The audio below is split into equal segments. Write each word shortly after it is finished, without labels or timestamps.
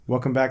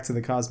Welcome back to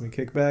the Cosmic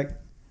Kickback.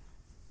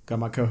 Got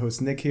my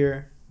co-host Nick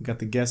here. Got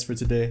the guest for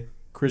today,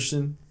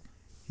 Christian.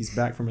 He's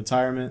back from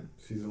retirement.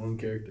 Season 1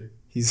 character.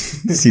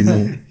 He's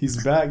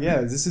back.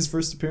 Yeah, is this his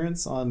first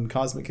appearance on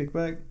Cosmic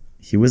Kickback?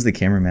 He was the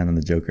cameraman on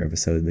the Joker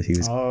episode, but he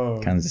was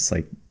kind of just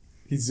like...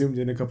 He zoomed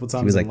in a couple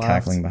times. He was like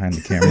cackling behind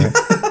the camera.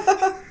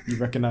 You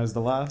recognize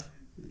the laugh?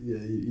 Yeah,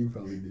 you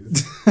probably do.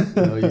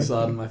 You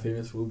saw it in my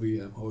famous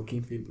movie,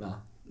 Joaquin Phoenix. Nah.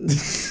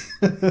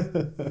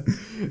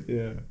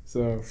 Yeah.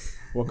 So,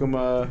 welcome.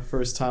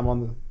 First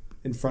time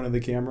in front of the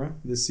camera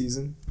this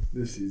season.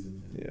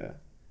 Yeah.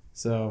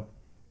 So,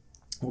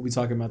 what are we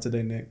talking about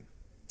today, Nick?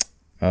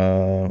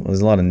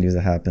 There's a lot of news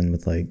that happened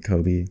with like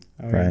Kobe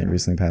Bryant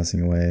recently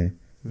passing away.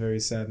 Very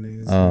sad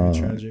news. Very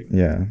tragic.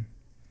 Yeah.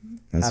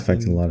 That's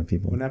affected a lot of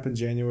people. When happened?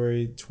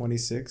 January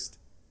 26th,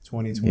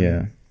 2020.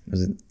 Yeah.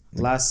 Was it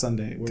last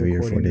Sunday? We're 3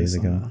 or 4 days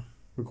ago.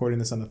 Recording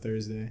this on a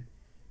Thursday.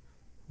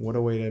 What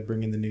a way to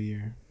bring in the new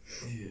year.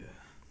 Yeah.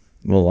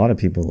 Well, a lot of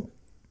people,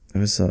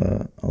 there was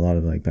a lot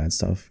of like bad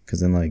stuff.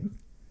 Because then like,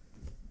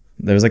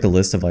 there was like a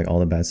list of like all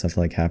the bad stuff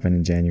like happened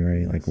in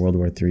January, like World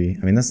War III.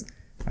 I mean,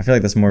 I feel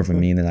like that's more of a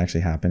meme than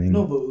actually happening.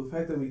 No, but the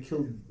fact that we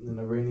killed an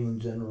Iranian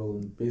general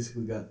and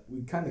basically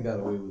we kind of got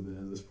away with it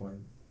at this point.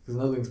 Because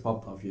nothing's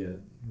popped off yet,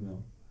 you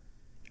know.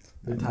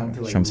 Time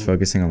to, like, Trump's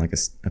focusing on like a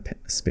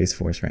space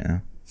force right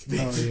now.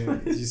 Oh yeah,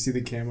 did you see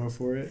the camo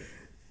for it?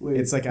 Wait,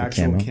 it's like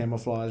actual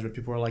camouflage where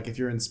people are like, if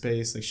you're in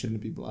space, like shouldn't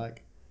it be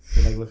black?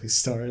 They like look like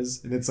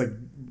stars, and it's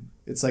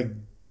like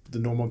the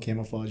normal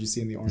camouflage you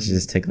see in the army. You should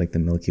just take like the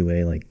Milky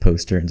Way like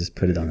poster and just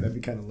put it on. That'd be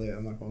kind of lit.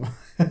 I'm not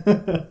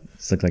gonna.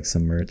 Just look like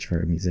some merch for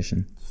a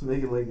musician. Just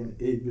make it like an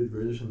 8-bit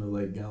version of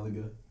like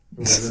Galaga.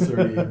 Or that's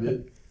already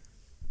 8-bit.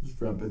 Just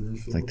wrap it in.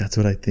 Like that's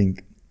what I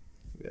think.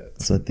 Yeah.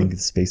 That's what I think the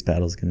space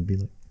battle is gonna be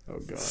like. Oh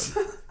god.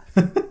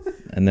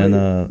 And then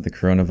the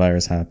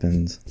coronavirus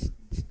happened.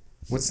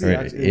 What's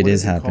the it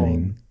is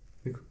happening.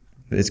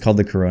 It's called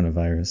the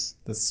coronavirus.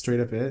 That's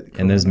straight up it.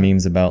 And there's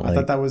memes about like I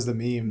thought that was the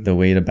meme. The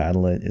way to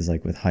battle it is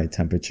like with high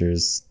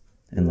temperatures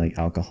and like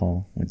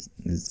alcohol, which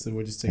is so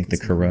we're just like the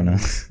corona,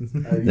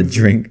 the drink.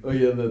 drink. Oh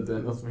yeah, the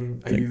Thanos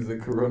meme. I use the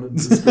corona to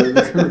describe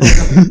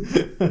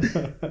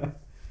the corona.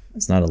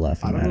 It's not a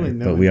laughing matter, really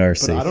know but we are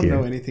safe here. I don't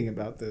know anything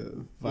about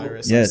the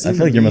virus. Yeah, I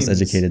feel like you're most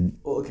educated.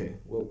 Well, okay.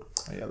 Well,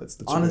 yeah, that's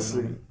the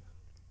honestly,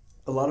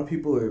 a lot of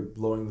people are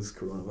blowing this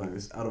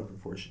coronavirus out of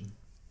proportion.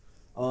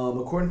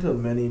 According to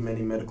many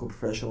medical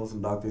professionals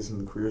and doctors in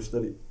the career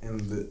study in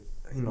the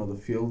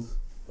field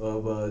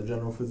of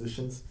general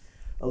physicians,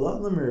 a lot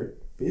of them are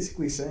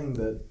basically saying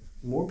that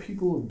more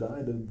people have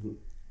died of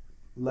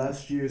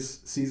last year's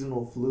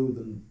seasonal flu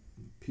than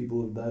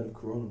people have died of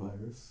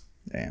coronavirus.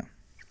 Damn.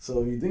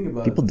 So if you think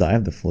about people die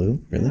of the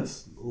flu, really?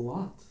 Yes, a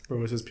lot.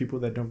 Bro, it's just people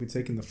that don't be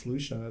taking the flu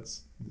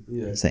shots.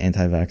 Yeah. It's the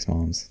anti-vax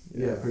moms.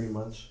 Yeah, pretty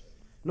much.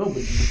 No, but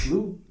if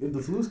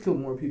the flu's killed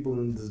more people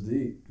than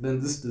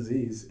this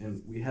disease,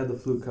 and we had the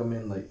flu come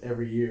in like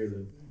every year,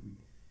 then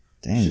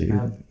damn,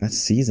 dude, that's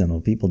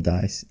seasonal. People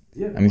die.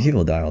 Yeah, I mean,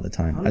 people die all the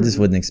time. 100%. I just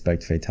wouldn't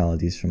expect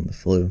fatalities from the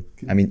flu.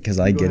 I mean, because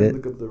I get it,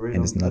 look up the rate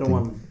and it's nothing.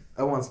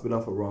 I want to spit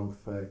off a wrong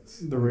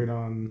fact. The rate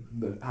on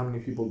how many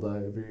people die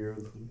every year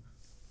of the flu.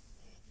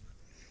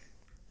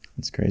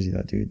 It's crazy,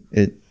 that dude.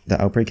 The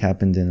outbreak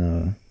happened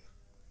in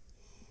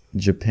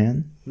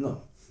Japan.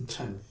 No,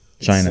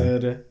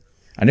 China.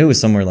 I knew it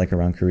was somewhere like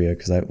around Korea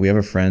because we have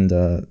a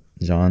friend,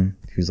 John,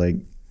 who's like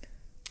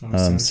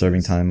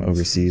serving time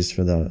overseas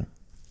for the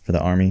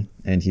army,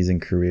 and he's in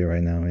Korea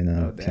right now in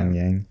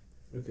Pyongyang.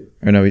 Okay.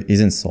 Or no, he's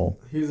in Seoul.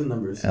 Here's the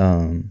numbers.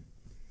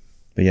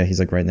 But yeah, he's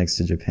like right next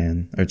to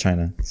Japan or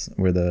China,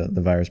 where the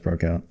virus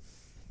broke out.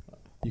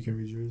 You can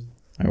read yours.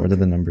 All right, what are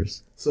the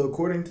numbers? So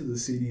according to the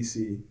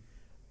CDC,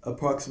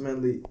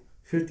 approximately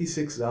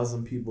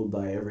 56,000 people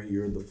die every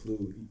year of the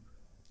flu.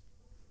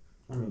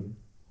 I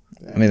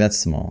mean that's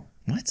small.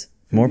 What?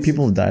 More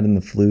people have died in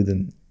the flu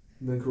than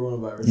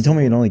coronavirus. You told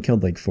me it only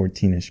killed like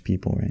 14-ish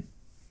people, right?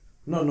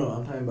 No,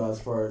 I'm talking about as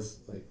far as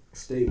like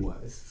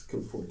state-wise. It's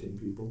killed 14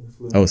 people.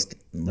 Oh,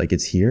 like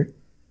it's here?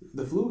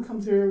 The flu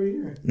comes here every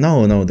year.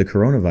 No, the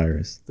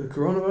coronavirus. The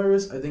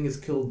coronavirus, I think it's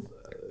killed.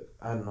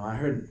 I don't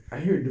know. I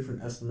hear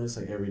different estimates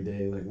like every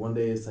day. Like one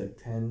day it's like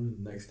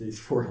 10, next day it's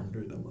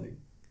 400. I'm like,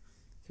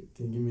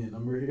 can you give me a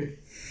number here?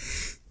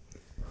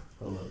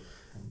 Hold up.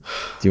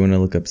 Do you want to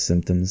look up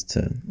symptoms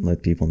to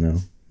let people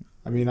know?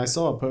 I mean, I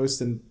saw a post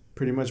and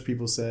pretty much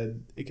people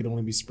said it could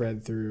only be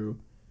spread through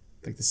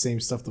like the same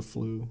stuff the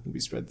flu would be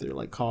spread through,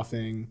 like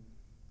coughing,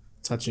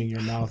 touching your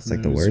mouth. It's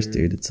like the worst,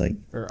 dude. It's like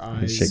or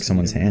eyes, shake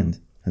someone's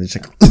hand. And it's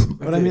like,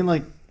 but I mean,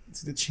 like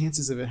the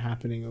chances of it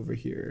happening over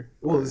here.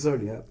 Well, this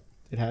already happened.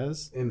 It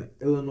has? In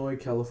Illinois,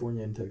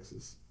 California, and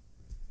Texas.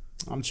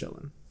 I'm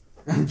chilling.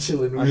 I'm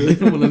chilling. We're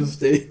in one of the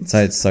states. That's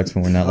why it sucks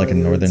when we're not like a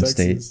northern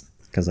state.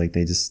 Because like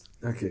they just...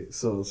 Okay,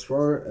 so as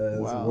far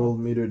as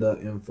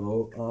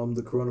worldmeter.info,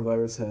 the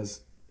coronavirus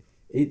has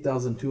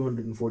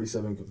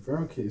 8,247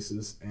 confirmed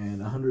cases and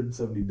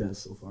 170 deaths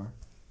so far.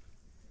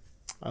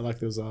 I like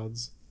those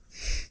odds.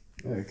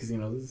 Yeah, because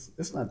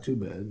it's not too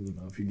bad.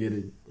 If you get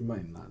it, you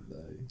might not die.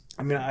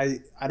 I mean,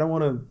 I don't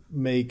want to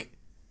make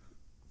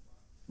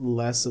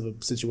less of a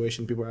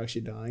situation people are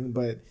actually dying,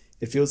 but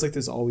it feels like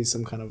there's always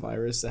some kind of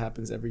virus that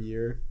happens every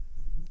year.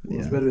 Well,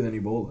 it's better than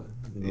Ebola.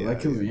 That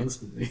kills you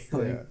instantly.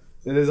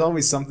 There's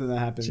always something that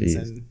happens,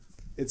 and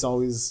it's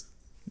always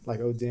like,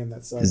 oh damn,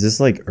 that sucks. Is this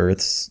like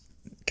Earth's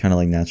kind of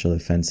like natural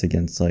defense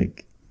against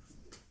like?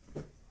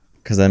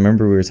 Because I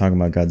remember we were talking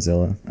about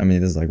Godzilla. I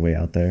mean, this is like way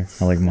out there.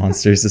 How like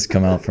monsters just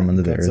come out from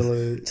under the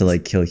earth to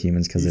like kill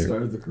humans because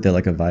they're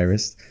like a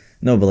virus.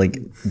 No, but like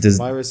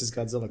virus is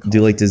Godzilla.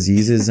 Do like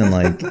diseases and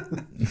like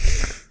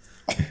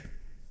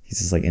he's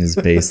just like in his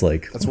base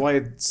like. That's why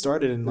it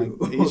started in like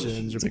Asia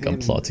and Japan,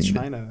 like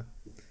China.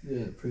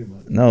 Yeah, pretty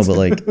much. No, but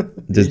like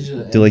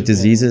do like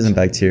diseases and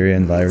bacteria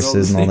and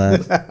viruses and all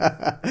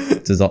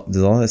that. Does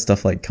all that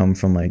stuff like come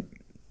from like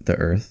the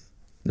earth?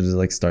 Does it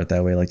like start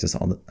that way? Like just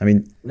all the, I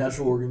mean,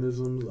 natural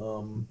organisms,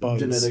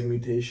 genetic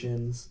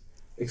mutations,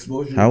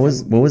 explosion.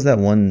 What was that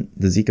one,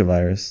 the Zika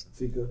virus?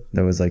 Zika.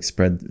 That was like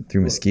spread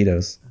through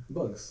mosquitoes.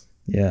 Bugs.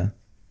 Yeah.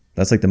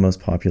 That's like the most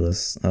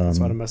populous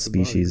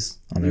species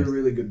on They're Earth. a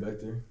really good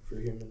vector for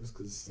humans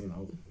because,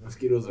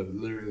 mosquitoes are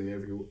literally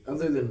everywhere,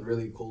 other than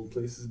really cold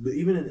places. But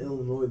even in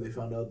Illinois, they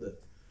found out that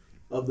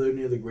up there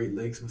near the Great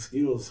Lakes,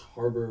 mosquitoes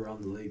harbor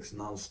around the lakes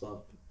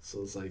nonstop.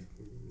 So it's like,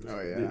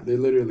 they're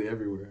literally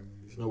everywhere.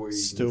 There's nowhere you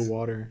still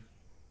water.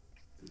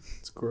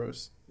 It's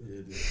gross.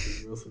 Yeah,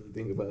 it's gross when you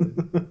think about it.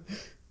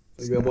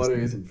 Like that water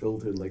isn't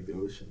filtered like the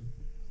ocean.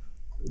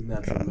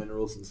 Natural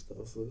minerals and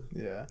stuff. So.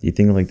 Yeah. You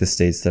think like the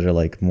states that are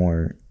like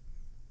more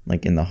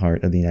like in the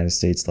heart of the United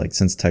States, like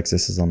since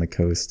Texas is on the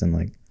coast and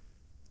like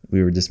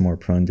we were just more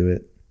prone to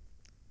it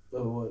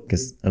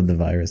because of the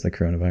virus, the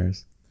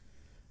coronavirus.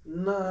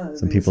 Nah.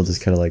 Some people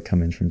just kind of like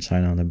come in from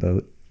China on a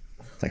boat.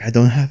 It's like, I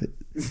don't have it.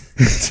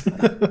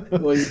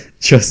 Well,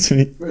 trust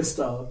me. First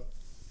off,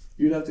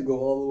 you'd have to go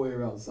all the way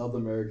around South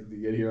America to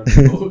get here on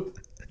a boat.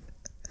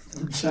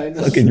 From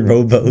China. Fucking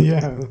rowboat.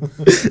 Yeah.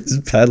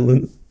 Just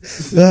paddling.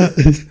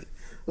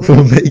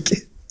 We'll make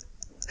it.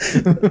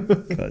 God,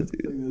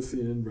 dude. Like the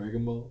scene in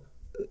Dragon Ball.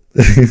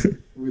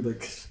 We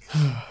like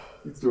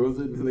he throws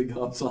it and then he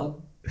hops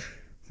on.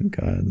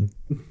 God.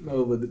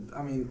 No, but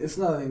I mean, it's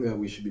not a thing that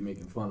we should be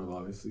making fun of,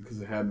 obviously, because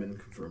there have been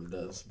confirmed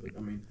deaths. But I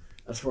mean,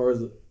 as far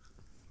as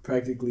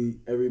practically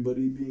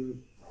everybody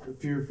being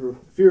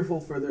fearful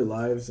for their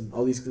lives and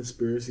all these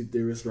conspiracy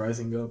theorists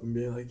rising up and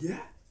being like, yeah,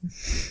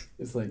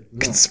 it's like no.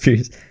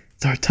 Conspiracy.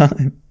 It's our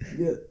time.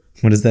 Yeah.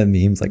 What does that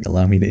mean? It's like,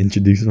 allow me to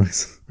introduce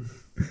myself.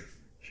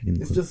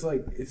 It's just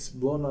like it's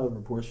blown out of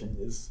proportion.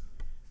 It's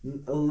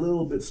a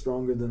little bit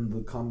stronger than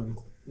the common,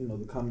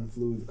 the common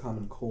flu, the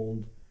common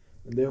cold,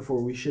 and therefore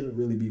we shouldn't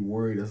really be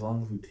worried as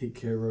long as we take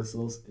care of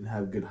ourselves and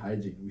have good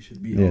hygiene. We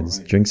should be all right.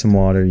 Just drink some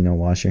water.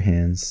 Wash your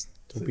hands.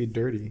 Don't be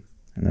dirty.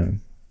 I know.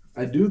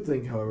 I do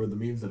think, however, the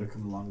memes that are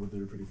coming along with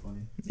it are pretty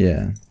funny.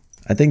 Yeah,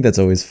 I think that's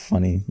always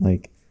funny.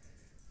 Like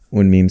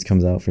when memes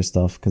comes out for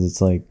stuff, because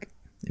it's like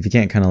if you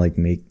can't kind of like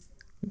make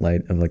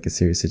light of like a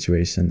serious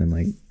situation, and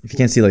like if you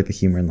can't see like the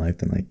humor in life,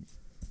 then like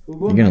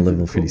you're gonna live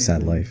a pretty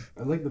sad life.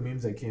 I like the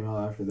memes that came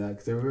out after that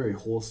because they were very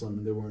wholesome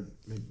and they weren't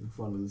making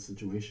fun of the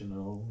situation at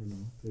all.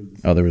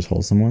 Oh, there was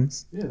wholesome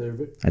ones. Yeah, they're.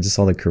 I just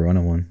saw the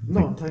Corona one.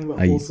 No, I'm talking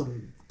about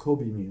wholesome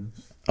Kobe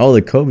memes. Oh,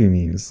 the Kobe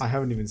memes. I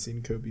haven't even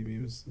seen Kobe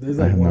memes. There's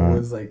like one where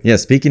it's like. Yeah,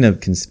 speaking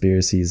of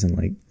conspiracies and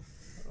like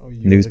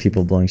news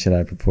people blowing shit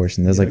out of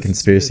proportion, there's like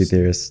conspiracy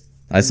theorists.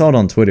 I saw it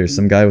on Twitter.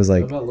 Some guy was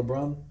like, about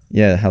LeBron?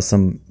 Yeah, how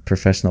some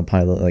professional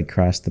pilot like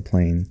crashed the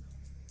plane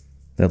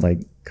that like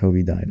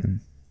Kobe died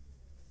in.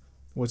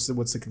 What's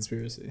the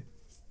conspiracy?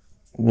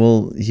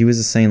 Well, he was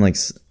just saying like,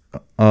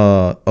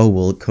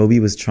 Kobe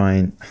was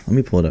trying. Let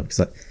me pull it up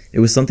because it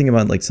was something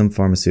about like some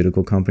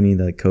pharmaceutical company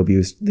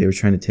that they were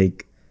trying to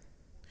take.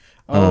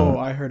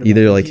 I heard about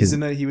either that. Like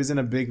he was in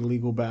a big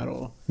legal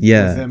battle.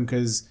 Yeah, with them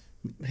because.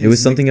 It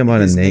was something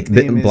about a name,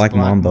 Black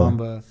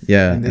Mamba.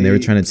 Yeah, and they were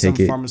trying to take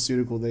it.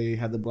 Pharmaceutical, they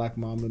had the Black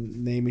Mamba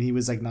name, and he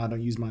was like, "Nah,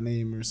 don't use my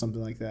name" or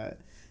something like that.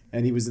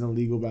 And he was in a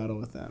legal battle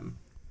with them.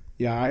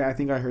 Yeah, I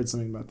think I heard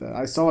something about that.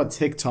 I saw a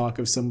TikTok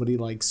of somebody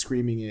like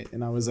screaming it,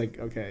 and I was like,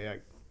 okay,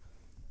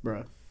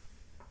 bruh.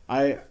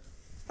 I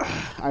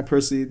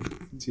personally,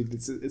 dude,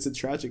 it's a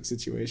tragic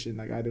situation.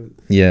 Like I don't.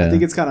 Yeah. I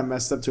think it's kind of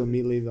messed up to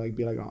immediately like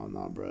be like, oh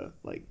no, bro,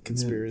 like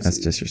conspiracy. That's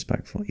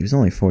disrespectful. He was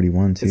only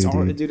 41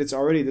 too, dude. It's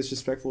already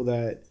disrespectful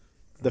that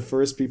the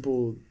first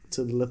people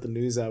to let the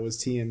news out was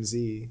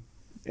TMZ,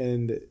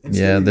 and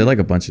yeah, they're like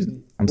a bunch of.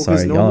 I'm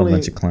sorry, y'all are a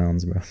bunch of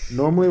clowns, bro.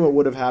 Normally, what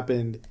would have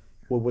happened,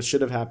 what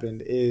should have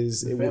happened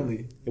is it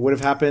would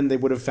have happened. They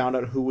would have found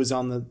out who was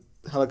on the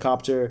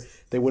helicopter.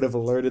 They would have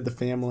alerted the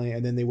family,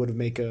 and then they would have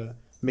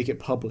make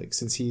it public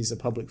since he's a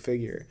public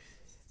figure.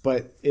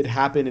 But it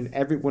happened,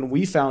 and when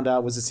we found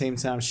out was the same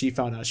time she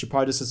found out. She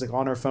probably just was like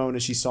on her phone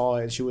and she saw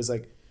it and she was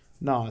like,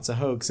 no, it's a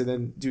hoax. And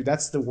then, dude,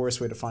 that's the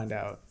worst way to find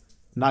out.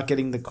 Not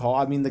getting the call.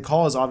 I mean, the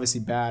call is obviously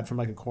bad from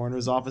like a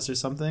coroner's office or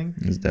something.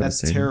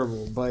 That's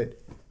terrible. But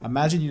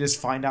imagine you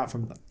just find out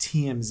from like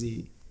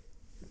TMZ.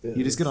 Yeah,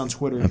 you just get on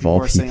Twitter and people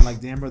are saying like,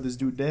 "Damn, bro, this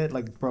dude dead."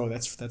 Like, bro,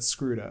 that's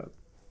screwed up.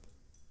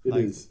 It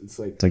is. It's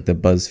like the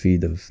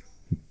BuzzFeed of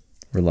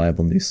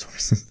reliable news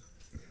sources.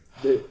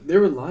 They're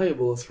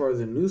reliable as far as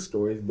their news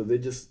stories, but they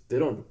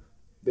don't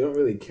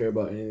really care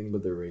about anything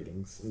but their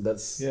ratings. And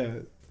that's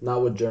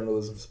not what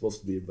journalism is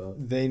supposed to be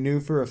about. They knew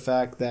for a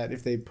fact that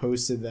if they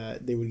posted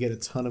that, they would get a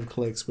ton of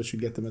clicks, which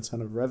would get them a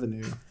ton of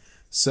revenue.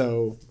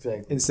 So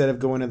instead of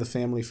going to the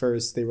family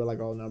first, they were like,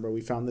 "Oh no, bro,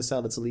 we found this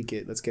out. Let's leak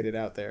it. Let's get it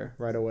out there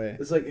right away."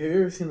 It's like, have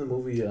you ever seen the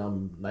movie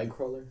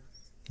Nightcrawler?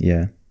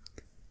 Yeah.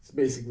 It's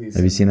basically.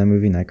 Have you seen that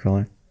movie,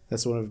 Nightcrawler?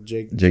 That's one of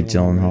Jake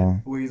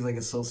Gyllenhaal. Where he's like a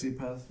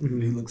sociopath.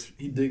 Mm-hmm.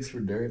 He digs for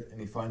dirt and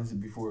he finds it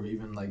before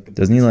even like.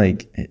 Doesn't he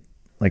like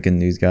a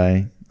news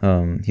guy?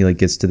 He like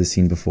gets to the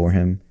scene before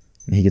him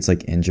and he gets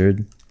like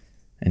injured,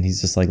 and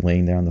he's just like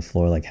laying there on the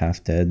floor like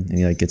half dead, and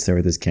he like gets there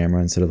with his camera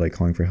instead of like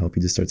calling for help.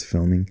 He just starts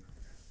filming.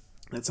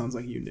 That sounds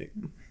like you, Nick.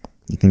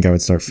 You think I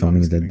would start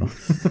filming a dead body?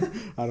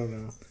 I don't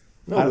know.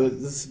 No,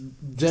 it's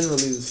generally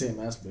the same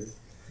aspect.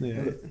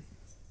 Yeah.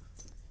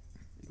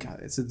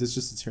 God, it's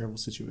just a terrible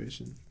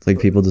situation. It's like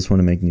people just want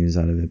to make news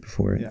out of it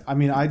before it. Yeah, I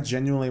mean, I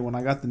genuinely, when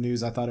I got the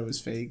news, I thought it was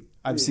fake.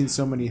 I've seen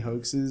so many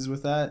hoaxes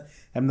with that,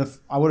 and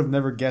I would have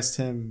never guessed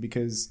him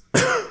because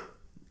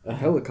a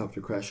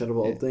helicopter crash out of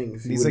all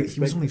things. He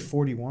was only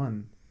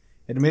 41.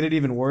 It made it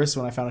even worse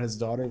when I found out his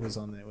daughter was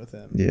on there with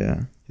him.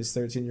 Yeah, his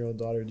 13-year-old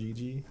daughter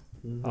Gigi.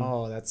 Mm-hmm.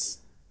 Oh, that's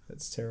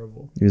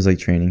terrible. He was like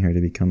training her to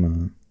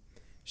become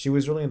She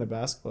was really into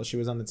basketball. She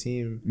was on the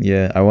team.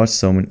 Yeah, I watched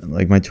so many.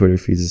 Like my Twitter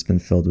feed has been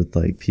filled with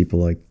like people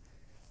like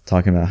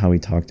talking about how he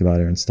talked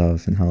about her and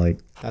stuff, and how like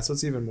that's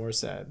what's even more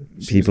sad.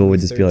 People would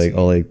just 13. Be like,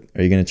 "Oh, like,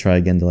 are you gonna try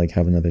again to like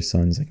have another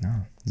son?" He's like, "No."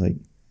 It's like,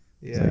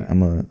 yeah, like,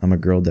 I'm a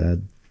girl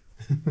dad,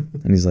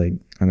 and he's like,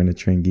 "I'm gonna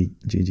train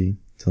Gigi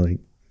to like,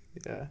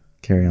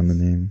 carry on the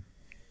name."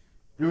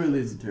 It really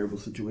is a terrible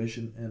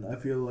situation, and I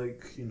feel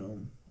like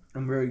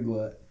I'm very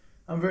glad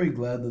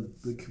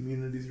that the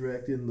communities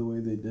reacted in the way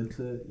they did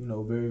to it.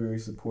 Very, very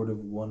supportive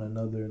of one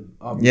another.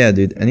 And yeah,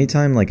 dude.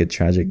 Anytime like a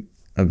tragic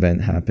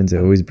event happens, it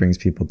always brings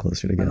people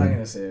closer together. I'm not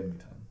gonna say every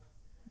time.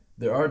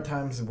 There are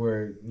times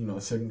where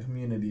certain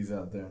communities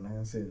out there, I'm not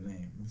gonna say the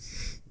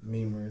names,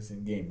 memers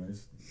and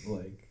gamers,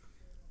 like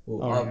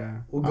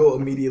we'll go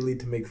immediately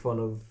to make fun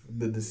of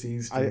the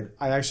deceased. I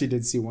actually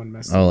did see one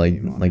message. Oh,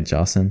 like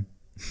Jocelyn,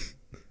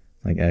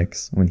 like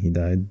X when he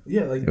died.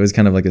 Yeah, like it was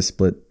kind of like a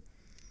split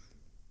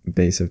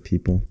base of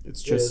people.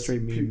 It's just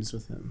straight memes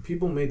with him.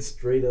 People made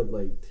straight up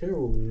like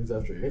terrible memes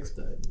after X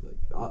died,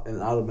 like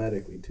and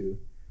automatically too.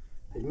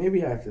 Like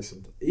maybe after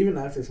some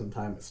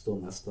time, it's still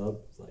messed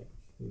up. Like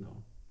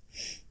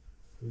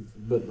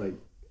but like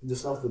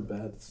just off the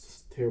bat, it's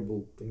just a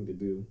terrible thing to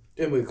do.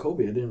 And with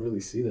Kobe, I didn't really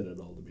see that at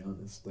all, to be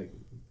honest. Like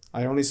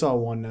I only saw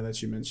one now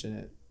that you mention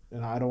it,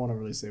 and I don't want to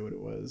really say what it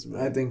was.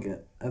 But I think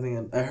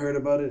I heard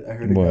about it. I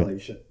heard it got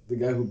like the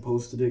guy who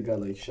posted it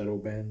got like shadow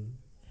banned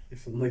or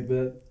something like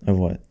that. Of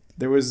what?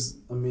 There was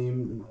a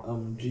meme,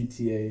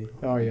 GTA.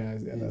 Oh yeah,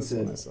 that's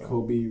said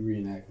Kobe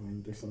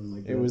reenactment or something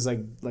like that. It was like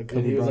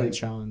Kobe Bryant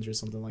challenge or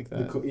something like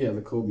that.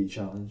 The Kobe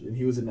challenge, and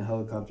he was in a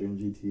helicopter in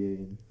GTA,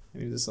 and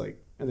he was just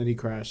like, and then he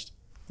crashed.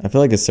 I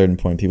feel like at a certain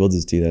point, people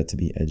just do that to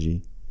be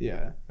edgy.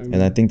 Yeah,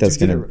 and I think that's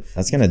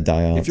gonna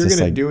die off. If you're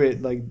gonna do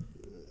it, like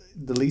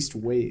the least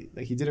wait.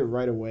 Like he did it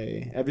right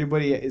away.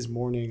 Everybody is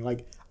mourning.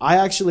 Like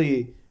I've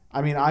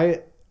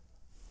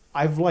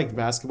liked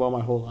basketball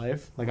my whole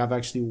life. Like I've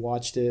actually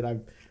watched it.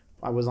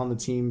 I was on the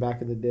team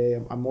back in the day.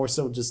 I'm more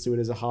so just do it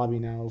as a hobby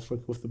now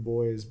with the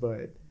boys.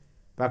 But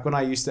back when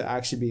I used to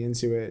actually be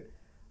into it,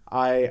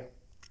 I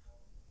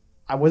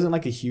wasn't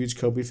like a huge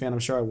Kobe fan. I'm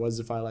sure I was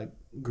if I like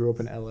grew up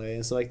in LA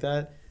and stuff like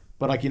that.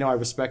 But like I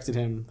respected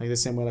him like the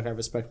same way like I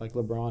respect like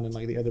LeBron and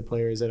like the other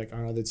players that like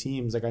on other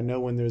teams. Like I know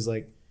when there's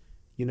like,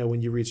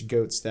 when you reach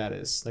GOAT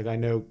status. Like I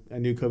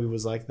knew Kobe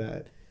was like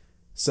that.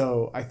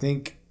 So I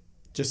think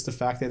just the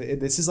fact that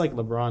this is like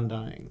LeBron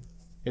dying.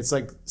 It's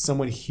like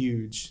someone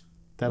huge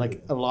that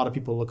like a lot of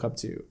people look up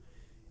to,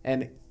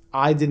 and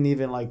I didn't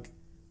even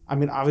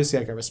obviously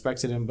like I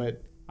respected him,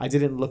 but I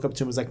didn't look up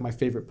to him as like my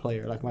favorite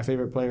player. Like my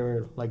favorite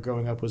player like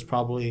growing up was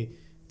probably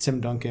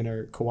Tim Duncan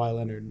or Kawhi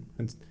Leonard,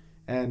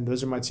 and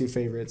those are my two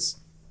favorites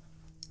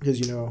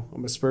because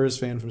I'm a Spurs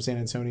fan from San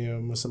Antonio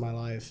most of my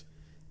life,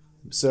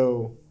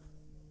 so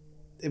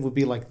it would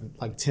be like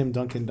Tim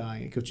Duncan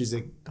dying, which is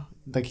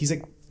like he's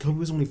like Kobe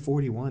was only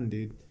 41,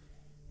 dude.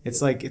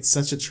 It's like it's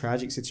such a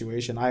tragic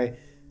situation. I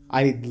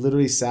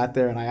literally sat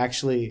there and I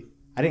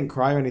didn't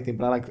cry or anything,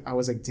 but I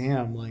was like,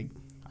 damn, like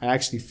I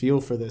actually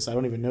feel for this. I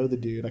don't even know the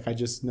dude. Like I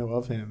just know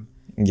of him.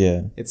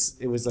 Yeah.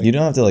 It was like you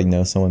don't have to like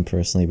know someone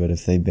personally, but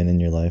if they've been in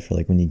your life or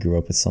like when you grew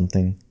up with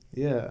something.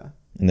 Yeah.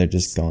 And they're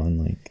just gone,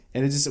 like.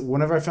 And it just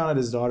whenever I found out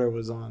his daughter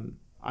was on,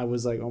 I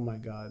was like, oh my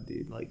God,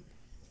 dude. Like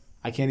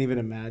I can't even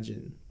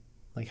imagine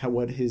like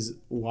what his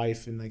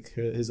wife and like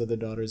his other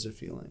daughters are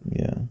feeling.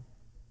 Yeah.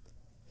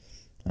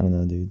 I don't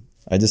know, dude.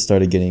 I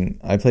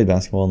played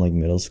basketball in like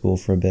middle school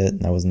for a bit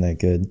and I wasn't that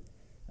good.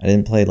 I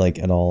didn't play like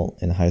at all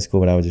in high school,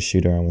 but I would just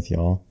shoot around with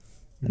y'all.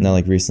 Mm-hmm. And then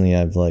like recently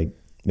I've like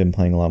been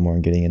playing a lot more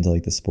and getting into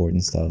like the sport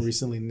and stuff.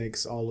 Recently,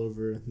 Nick's all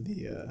over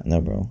the.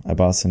 No, bro. I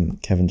bought some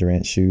Kevin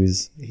Durant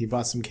shoes. He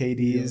bought some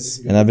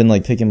KDs. And I've been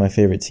like picking my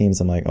favorite teams.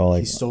 I'm like, oh,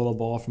 like. He stole a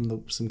ball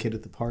from some kid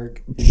at the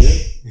park. He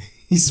did?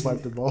 He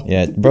swiped the ball.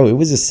 Yeah, bro. It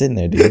was just sitting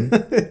there, dude.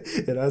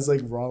 It has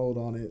like Ronald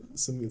on it.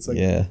 It's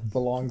like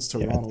belongs to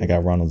Ronald. I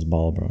got Ronald's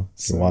ball, bro.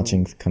 If you're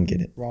watching, come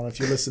get it. Ronald, if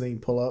you're listening,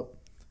 pull up.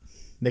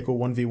 Nick will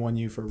 1v1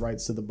 you for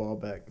rights to the ball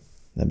back.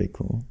 That'd be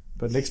cool.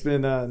 But Nick's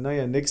been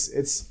Nick's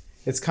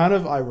it's kind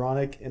of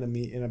ironic in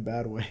a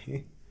bad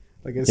way.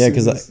 Like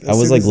because I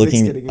was like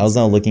looking, I was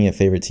now looking at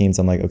favorite teams.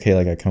 I'm like, okay,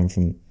 like I come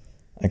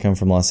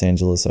from Los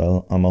Angeles,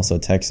 so I'm also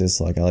Texas.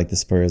 So like I like the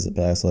Spurs,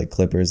 but I also like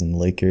Clippers and the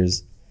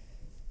Lakers,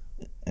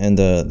 and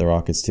the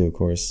Rockets too, of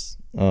course.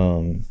 I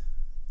don't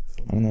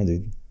know,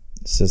 dude.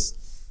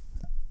 It's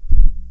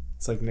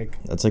like Nick.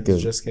 That's like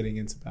just getting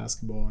into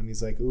basketball, and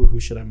he's like, "Ooh, who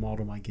should I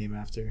model my game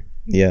after?"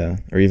 Yeah,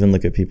 or even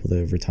look at people that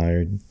have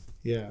retired.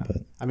 Yeah, but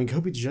I mean,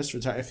 Kobe just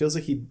retired. It feels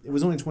like it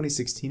was only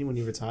 2016 when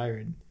he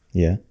retired.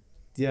 Yeah.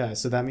 Yeah,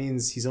 so that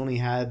means it's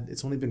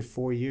only been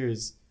 4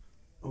 years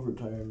of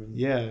retirement.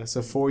 Yeah,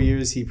 so 4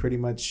 years he pretty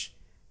much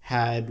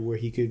had where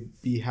he could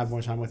have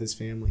more time with his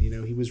family. You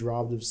know, he was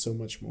robbed of so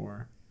much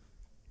more.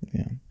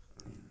 Yeah.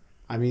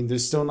 I mean,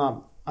 there's still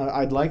not.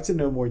 I'd like to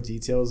know more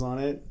details on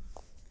it.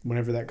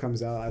 Whenever that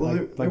comes out,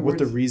 what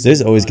the reason.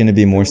 There's always going to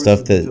be more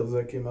stuff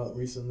that came out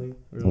recently.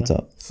 Really? What's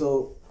up?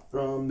 So,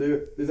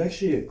 there's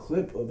actually a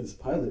clip of his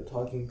pilot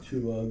talking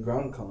to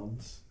ground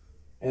comms,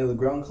 and the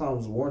ground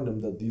comms warned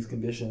him that these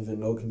conditions and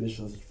no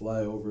conditions to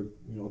fly over.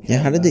 Yeah,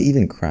 how did they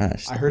even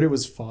crash? I heard it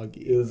was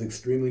foggy. It was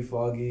extremely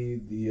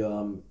foggy.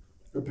 The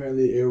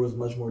apparently the air was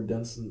much more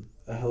dense than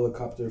a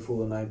helicopter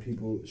full of 9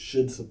 people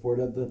should support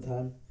at that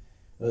time.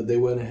 They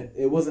went ahead.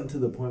 It wasn't to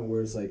the point where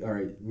it's like, all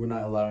right, we're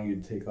not allowing you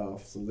to take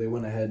off. So they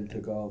went ahead and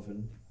took off,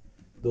 and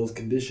those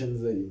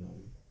conditions that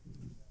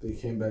they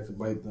came back to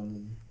bite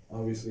them,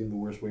 obviously in the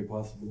worst way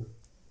possible.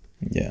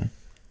 Yeah,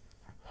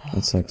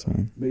 that sucks,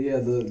 man. But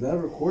yeah, that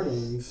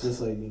recording, it's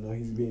just like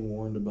he's being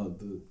warned about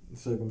the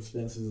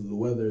circumstances of the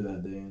weather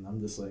that day, and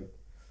I'm just like,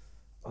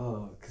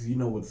 because you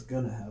know what's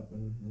gonna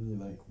happen, and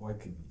you're like, why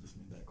couldn't you just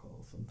make that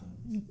call sometimes?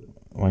 But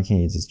why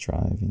can't you just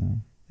drive?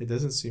 It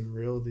doesn't seem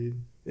real,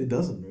 dude. It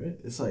doesn't, right?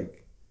 It's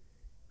like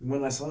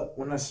when I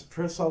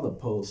first saw the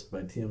post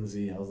by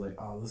TMZ, I was like,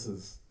 "Oh, this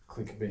is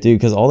clickbait." Dude,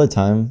 because all the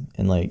time,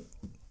 and like,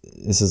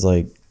 this is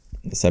like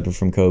separate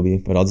from Kobe,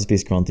 but I'll just be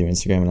scrolling through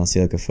Instagram and I'll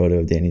see like a photo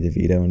of Danny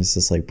DeVito, and it's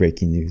just like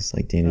breaking news,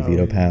 like Danny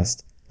DeVito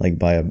passed like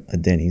by a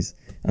Denny's.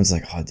 I'm just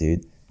like, oh,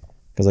 dude,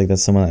 because like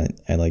that's someone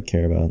I like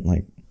care about.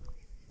 Like,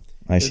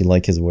 I actually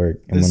like his work.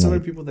 And there's so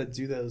many people that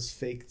do those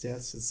fake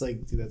deaths. It's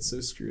like, dude, that's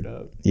so screwed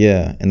up.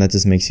 Yeah, and that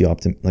just makes you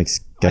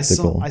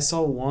skeptical. I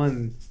saw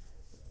one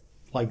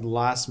like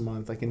last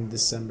month, like in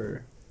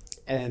December,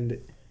 and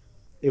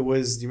it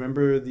was. Do you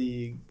remember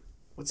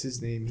what's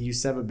his name? He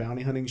used to have a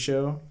bounty hunting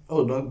show.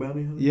 Oh, dog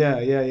bounty hunting.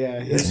 Yeah.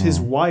 His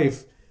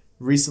wife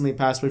recently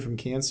passed away from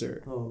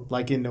cancer,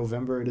 like in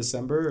November or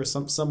December or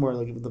somewhere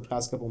like the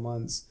past couple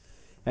months,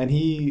 and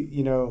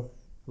he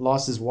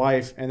lost his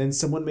wife, and then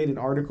someone made an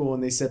article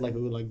and they said like,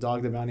 ooh, like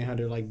Dog the Bounty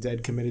Hunter like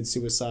dead, committed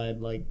suicide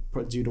like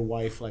due to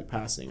wife like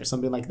passing or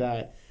something like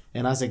that.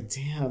 And I was like,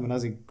 damn. And I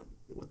was like,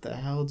 what the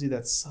hell, dude,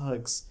 that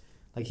sucks.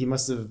 Like he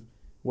must have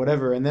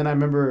whatever. And then I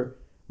remember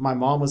my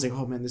mom was like,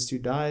 oh man, this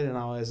dude died, and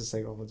I was just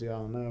like, oh dude, I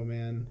don't know,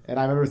 man. And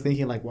I remember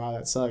thinking like, wow,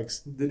 that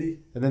sucks. Did he?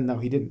 And then no,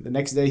 he didn't. The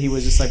next day he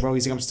was just like, bro,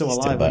 he's like, I'm still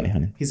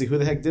alive. He's like, who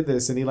the heck did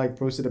this? And he like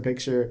posted a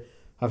picture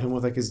of him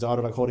with like his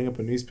daughter like holding up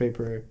a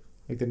newspaper,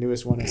 like the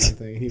newest one or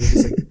something. And he was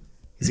just like,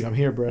 he's like, I'm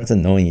here, bro. That's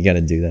annoying. You got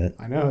to do that.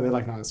 I know. They're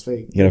like, no, it's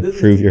fake. You got to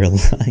prove you're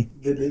alive.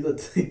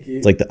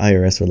 It's like the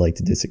IRS would like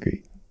to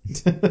disagree.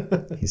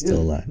 He's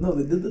still alive. No,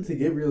 they did that to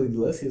Gabriel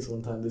Iglesias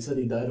one time. They said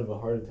he died of a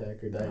heart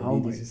attack or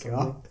diabetes or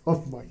something.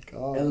 Oh my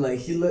god. And like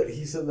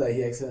he said that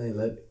he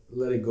accidentally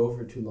let it go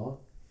for too long.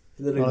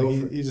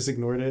 He just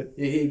ignored it.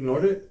 Yeah, he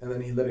ignored it, and then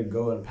he let it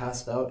go and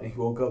passed out. And he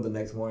woke up the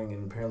next morning,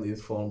 and apparently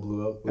his phone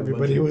blew up.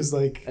 Everybody was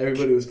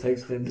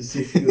texting him to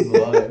see if he was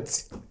alive.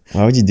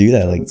 Why would you do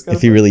that? Like,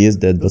 if he really is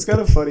dead, that's kind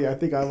of funny. I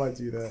think I might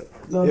do that.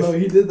 No,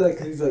 he did that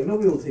because he's like,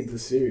 nobody will take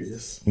this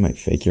serious. You might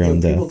fake your own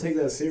death. People take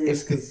that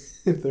serious because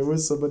if there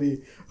was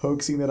somebody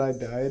hoaxing that I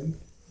died,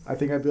 I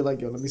think I'd be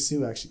like, yo, let me see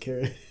who actually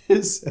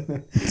cares.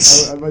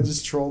 I might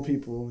just troll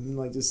people and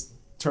like just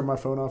turn my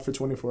phone off for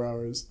 24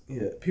 hours.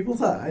 Yeah, people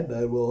thought I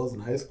died while I was in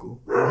high school.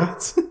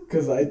 What?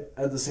 Because at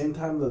the same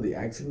time that the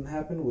accident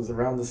happened was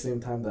around the same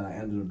time that I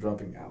ended up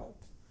dropping out.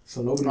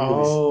 So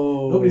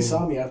nobody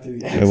saw me after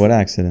the accident. Wait, what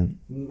accident?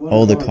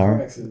 The car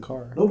accident.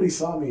 Nobody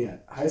saw me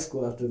at high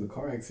school after the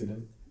car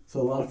accident. So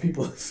a lot of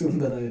people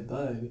assumed that I had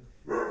died.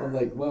 I'm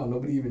like, wow,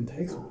 nobody even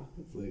texts me.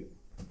 It's like,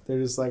 they're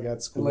just like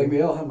at school. Like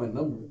they all have my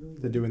number.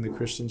 They're doing the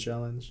Christian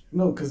challenge.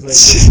 No, because like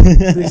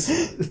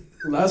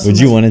Would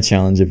you want a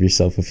challenge of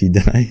yourself if you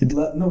died?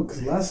 No,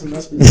 because last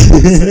semester.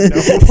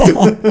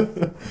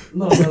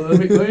 no. Let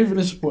me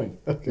finish the point.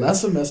 Okay.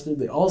 Last semester,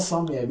 they all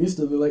saw me at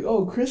Vista. They're like,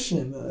 "Oh,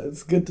 Christian,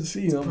 it's good to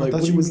see you." I'm like, "I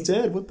thought you was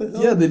dead. What the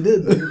hell?" Yeah, they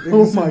did.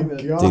 Oh my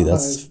god, dude,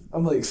 that's.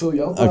 I'm like, so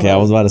y'all. Okay, I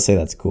was about to say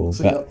that's cool.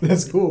 So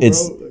that's cool, bro.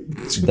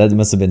 That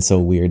must have been so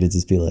weird to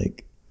just be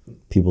like,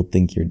 people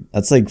think you're.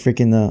 That's like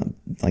freaking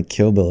like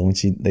Kill Bill when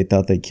they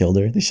thought they killed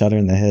her. They shot her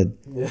in the head,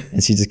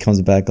 and she just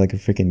comes back like a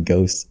freaking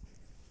ghost.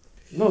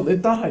 No, they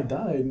thought I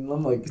died, and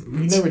I'm like,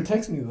 you never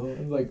text me though.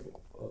 I'm like,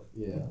 oh,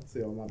 yeah.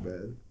 Say, oh my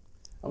bad.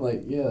 I'm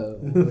like, yeah.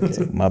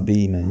 Okay. My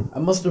B, man. I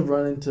must have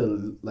run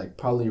into like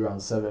probably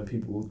around 7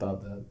 people who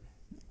thought that.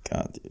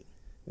 God, dude.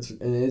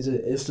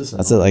 It's just.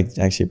 That's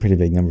actually a pretty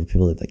big number of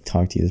people that like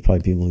talk to you. There's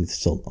probably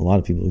a lot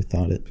of people who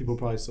thought it. People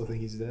probably still think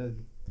he's dead.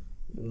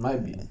 It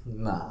might be.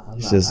 Nah.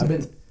 Just,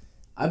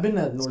 I've been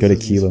at North. Let's go to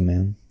Cuba,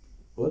 man.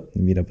 What?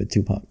 Meet up with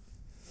Tupac.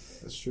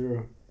 That's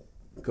true.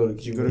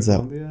 Did you go to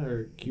Colombia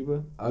or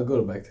Cuba? I'll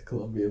go back to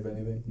Colombia if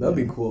anything. That'd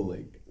be cool.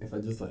 Like if I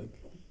just like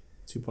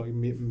Tupac,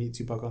 meet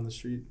Tupac on the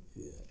street.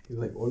 Yeah, he's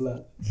like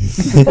hola.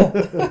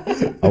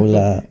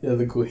 Hola. Yeah,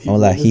 the cool.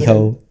 Hola,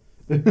 hijo.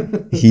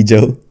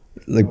 Hijo,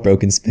 like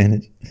broken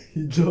Spanish.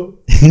 Hijo.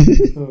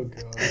 Oh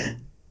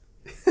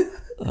god.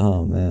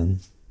 Oh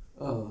man.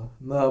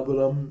 Nah,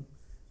 but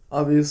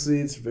obviously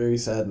it's very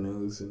sad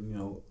news,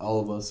 and all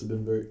of us have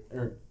been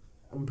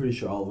I'm pretty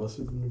sure all of us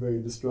have been very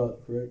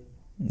distraught, correct?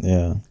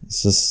 Yeah,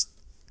 it's just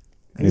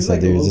like I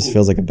said, dude, it just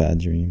feels like a bad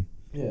dream.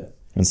 Yeah.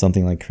 When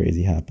something like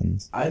crazy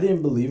happens. I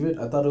didn't believe it.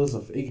 I thought it was a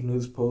fake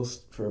news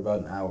post for about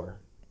an hour.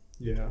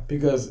 Yeah.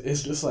 Because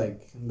it's just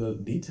like the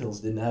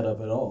details didn't add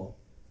up at all.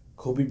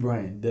 Kobe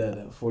Bryant dead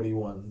at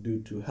 41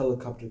 due to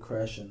helicopter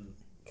crash in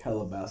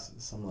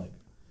Calabasas. I'm like,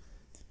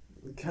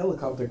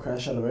 helicopter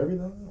crash out of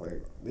everything?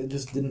 Like, it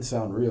just didn't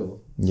sound real.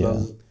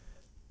 So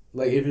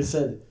like if it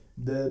said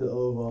dead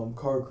of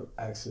car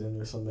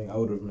accident or something, I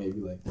would have maybe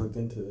like looked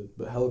into it.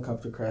 But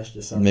helicopter crash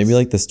just sounds. Maybe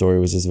like the story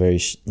was just very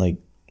like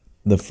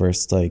the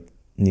first like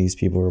news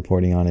people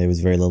reporting on it. It was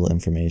very little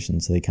information,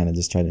 so they kind of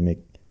just tried to make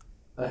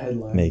a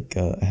headline. Make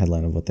a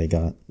headline of what they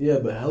got. Yeah,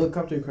 but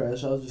helicopter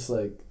crash, I was just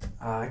like,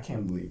 I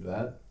can't believe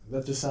that.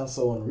 That just sounds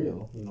so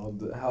unreal.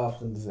 How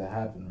often does that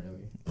happen,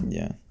 really?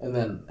 Yeah. And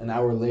then an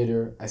hour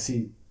later, I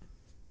see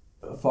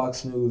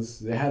Fox News.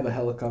 They have a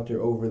helicopter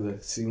over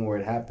the scene where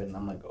it happened.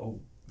 I'm like, oh,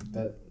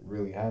 that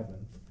really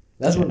happened.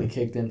 That's when it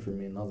kicked in for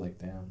me, and I was like,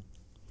 damn.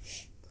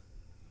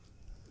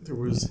 There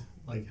was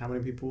like how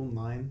many people?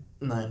 9.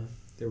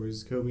 There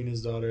was Kobe and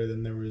his daughter.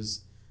 Then there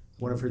was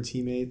one of her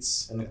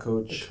teammates and a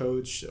coach,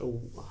 a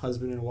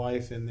husband and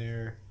wife, and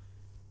their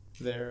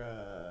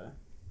I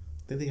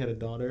think they had a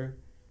daughter.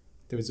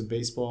 There was a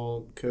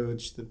baseball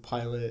coach, the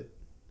pilot.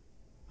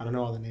 I don't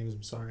know all the names.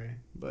 I'm sorry,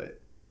 but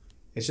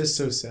it's just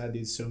so sad,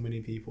 dude. So many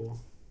people.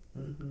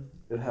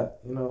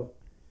 Mm-hmm.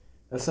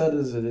 As sad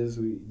as it is,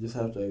 we just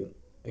have to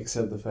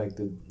accept the fact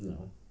that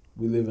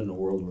we live in a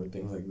world where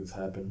things like this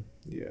happen.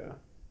 Yeah.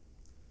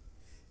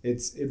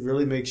 It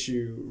really makes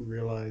you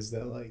realize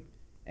that like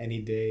any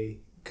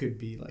day could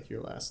be like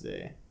your last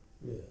day.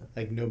 Yeah.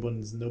 Like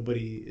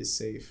nobody is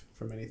safe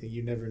from anything.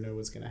 You never know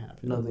what's gonna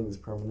happen. Nothing is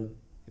permanent.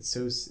 It's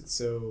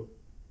so.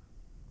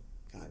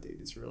 God, dude,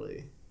 it's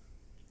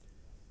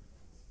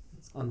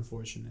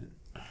unfortunate.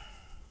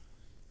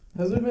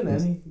 Has there been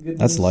any good news?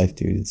 That's life,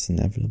 dude. It's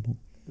inevitable.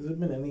 Has there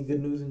been any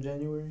good news in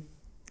January?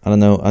 I don't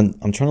know.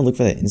 I'm trying to look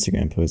for that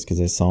Instagram post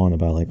because I saw one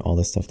about like all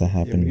the stuff that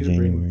happened in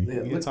January. We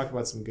need to talk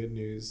about some good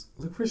news.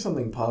 Look for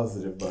something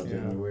positive about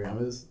January.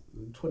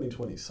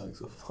 2020 sucks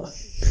so far.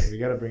 We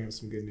gotta bring up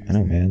some good news. I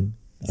know, man.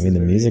 I mean, the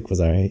music was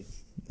alright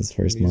this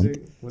first month.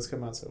 What's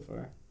come out so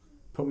far?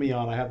 Put me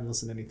on. I haven't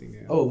listened to anything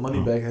yet. Oh,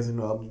 Moneybagg has a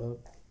new album out.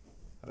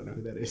 I don't know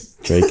who that is.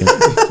 Drake.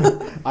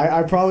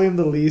 I probably am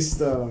the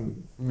least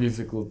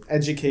musical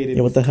educated.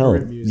 Yeah, what the hell?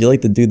 You're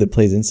like the dude that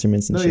plays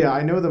instruments and shit. No, yeah,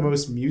 I know the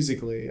most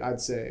musically, I'd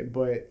say,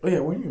 but oh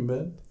yeah, weren't you in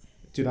band?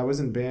 Dude, I was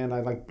in band.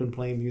 I like been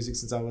playing music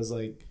since I was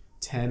like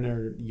 10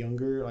 or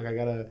younger. Like I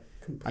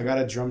got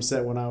a drum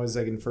set when I was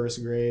like in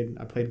first grade.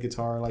 I played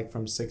guitar like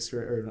from sixth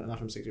grade, or not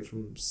from sixth grade,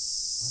 from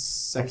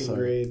second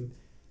grade.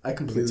 I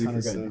completely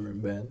forgot you were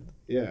in band.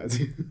 Yeah,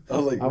 I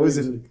was like, I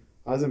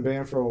was in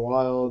band for a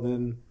while.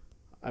 Then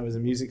I was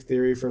in music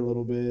theory for a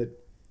little bit,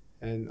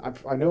 and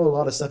I know a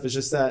lot of stuff. It's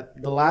just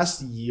that the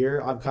last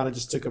year I've kind of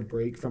just took a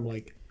break from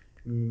like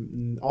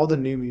all the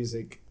new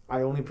music.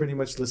 I only pretty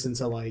much listen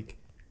to like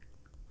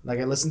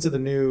I listened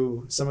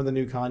to some of the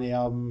new Kanye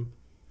album.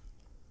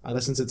 I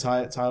listened to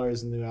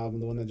Tyler's new album,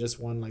 the one that just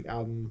won like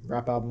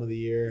rap album of the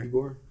year.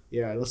 Igor?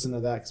 Yeah, I listened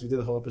to that because we did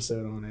a whole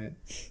episode on it.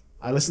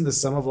 I listened to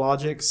some of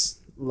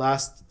Logic's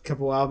last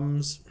couple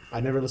albums. I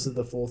never listened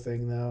to the full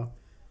thing though.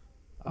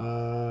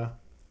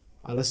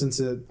 I listened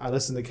to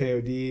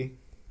KOD,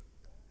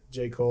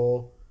 J.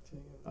 Cole,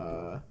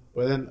 but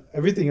then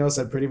everything else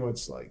I pretty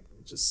much like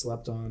just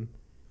slept on.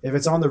 If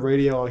it's on the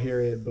radio, I'll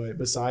hear it. But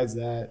besides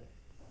that,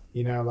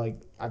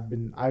 like I've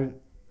been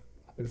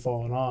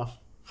falling off.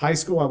 High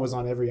school, I was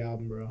on every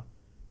album, bro.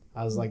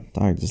 I was like,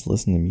 dog, just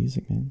listen to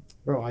music, man.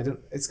 Bro, I don't.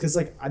 It's because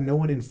like no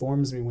one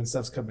informs me when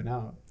stuff's coming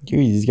out.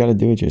 You just got to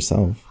do it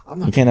yourself.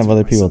 You can't have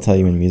other people tell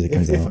you when music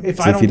comes out.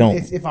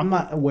 If I'm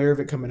not aware of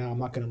it coming out, I'm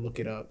not gonna look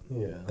it up.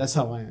 Yeah, that's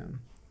how I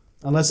am.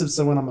 Unless it's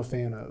someone I'm a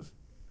fan of.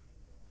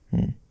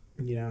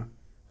 You know,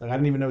 like I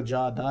didn't even know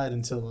Ja died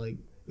until like.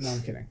 No,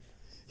 I'm kidding.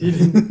 You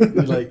didn't.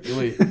 You're like,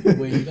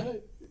 wait, he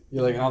died.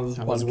 You're like on this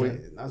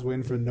podcast. I was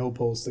waiting for No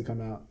Pulse to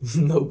come out.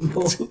 No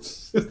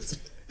Pulse.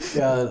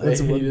 God,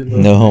 that's I hated that.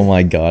 No, oh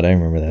my God, I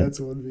remember that. That's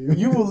one view.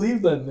 You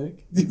believe that,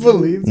 Nick? You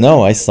believe?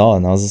 No, I saw it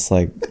and I was just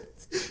like.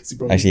 See,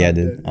 bro, actually, I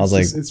did. I was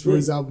like, it's for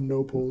his album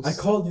No Pulse. I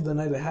called you the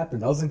night it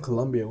happened. I was in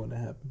Colombia when it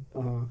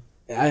happened.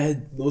 I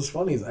had those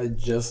funnies. I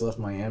just left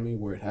Miami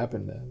where it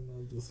happened at.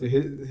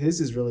 His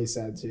is really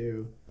sad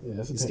too.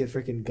 Yeah, just get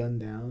freaking gunned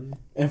down,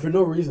 and for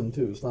no reason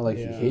too. It's not like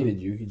he hated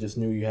you. He just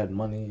knew you had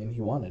money and he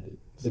wanted it.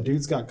 So. The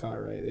dudes got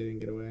caught, right? They didn't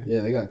get away.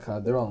 Yeah, they got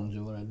caught. They're all in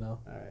jail right now.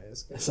 All right,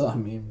 that's good. I saw a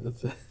meme.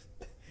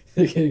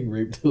 They're getting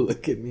raped to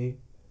look at me,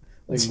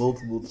 like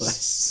multiple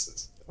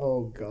times.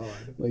 Oh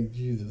God! Like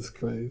Jesus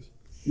Christ!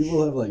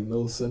 People have like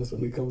no sense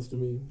when it comes to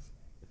memes.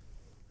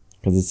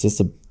 Because it's just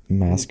a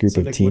mass group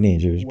of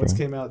teenagers, what's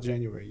came out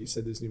January? You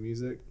said there's new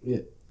music. Yeah.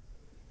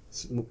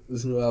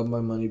 This new album by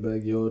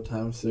Moneybagg Yo,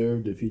 Time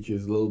Served. It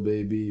features Lil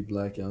Baby,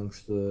 Black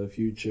Youngster,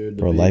 Future.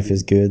 Bro, Life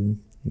Is Good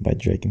by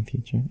Drake and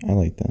Future. I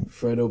like that.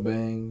 Fredo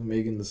Bang,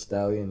 Megan Thee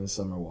Stallion, and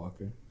Summer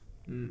Walker.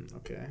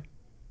 Okay.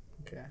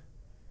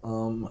 A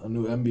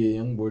new NBA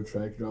Youngboy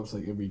track drops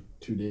like every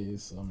 2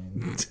 days. So, I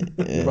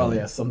mean, probably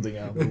has something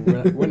out.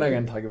 But we're not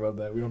gonna talk about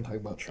that. We don't talk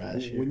about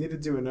trash here. We need to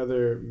do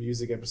another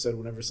music episode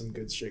whenever some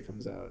good shit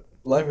comes out.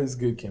 Life Is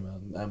Good came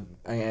out.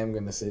 I am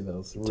gonna say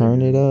those.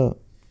 Turn it up.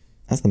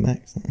 That's the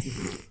max.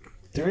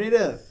 Turn it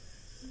up.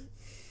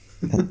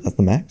 That's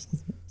the max?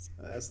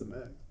 That's the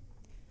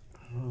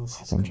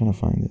max. I'm trying to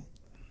find it.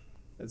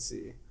 Let's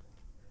see.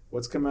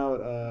 What's come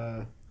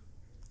out?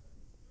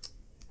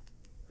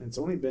 It's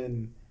only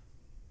been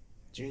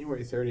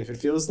January 30th. It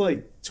feels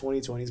like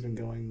 2020 has been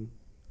going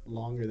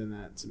longer than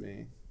that to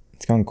me.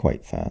 It's gone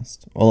quite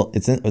fast. Well,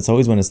 it's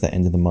always when it's the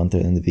end of the month or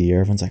the end of the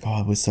year. Everyone's like,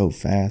 oh, it was so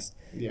fast.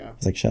 Yeah.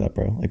 It's like, shut up,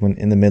 bro. Like when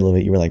in the middle of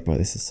it, you were like, bro,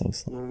 this is so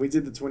slow. When we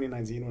did the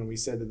 2019 one, we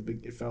said that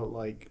it felt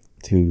like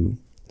two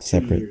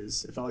separate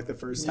years. It felt like the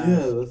first half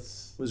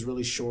was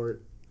really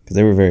short. Because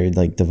they were very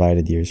like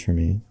divided years for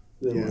me.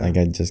 Yeah. Like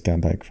I just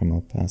got back from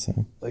El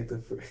Paso. Like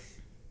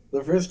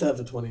the first half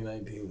of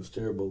 2019 was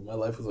terrible. My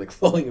life was like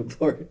falling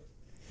apart.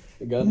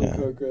 I got in a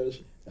car crash.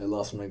 I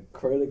lost my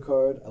credit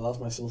card. I lost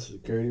my social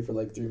security for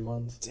like 3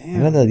 months. Damn.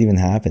 How did that even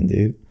happen,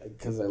 dude?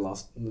 Because I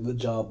lost the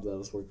job that I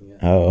was working at.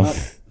 Oh.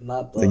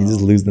 Not so you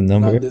just lose the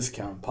number? Not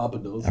discount.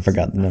 Papados. I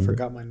forgot the number. I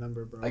forgot my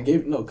number, bro.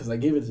 Because I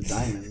gave it to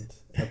Diamond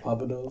at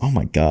Papados. Oh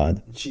my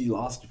God. And she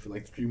lost it for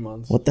like 3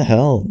 months. What the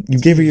hell? You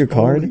gave her your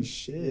card? Holy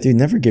shit. Dude,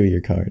 never give her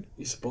your card.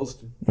 You're supposed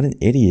to. What an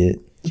idiot.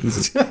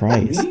 Jesus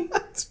Christ.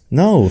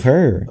 No,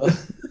 her.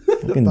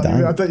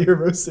 I thought you were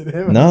roasting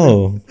him.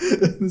 No.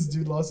 This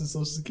dude lost his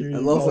social security. I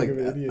lost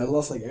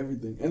like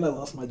everything. And I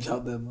lost my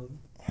job that month.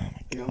 Oh my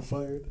God. I got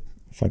fired.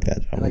 Fuck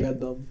that job. And I got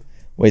dumped.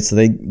 Wait, so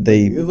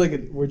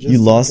you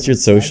lost your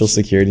social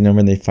security number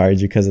and they fired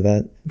you because of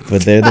that?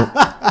 But they're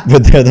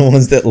the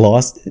ones that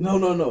lost it?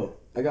 No.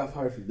 I got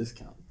fired for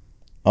discount.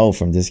 Oh,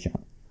 from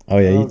discount. Oh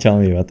yeah, you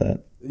telling me about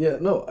that. Yeah,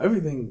 no,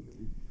 everything.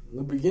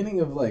 The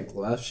beginning of like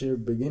last year,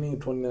 beginning of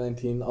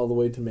 2019, all the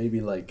way to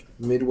maybe like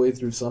midway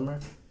through summer,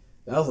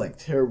 that was like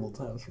terrible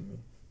times for me.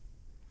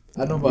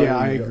 I know about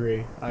I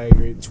agree.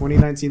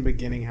 2019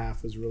 beginning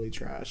half was really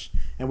trash.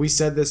 And we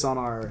said this on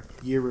our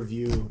year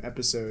review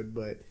episode,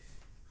 but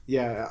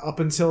yeah, up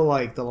until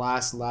like the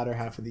latter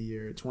half of the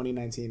year,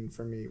 2019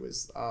 for me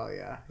was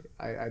I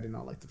did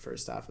not like the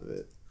first half of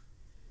it.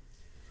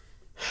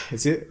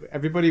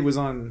 Everybody was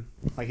on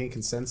like in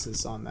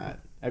consensus on that.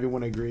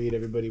 Everyone agreed.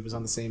 Everybody was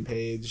on the same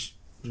page.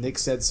 Nick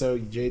said so.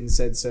 Jaden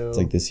said so. It's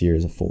like this year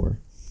is a 4.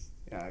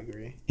 Yeah, I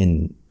agree.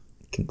 In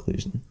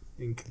conclusion.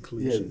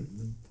 Yeah,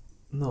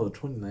 no,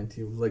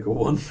 2019 was like a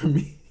 1 for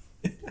me.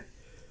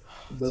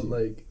 But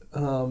like,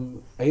 I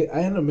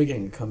ended up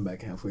making a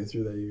comeback halfway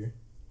through that year.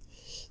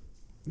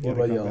 What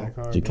about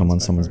y'all? Did you come on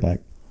someone's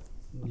back?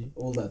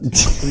 All that.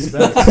 Who's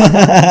back?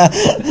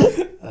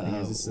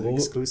 Is this an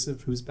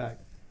exclusive? Who's back?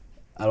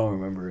 I don't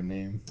remember her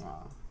name.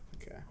 Oh,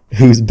 okay.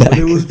 Who's back? But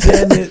it was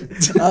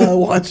Janet.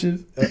 Watch it.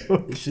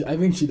 I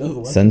think she does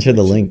watch it. Send her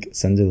the link. I'll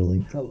send the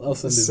link.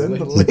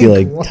 Just be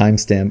like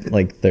timestamp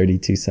like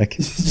 32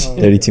 seconds.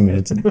 32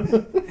 minutes.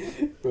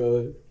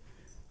 Bro,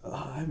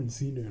 I haven't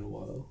seen her in a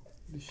while.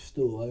 She's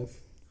still alive.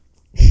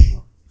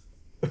 Oh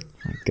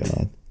my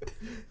God.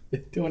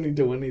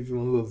 2020 is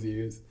one of those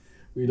years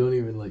we don't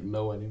even like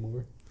know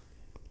anymore.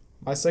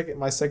 My second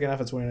half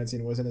of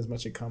 2019 wasn't as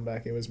much a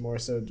comeback. It was more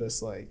so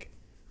just like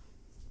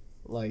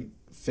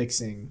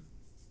fixing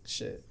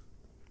shit.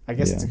 I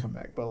guess it's a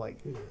comeback, but like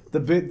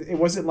it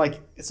wasn't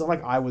like, it's not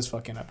like I was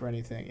fucking up or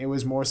anything. It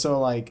was more so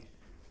like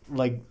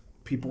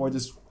people were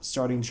just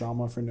starting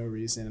drama for no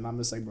reason, and I'm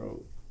just like,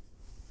 bro,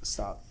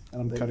 stop.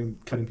 and I'm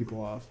cutting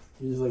people off.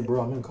 You're just like,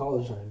 bro, I'm in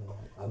college right now.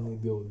 I don't need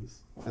to deal with this.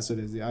 That's what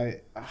it is.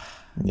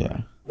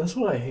 Yeah. That's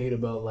what I hate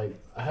about,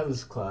 like, I have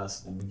this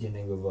class at the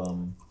beginning of,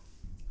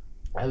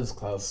 I have this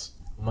class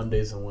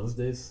Mondays and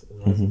Wednesdays in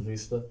Master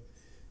Vista.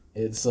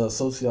 It's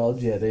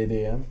sociology at 8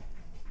 a.m.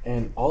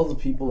 And all the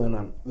people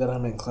that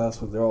I'm in class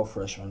with, they're all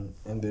freshmen.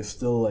 And they're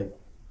still, like,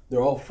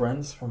 they're all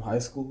friends from high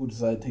school who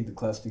decided to take the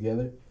class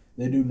together.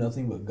 They do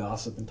nothing but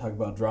gossip and talk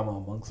about drama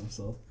amongst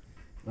themselves.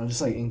 And I'm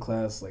just, like, in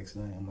class, like,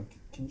 tonight, I'm like,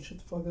 can you shut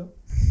the fuck up?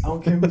 I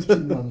don't care who's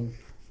cheating on you.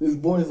 This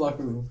boys'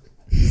 locker room.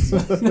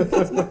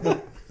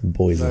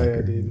 Boys'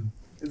 locker room.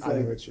 It's like, I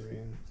know what you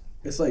mean.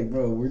 It's like,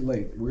 bro,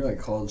 we're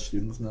college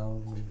students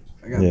now.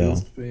 I got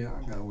bills to pay.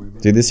 I gotta worry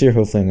about. Dude, this year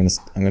hopefully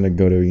I'm gonna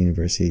go to a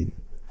university,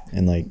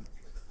 and like,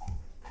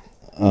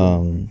 I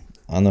don't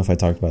know if I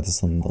talked about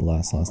this on the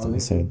last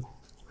episode.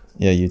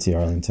 Yeah, UT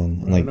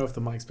Arlington. I don't know if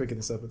the mic's picking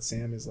this up, but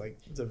Sam is like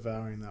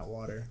devouring that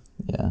water.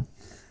 Yeah,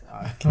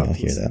 I'll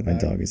hear that. My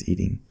dog is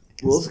eating.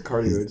 Well, it's a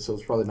cardioid, so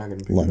it's probably not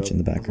gonna be lunch in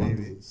the background.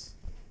 Maybe.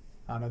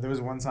 I don't know. There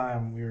was one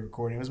time we were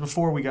recording. It was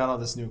before we got all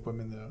this new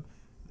equipment though.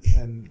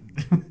 And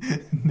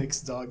Nick's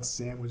dog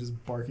Sam was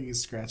just barking and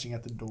scratching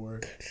at the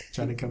door,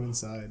 trying to come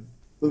inside.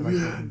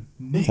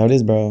 That's how it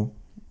is, bro.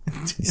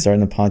 You're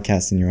starting a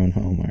podcast in your own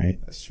home, all right?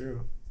 That's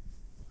true.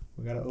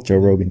 We gotta open Joe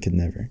Rogan could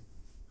never,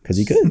 because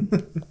he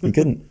could. He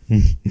couldn't.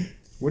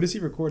 Where does he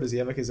record? Does he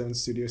have like his own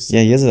studio?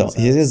 Yeah, he has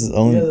his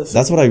own. Yeah,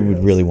 that's what I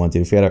would really want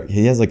to do.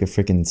 He has like a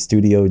freaking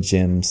studio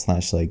gym /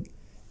 like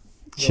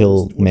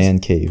chill man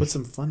cave. Put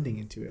some funding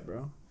into it,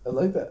 bro. I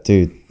like that.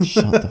 Dude,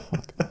 shut the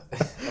fuck up.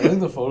 I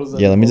like the photos.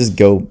 Yeah, let me just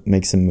go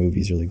make some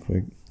movies really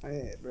quick.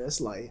 Hey, bro, it's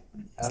light.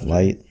 It's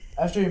light.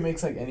 After he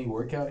makes like any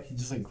workout, he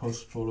just like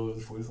posts photos of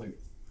his voice like.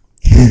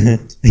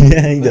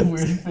 Yeah, he does.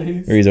 Weird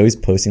face. Or he's always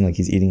posting like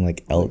he's eating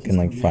like elk and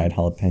like fried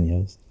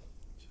jalapenos.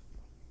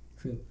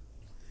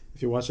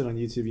 If you watch it on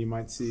YouTube, you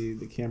might see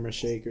the camera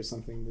shake or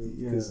something.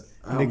 Because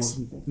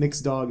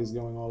Nick's dog is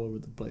going all over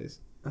the place.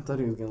 I thought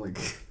he was gonna like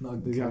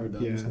knock the camera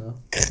down just now.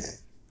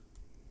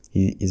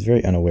 He's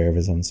very unaware of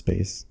his own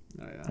space.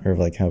 Oh, yeah. Or of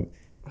like how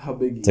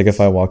big it's like if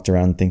I walked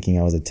around thinking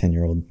I was a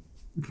 10-year-old.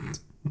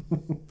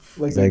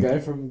 Like the guy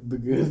from The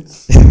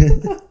Goods.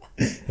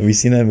 Have you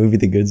seen that movie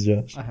The Goods,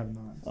 Josh? I have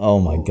not. Oh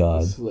my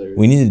god.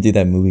 We need to do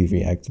that movie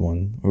react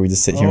one where we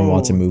just sit here and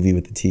watch a movie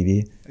with the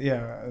TV.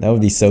 Yeah. That would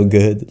be so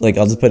good. Like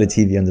I'll just put a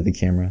TV under the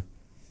camera.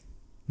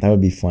 That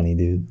would be funny,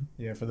 dude.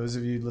 Yeah, for those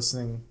of you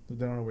listening who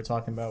don't know what we're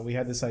talking about, we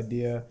had this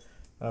idea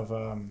of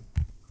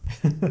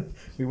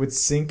we would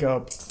sync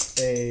up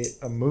a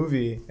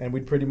movie and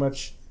we'd pretty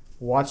much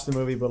watch the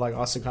movie but like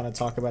also kind of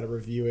talk about it,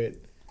 review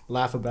it,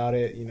 laugh about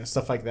it, you know,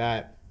 stuff like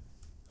that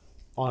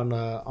on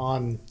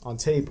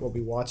tape while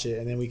we watch it,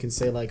 and then we can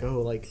say like,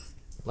 oh,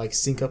 like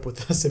sync up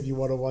with us if you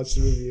want to watch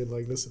the movie and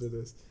like listen to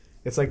this.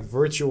 It's like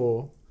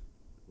virtual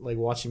like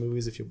watching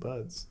movies with your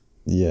buds.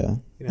 Yeah,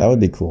 you know, that would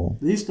be cool.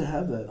 They used to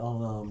have that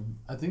on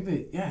I think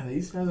they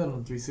used to have that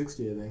on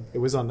 360, I think. It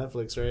was on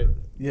Netflix, right?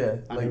 Yeah.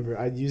 I remember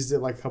I used it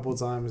like a couple of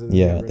times. And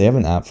yeah, they have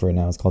an app for it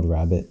now. It's called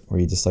Rabbit, where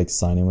you just like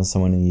sign in with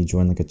someone and you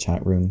join like a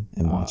chat room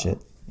and watch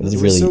it. But it's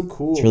really so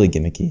cool. It's really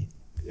gimmicky.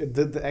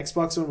 The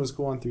Xbox one was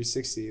cool on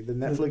 360. The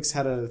Netflix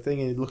had a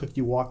thing and it looked like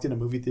you walked in a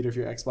movie theater with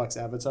your Xbox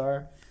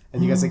avatar,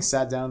 and you guys like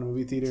sat down in a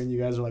movie theater and you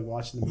guys were like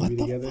watching the movie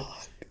together.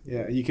 Fuck?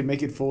 Yeah, you can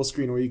make it full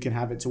screen or you can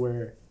have it to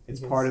where it's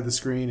part of the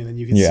screen and then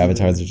you can your see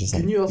avatars are just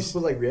like. Can you also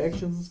put like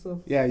reactions and stuff?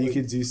 Yeah, you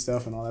could do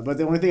stuff and all that. But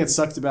the only thing that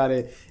sucked about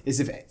it is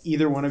if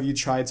either one of you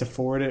tried to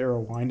forward it or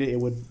rewind it, it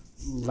would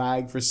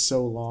lag for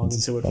so long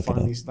until it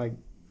finally like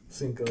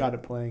got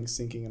it playing,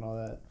 syncing and all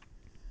that.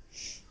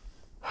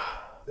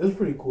 It was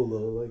pretty cool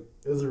though. Like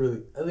it was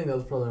I think that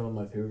was probably one of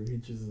my favorite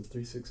features of the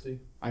 360.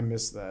 I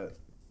missed that.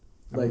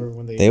 Like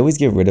when they always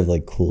get rid of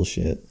like cool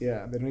shit.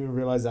 Yeah, they don't even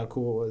realize how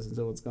cool it was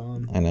until it's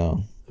gone. I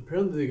know.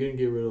 Apparently they're gonna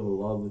get rid of a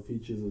lot of the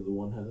features that the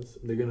One has.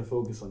 They're gonna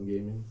focus on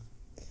gaming.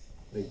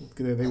 Like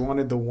they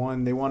wanted the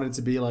One. They wanted it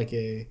to be like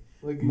a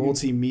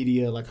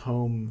multimedia like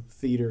home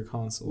theater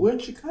console.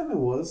 Which it kind of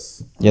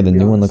was. Yeah, the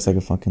new one looks like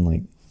a fucking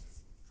like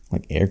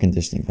air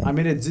conditioning fan. I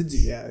mean, it did do.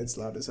 Yeah, it's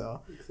loud as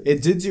hell.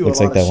 It did do. Looks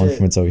a lot like that of one shit.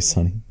 from It's Always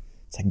Sunny.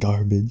 It's like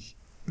garbage.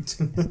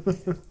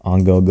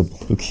 Ongo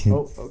Gablukin.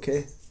 Oh,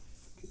 okay.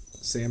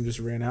 Sam just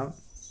ran out.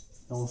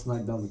 Almost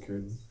knocked down the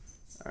curtain.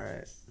 All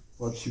right.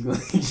 Watch you go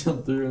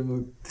jump through and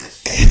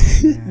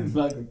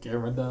knock the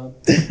camera down.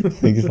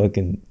 Like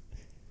fucking,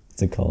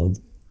 what's it called?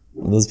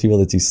 Those people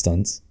that do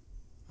stunts.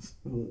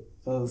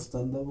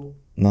 Stunt double?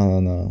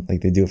 No.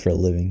 Like they do it for a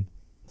living.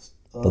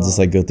 They'll just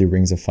like go through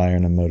rings of fire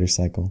on a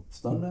motorcycle.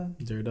 Stunt man?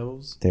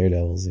 Daredevils, yeah.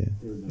 Daredevils.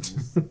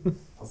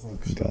 I was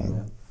like, God.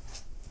 Man.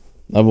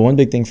 No, but one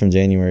big thing from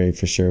January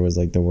for sure was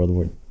like the World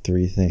War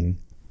III thing,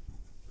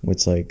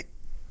 which like,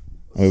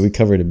 I mean, we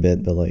covered a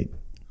bit, but like,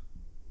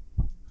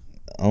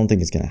 I don't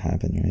think it's gonna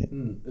happen, right?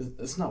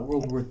 It's not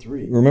World War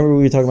III. Remember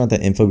we were talking about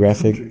that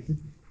infographic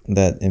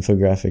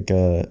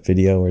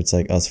video where it's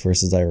like us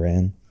versus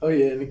Iran? Oh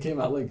yeah, and it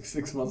came out like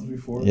 6 months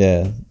before.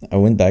 Yeah, I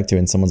went back to it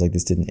and someone's like,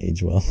 this didn't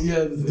age well.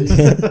 Yeah.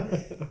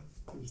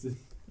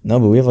 No,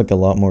 but we have like a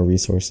lot more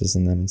resources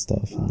than them and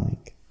stuff, and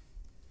like.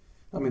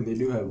 I mean, they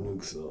do have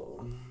nukes,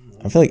 so.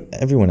 I feel like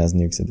everyone has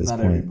nukes at this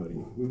point. Not everybody.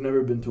 We've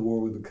never been to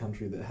war with a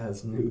country that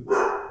has nukes.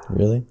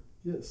 Really?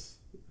 Yes.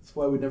 That's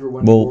why we never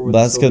went to war with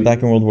that's because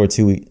back in World War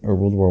II or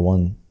World War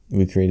One,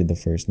 we created the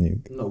first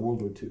nuke. No,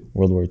 World War II.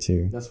 World War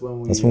II. That's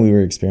when we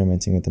were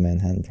experimenting with the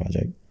Manhattan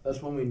Project.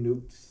 That's when we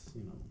nuked,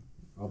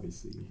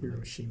 obviously.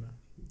 Hiroshima.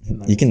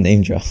 You can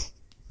name drop.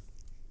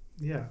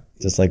 Yeah.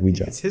 Just like we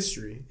drop. It's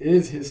history. It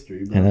is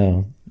history, bro. I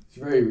know. It's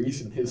very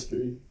recent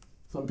history.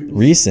 Some people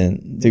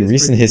recent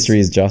history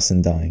is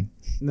Justin dying.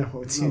 No,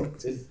 old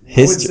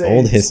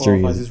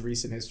history is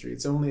recent history. It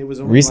was only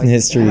recent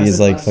history is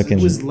like fucking.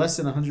 It was less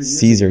than 100 years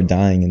Caesar ago.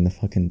 dying in the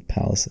fucking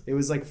palace. It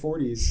was like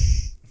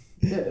 40s.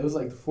 Yeah, it was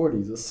like the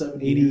 40s. It was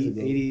 70 years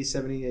ago. 80,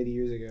 70, 80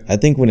 years ago. I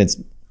think when it's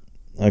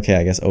okay,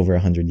 I guess over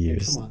 100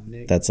 years. Come on,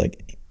 Nick. That's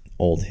like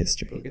old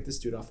history. Bro, get this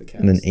dude off the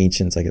cast. And then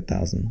ancient's like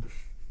 1,000.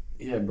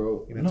 Yeah,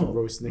 bro.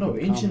 No,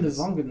 ancient is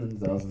longer than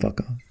 1,000.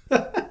 Fuck off.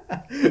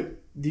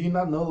 Do you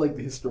not know like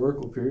the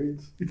historical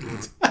periods?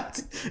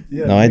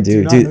 Yeah, no, I do. Do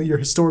you not know your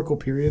historical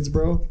periods,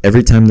 bro?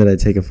 Every time that I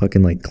take a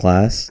fucking like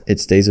class, it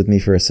stays with me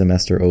for a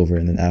semester over,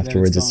 and then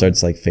afterwards it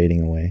starts like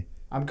fading away.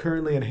 I'm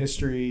currently in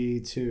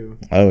history too.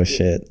 Oh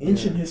shit!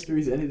 Ancient history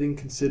is anything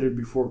considered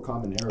before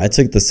Common Era. I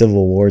took the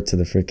Civil War to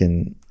the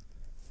freaking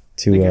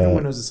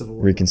everyone knows the Civil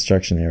War.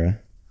 Reconstruction era.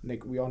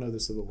 Nick, we all know the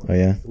Civil War. Oh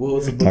yeah.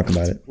 Talk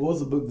about it. What was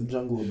the book The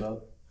Jungle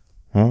about?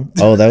 Huh?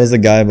 Oh, that was the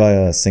guy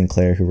by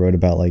Sinclair who wrote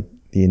about like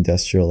the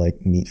industrial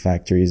like meat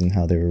factories and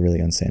how they were really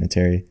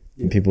unsanitary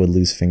and people would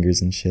lose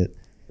fingers and shit.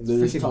 And they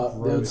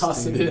would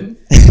toss it in.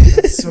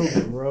 That's so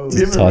gross.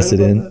 Just toss it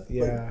in. That?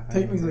 Yeah.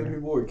 Technically,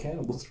 people were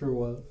cannibals for a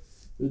while.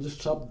 They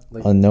just chopped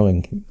like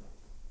unknowing,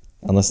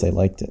 unless they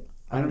liked it.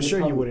 I'm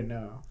sure you wouldn't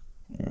know.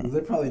 Yeah.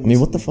 They probably. I mean,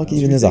 what the fuck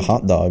even is a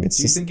hot dog? It's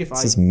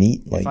just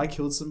meat. If I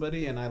killed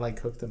somebody and I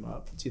like cooked them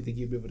up, do you think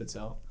you'd be able to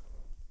tell?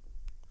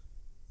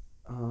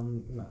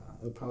 Nah,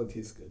 it would probably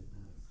taste good.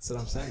 That's what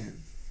I'm saying.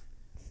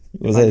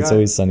 Was that It's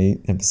Always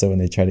Sunny episode when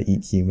they try to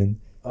eat human?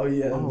 Oh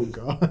yeah. Oh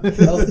god.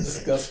 That was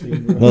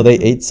disgusting, bro. No, they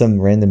ate some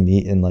random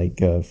meat in like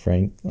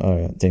Danny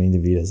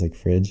DeVito's like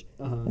fridge,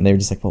 and they were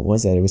just like, "What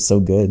was that? It was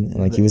so good," and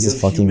like he was just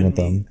fucking with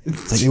them.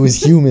 It's like it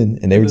was human,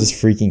 and they were just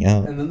freaking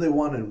out. And then they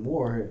wanted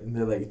more, and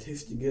they're like, "It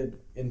tasted good,"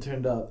 and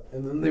turned out,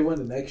 and then they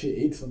went and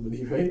actually ate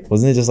somebody, right?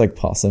 Wasn't it just like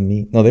possum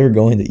meat? No, they were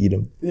going to eat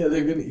him. Yeah,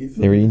 they're gonna eat.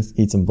 They were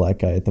eat some black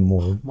guy at the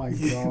morgue. Oh my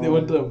god. They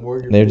went to the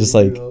morgue. They were just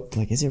like,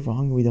 is it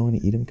wrong we don't want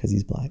to eat him because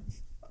he's black?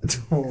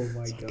 Oh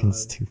my god. Fucking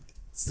stupid.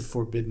 It's the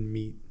forbidden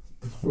meat.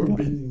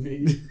 Forbidden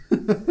meat.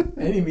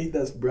 Any meat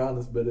that's brown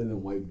is better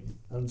than white meat.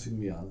 I'm just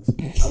gonna be honest.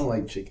 I don't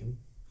like chicken.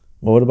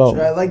 Well, what about?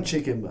 Sure, I like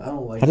chicken, but I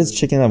don't like. How does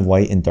chicken have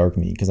white and dark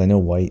meat? Because I know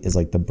white is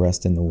like the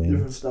breast and the wing.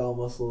 Different style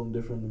muscle and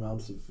different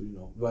amounts of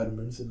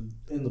vitamins in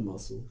the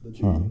muscle that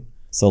you're eating.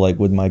 So like,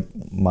 would my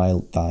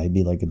thigh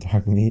be like a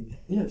dark meat?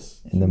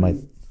 Yes. And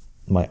then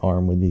my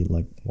arm would be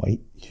like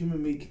white.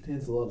 Human meat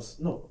contains a lot of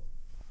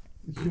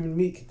Human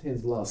meat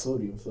contains a lot of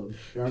sodium, so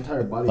your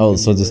entire body. Oh,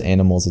 so just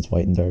animals, it's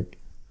white and dark.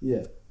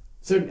 Yeah.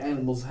 Certain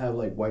animals have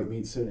like white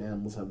meat. Certain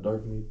animals have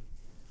dark meat.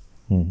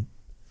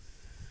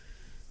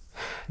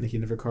 Nick, you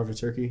never carved a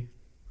turkey?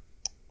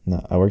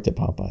 No, I worked at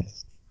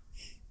Popeyes.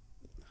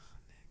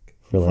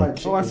 For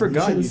like, I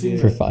forgot you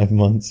did. For 5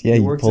 months. Yeah,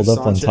 you pulled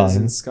up on time.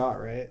 And Scott,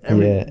 right?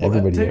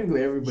 Everybody.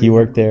 Technically, everybody. He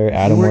worked there.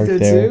 Adam worked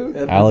there.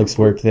 Too? Alex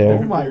worked there.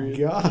 Oh my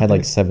god! I had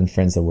like 7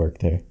 friends that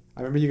worked there.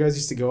 I remember you guys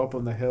used to go up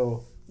on the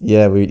hill.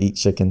 Yeah, we would eat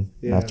chicken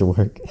after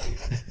work.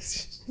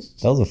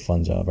 That was a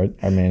fun job.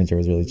 Our manager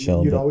was really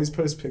chill. You'd always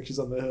post pictures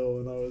on the hill,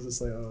 and I was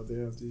just like, oh,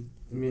 damn, dude.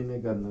 Me and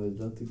Nick got another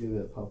job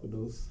together at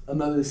Papados.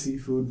 Another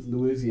seafood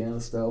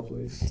Louisiana-style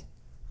place.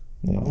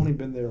 Yeah. I've only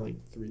been there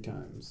like 3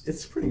 times.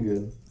 It's pretty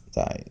good.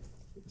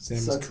 Sam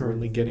is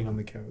currently getting on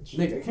the couch.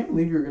 Nick, I can't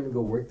believe you're going to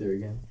go work there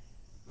again.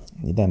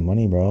 I need that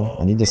money, bro.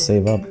 I need to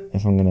save up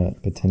if I'm going to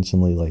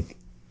potentially, like,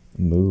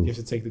 move. You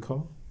have to take the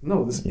call?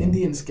 No, this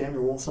Indian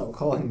scammer won't stop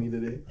calling me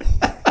today.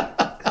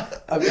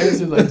 I've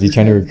answered like. Is he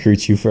trying to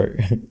recruit you for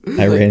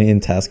Iranian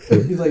task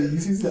force? He's like,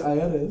 this is the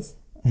IRS.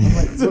 I'm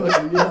like, so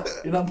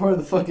you're not part of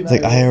the fucking IRS.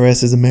 It's like,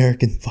 IRS is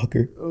American,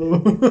 fucker.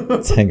 Oh.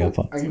 Let's hang up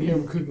on. I can hear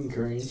him cooking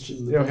curry and shit.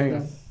 Yo, hang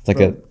on. It's like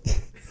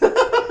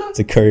it's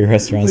a curry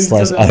restaurant /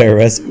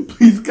 IRS.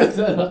 Please cut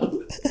that out.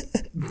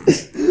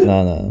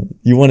 No.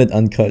 You wanted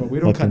uncut. We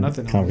don't cut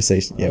nothing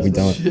conversation. Yeah, we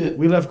don't. Shit.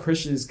 We left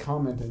Christian's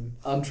commenting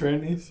on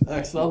trannies.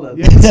 I saw that.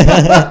 Yeah.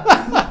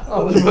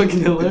 Oh, that's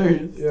fucking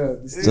hilarious. Yeah.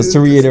 Just to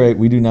reiterate,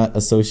 we do not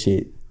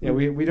associate. Yeah,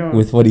 we don't.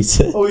 With what he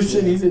said. Oh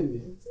shit, he's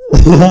in.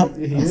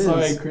 I'm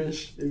sorry,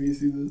 Chris, if you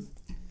see this.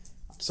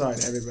 Sorry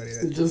to everybody.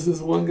 It's just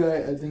this one guy.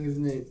 I think his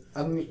name.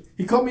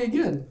 He called me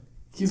again.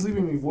 He's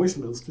leaving me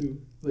voicemails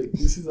too. Like,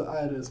 this is the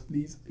IRS.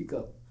 Please pick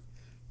up.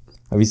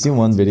 Have you seen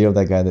one video of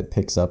that guy that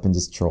picks up and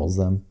just trolls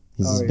them?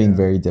 He's just being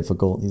very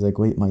difficult. He's like,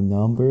 wait, my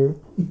number?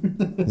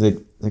 He's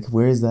like,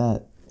 where is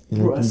that?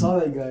 Bro, I saw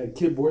that guy,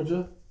 Kid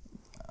Borgia.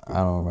 I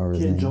don't remember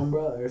his name. Kid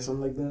Jombra or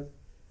something like that.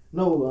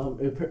 No,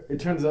 it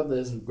turns out that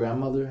his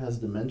grandmother has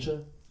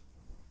dementia.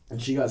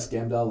 and she got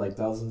scammed out like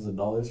thousands of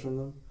dollars from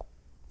them.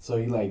 So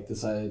he like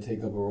decided to take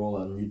up a role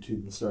on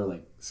YouTube and start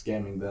like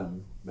scamming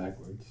them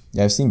backwards.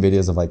 Yeah, I've seen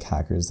videos of like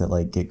hackers that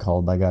like get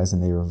called by guys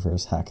and they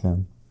reverse hack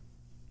them.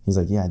 He's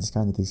like, yeah, I just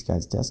got into these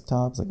guys'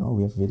 desktops. Like, oh,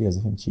 we have videos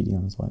of him cheating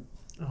on his wife.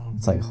 Oh,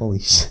 it's man. Like, holy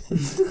shit.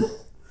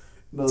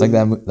 No, it's like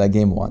that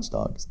game Watch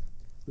Dogs.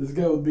 This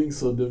guy was being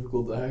so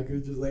difficult to hack. He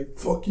was just like,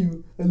 fuck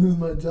you, I lose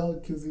my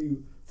job because of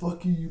you.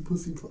 Fuck you, you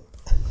pussy.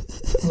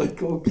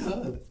 Like, oh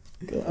god.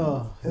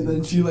 Oh, and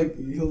then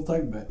he'll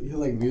talk back. He'll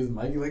like mute his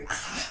mic. He's like,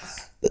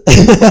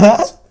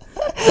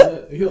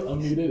 he'll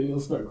unmute it and he'll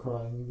start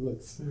crying. He'll be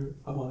like, sir,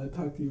 I want to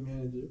talk to your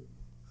manager.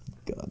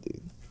 God,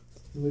 dude.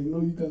 He's like,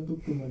 no, you can't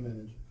talk to my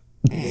manager.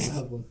 I don't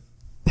have one.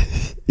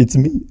 It's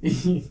me.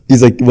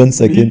 He's like, 1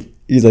 second.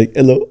 He's like,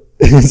 hello.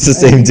 It's the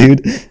same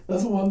dude.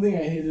 That's one thing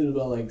I hated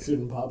about like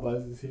certain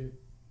Popeyes is here.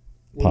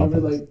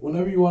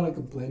 Whenever you want to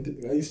complain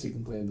I used to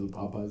complain to the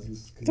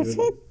Popeyes. The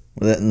fuck?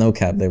 Well, no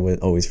cap, they would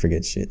always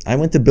forget shit. I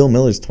went to Bill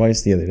Miller's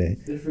twice the other day.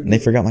 They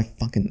forgot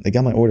they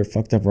got my order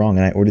fucked up wrong,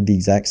 and I ordered the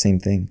exact same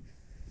thing.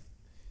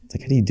 It's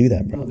like, how do you do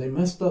that, bro? No, they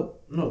messed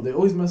up. No, they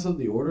always mess up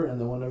the order, and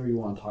then whenever you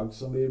want to talk to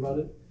somebody about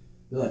it,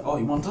 they're like, oh,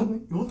 you want to talk to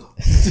me? You want to talk?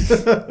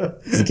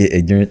 Just get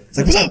ignorant. It's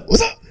like, what's up?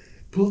 What's up?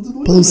 Pull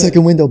the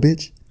second window,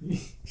 bitch.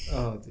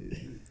 Oh,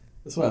 dude.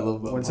 That's what I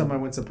love about One time I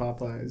went to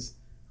Popeyes.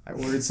 I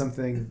ordered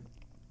something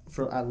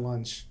at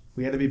lunch.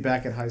 We had to be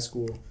back at high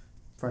school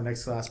for our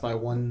next class by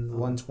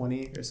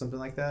 1:20 or something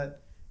like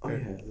that. Oh, yeah.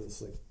 It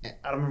was like...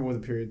 I don't remember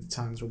what the period of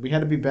times were. We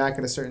had to be back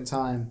at a certain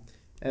time.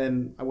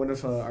 And I went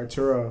with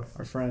Arturo,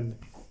 our friend,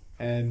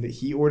 and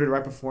he ordered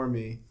right before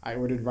me. I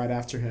ordered right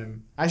after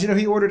him. Actually, no,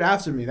 he ordered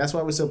after me. That's why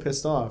I was so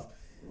pissed off.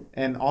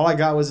 And all I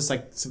got was just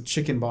like some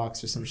chicken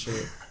box or some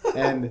shit.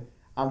 And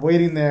I'm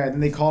waiting there, and then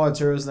they call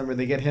Arturo's number.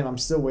 They get him. I'm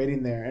still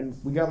waiting there. And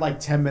we got like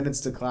 10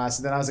 minutes to class.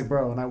 And then I was like,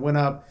 bro, and I went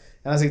up,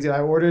 and I was like, dude, I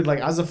ordered, like,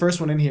 I was the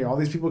first one in here. All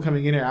these people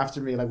coming in here after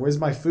me, like, where's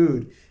my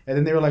food? And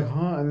then they were like,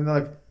 huh? And then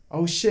they're like,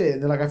 oh, shit.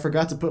 And they're like, I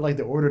forgot to put, like,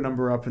 the order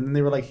number up. And then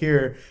they were like,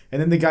 here.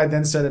 And then the guy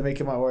then started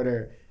making my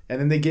order.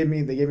 And then they gave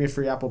me a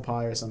free apple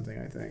pie or something,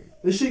 I think.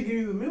 They should give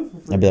you the meal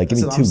for free. I'd be like, give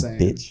me two,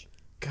 bitch.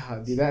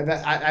 God, dude,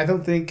 I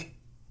don't think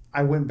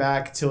I went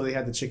back till they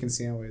had the chicken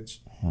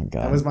sandwich. Oh,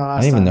 God. That was my last time.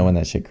 I didn't even know when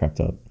that shit crept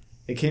up.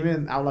 It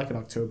came out like in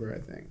October, I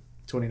think,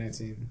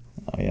 2019.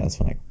 Oh, yeah, that's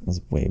when I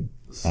was way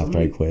after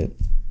I quit.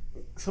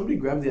 Somebody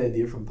grabbed the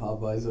idea from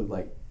Popeyes of,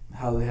 like,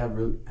 how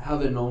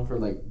they're known for,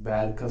 like,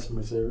 bad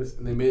customer service,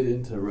 and they made it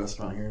into a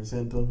restaurant here in San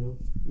Antonio.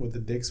 With the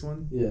Dick's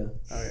one? Yeah.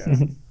 Oh, yeah.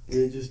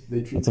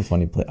 That's a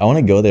funny place. I want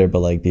to go there, but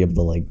like be able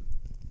to like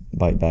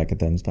bite back at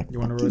them. It's like, you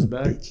want to roast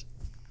back? Bitch.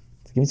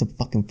 Give me some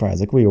fucking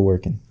fries. Like where you're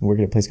working. I'm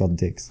working at a place called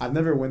Dick's. I've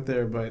never went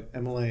there, but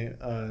Emily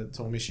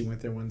told me she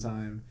went there one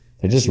time.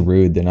 They're just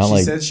rude. They're not she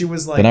like. Said she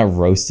was like. They're not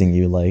roasting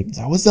you like.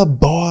 What's up,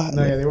 boy?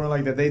 No, yeah, they weren't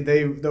like that.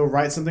 They'll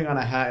write something on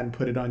a hat and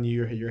put it on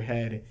your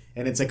head,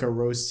 and it's like a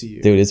roast to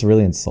you. Dude, it's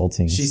really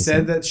insulting. She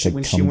said that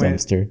when she went.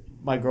 Dumpster.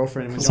 My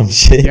girlfriend went. Some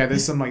shit. Yeah,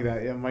 there's something like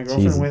that. Yeah, my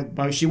girlfriend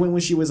went. She went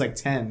when she was like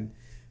 10.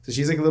 So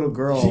she's like a little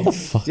girl.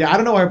 Yeah, I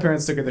don't know why her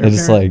parents took her there.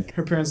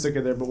 Her parents took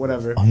her there, but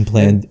whatever.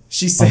 Unplanned. And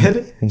she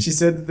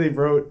said that they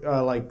wrote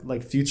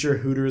like future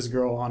Hooters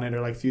girl on it,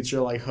 or like future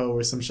like hoe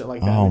or some shit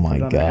like that. Oh my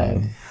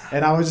god!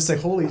 And I was just like,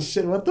 holy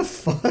shit, what the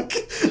fuck?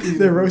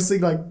 They're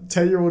roasting like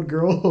 10-year-old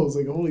girls.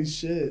 Like holy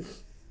shit.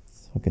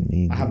 It's fucking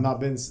mean. I've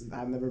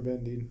never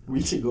been, dude.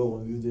 We should go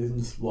one of these days and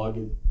just vlog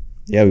it.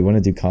 Yeah, we want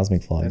to do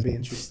cosmic vlogs. That'd be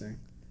interesting.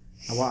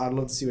 I'd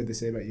love to see what they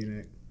say about you,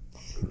 Nick.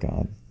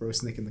 God.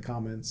 Roast Nick in the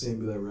comments.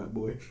 Maybe that rat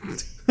boy.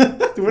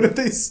 What if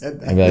they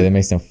said that? I'd be like, that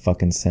makes no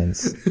fucking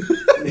sense.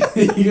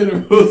 You're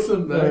gonna roast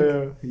them back.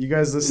 Yeah. You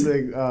guys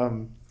listening?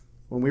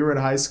 When we were in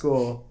high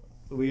school,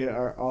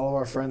 all of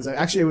our friends.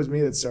 Actually, it was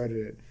me that started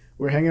it.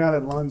 We were hanging out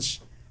at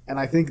lunch, and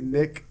I think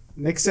Nick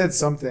said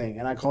something,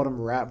 and I called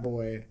him Rat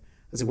Boy.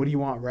 I said, "What do you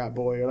want, Rat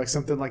Boy?" or like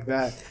something like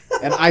that.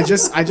 And I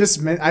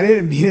just meant, I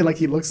didn't mean it like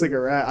he looks like a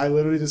rat. I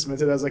literally just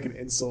meant it as like an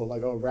insult,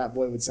 like, "Oh, Rat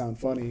Boy would sound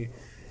funny."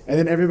 And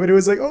then everybody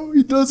was like, "Oh,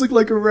 he does look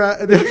like a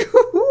rat." And they're like,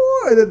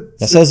 and then,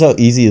 that shows how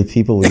easy the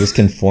people would just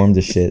conform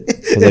to shit.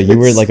 Because like you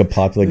were like a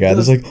popular guy.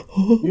 There's like,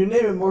 oh. Your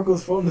name in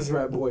Marco's phone is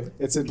Rat Boy.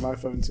 It's in my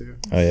phone too.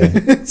 Oh yeah.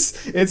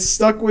 it's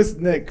stuck with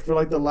Nick for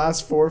like the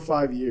last 4 or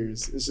 5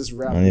 years. It's just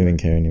Rat Boy. I don't even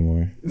care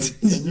anymore.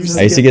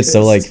 I used to get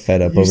so like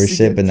fed up over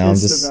shit, but now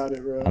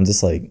I'm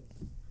just like.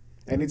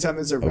 Anytime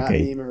there's a rat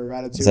meme or a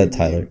Ratatouille is that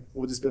Tyler? Meme,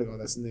 we'll just be like, "Oh,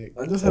 that's Nick."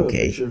 I just have a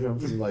picture of him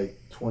from like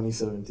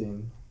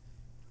 2017.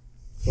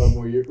 5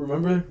 more years.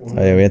 Remember? Oh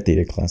yeah, we had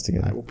theater class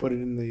together. Right, we'll put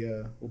it in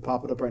the. We'll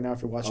pop it up right now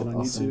if you're watching on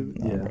YouTube.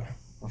 No, yeah,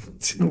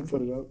 we'll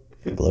put it up.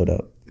 Blow it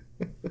up.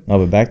 No,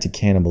 but back to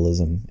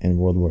cannibalism in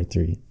World War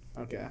III.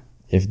 Okay.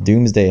 If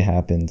Doomsday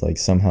happened, like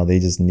somehow they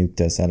just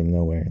nuked us out of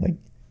nowhere,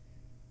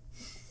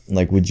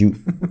 like would you,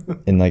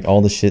 and like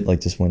all the shit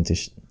like just went to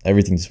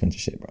everything just went to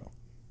shit, bro.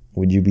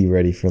 Would you be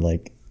ready for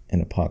like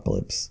an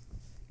apocalypse?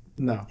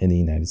 No. In the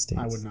United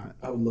States, I would not.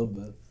 I would love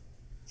that.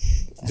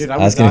 Dude, I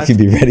was asking if you'd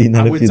be ready,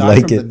 not if you'd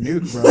like it.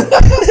 Nuke, bro.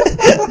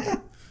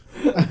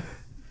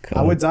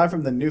 I would die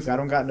from the nuke. I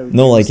don't got no.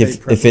 No, like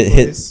if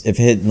it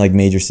hit like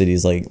major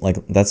cities, like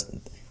that's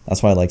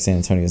why I like San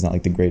Antonio is not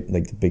like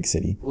the big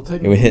city. Well,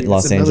 it would hit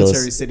Los Angeles. It's a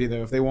military city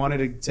though. If they wanted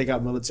to take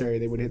out military,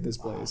 they would hit this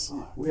place.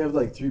 We have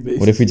like 3 bases.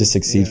 What if we just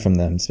succeed from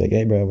them? It's like,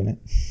 hey, bro, wouldn't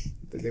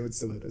it? They would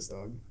still hit us,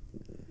 dog.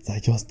 It's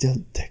like you're still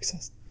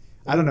Texas.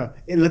 I don't know.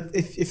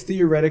 If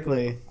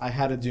theoretically I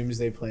had a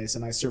doomsday place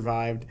and I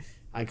survived,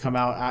 I come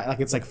out like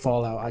it's like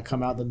Fallout. I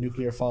come out, the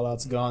nuclear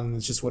fallout's gone, and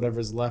it's just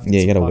whatever's left.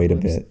 Yeah, you gotta wait a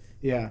bit.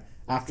 Yeah.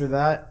 After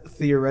that,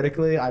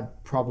 theoretically,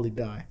 I'd probably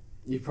die.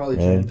 You'd probably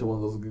turn into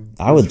one of those.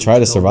 I would try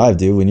to survive,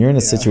 dude. When you're in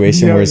a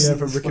situation where it's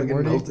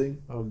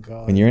melting. Oh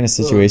god. When you're in a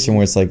situation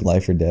where it's like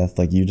life or death,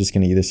 like you're just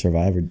gonna either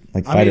survive or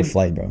like fight or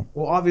flight, bro.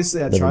 Well,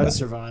 obviously, I'd try to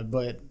survive,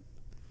 but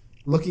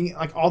looking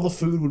like all the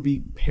food would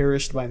be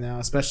perished by now,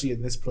 especially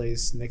in this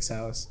place, Nick's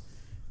house.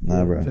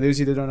 Nah, bro. For those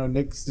of you that don't know,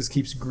 Nick just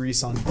keeps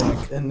grease on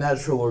deck and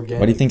natural organic.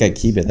 Why do you think I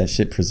keep it? That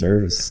shit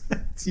preserves.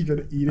 You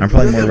gonna eat it? I'm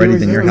probably more ready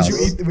than your house.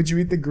 Would you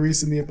eat the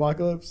grease in the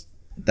apocalypse?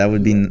 That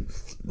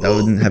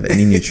wouldn't have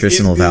any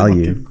nutritional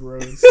value.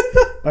 Gross.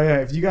 Oh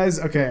yeah, if you guys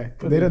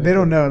they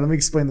don't know. Let me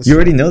explain this. You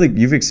already know that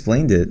you've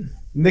explained it.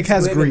 Nick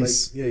has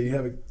grease. You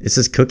have it. It's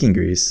just cooking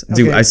grease,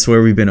 dude. I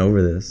swear we've been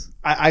over this.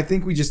 I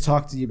think we just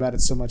talked to you about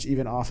it so much,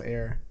 even off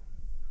air.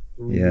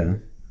 Yeah.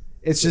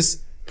 It's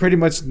just pretty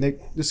much Nick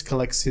just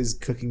collects his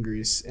cooking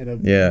grease in a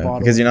bottle.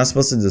 Because you're not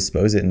supposed to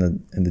dispose it in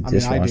the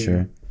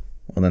dishwasher.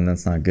 Well, then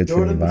that's not good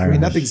for the environment. I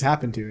mean, nothing's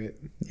happened to it.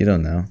 You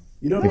don't know.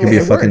 There could be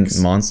a fucking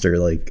monster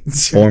like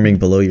forming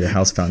below your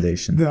house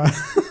foundation. No.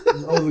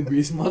 Oh, the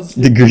grease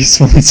monster. The grease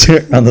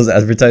monster on those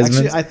advertisements.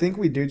 Actually, I think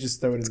we do just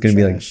throw it in the trash. It's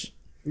gonna be like,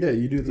 yeah,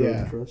 you do throw it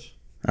in the trash.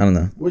 I don't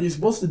know. What you're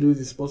supposed to do is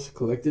you're supposed to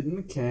collect it in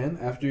a can.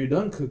 After you're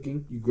done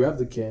cooking, you grab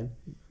the can,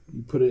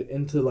 you put it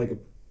into like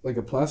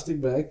a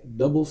plastic bag,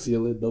 double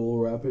seal it, double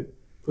wrap it,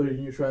 put it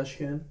in your trash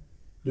can.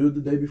 Do it the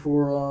day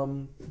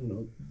before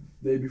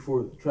day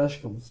before the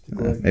trash comes to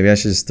collect. Maybe I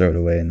should just throw it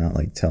away and not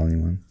like tell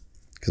anyone.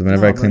 Because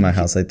whenever I clean my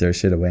house, I throw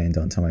shit away and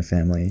don't tell my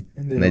family,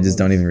 and they just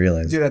don't even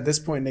realize. Dude, at this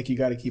point, Nick, you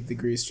got to keep the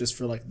grease just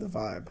for like the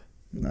vibe.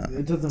 Nah.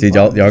 Dude,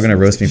 y'all gonna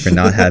roast me for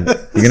not having.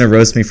 You're gonna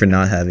roast me for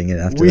not having it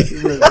after. Like,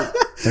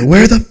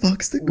 where the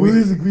fuck's the grease?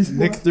 Where's the grease?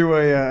 Nick threw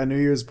a New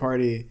Year's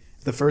party.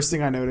 The first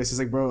thing I noticed is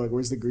like, bro, like,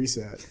 where's the grease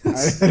at?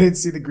 I didn't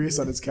see the grease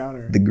on his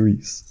counter. The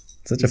grease.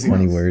 Such a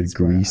funny word,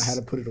 grease. I had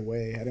to put it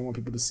away. I didn't want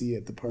people to see it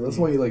at the party. That's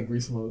why you like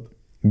grease mode.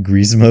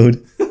 Grease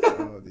mode.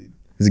 Oh, dude.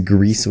 It's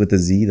grease with a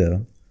Z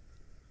though.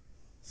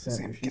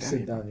 Sam, if you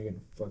sit down, you're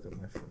gonna fuck up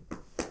my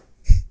foot.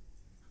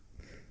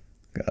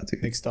 God,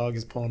 dude. Nick's dog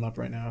is pulling up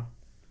right now.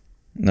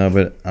 No,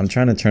 but I'm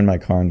trying to turn my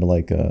car into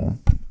like a,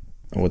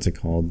 what's it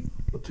called?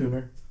 A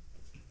tuner.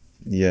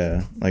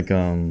 Yeah, like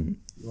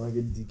You wanna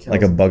get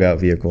like a bug out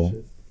vehicle.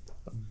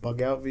 A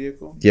bug out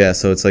vehicle? Yeah,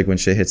 so it's like when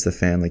shit hits the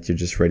fan, like you're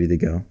just ready to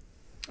go.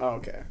 Oh,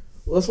 okay.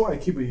 Well, that's why I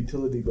keep a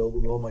utility belt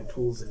with all my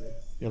tools in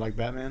it. You're like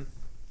Batman?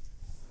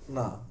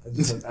 Nah,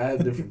 I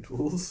have different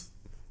tools.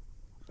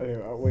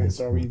 Wait,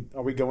 so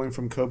are we going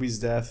from Kobe's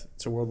death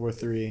to World War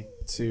III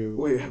to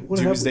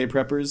Doomsday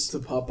Preppers? To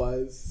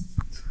Popeyes.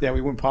 Yeah,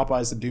 we went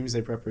Popeyes to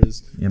Doomsday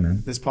Preppers. Yeah,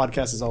 man. This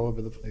podcast is all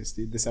over the place,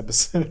 dude. This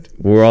episode.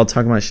 We're all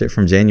talking about shit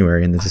from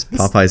January, and then just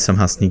Popeyes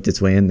somehow sneaked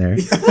its way in there.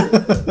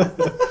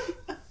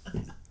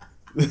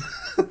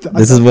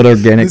 This is what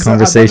organic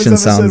conversation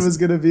sounds. This episode was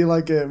gonna be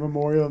like a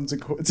memorial to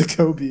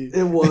Kobe.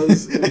 It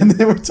was, and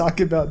then we're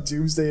talking about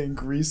Doomsday and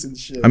Greece and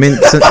shit. I mean,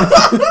 since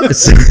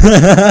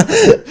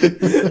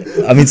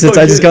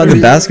I just got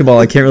into basketball,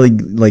 I can't really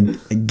like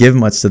give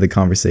much to the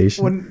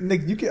conversation. Well,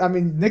 Nick,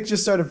 Nick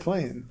just started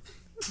playing.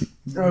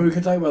 Oh, we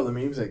can talk about the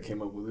memes that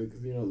came up with it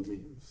because you know the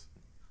memes.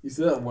 You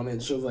see that one?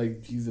 It shows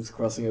like Jesus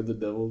crossing out the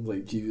devil,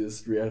 like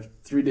Jesus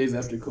 3 days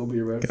after Kobe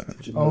arrived.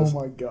 Oh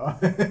my god,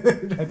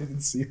 I didn't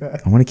see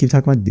that. I want to keep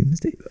talking about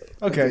Doomsday.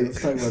 Okay,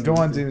 let's talk about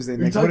on Doomsday.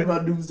 Nick.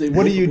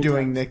 What are you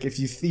doing, Nick? If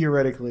you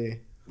theoretically,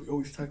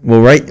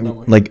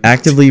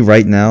 actively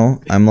right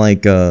now, I'm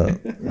like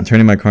I'm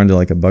turning my car into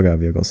like a bug out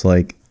vehicle. So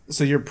like.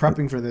 So you're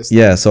prepping for this?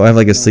 Yeah, so I have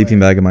like a sleeping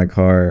bag in my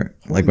car.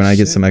 Like when I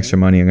get some extra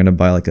money, I'm gonna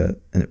buy like a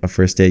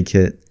first aid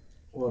kit.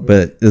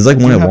 But there's like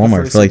one at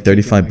Walmart for like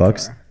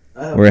 $35.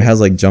 Where it has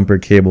like jumper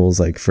cables,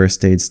 like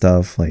first aid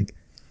stuff, like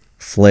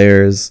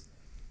flares,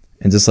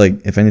 and just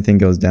like if anything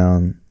goes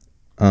down.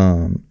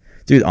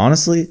 Dude,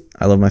 honestly,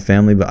 I love my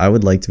family, but I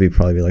would like to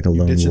probably like a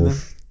lone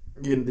wolf.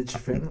 You gonna ditch your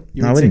family?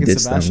 No, I wouldn't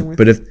ditch them.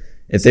 But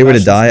if they were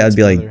to die, I'd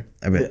be like,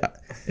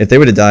 if they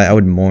were to die, I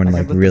would mourn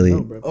like really.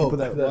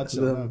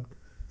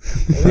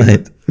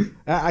 Right.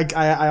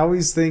 I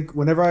always think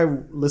whenever I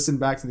listen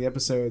back to the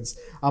episodes,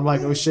 I'm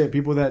like, oh shit,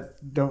 people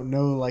that don't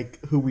know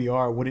like who we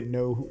are wouldn't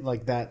know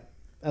like that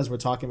as we're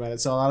talking about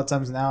it. So a lot of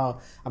times now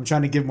I'm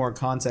trying to give more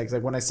context.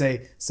 Like when I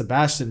say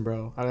Sebastian,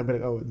 bro, I'm gonna be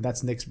like, oh,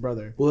 that's Nick's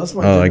brother. Well, that's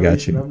why I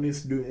got you.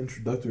 Needs to do an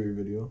introductory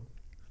video.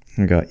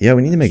 Okay. Yeah,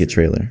 we need to make a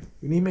trailer.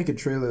 We need to make a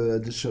trailer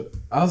that just show.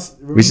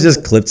 We should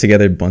just clip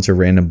together a bunch of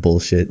random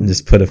bullshit and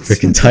just put a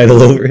freaking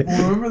title over it.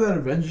 Well, remember that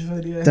Avengers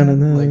idea?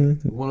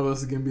 Like one of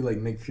us is gonna be like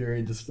Nick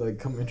Fury, just like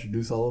come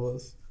introduce all of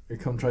us, or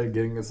come try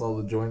getting us all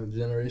to join the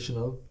generation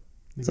of.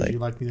 Would like, you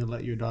like me to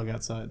let your dog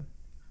outside?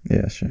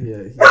 Yeah, sure.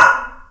 Yeah.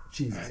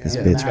 Jesus.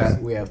 Yeah,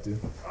 bitch. We have to.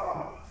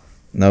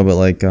 No, but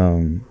like,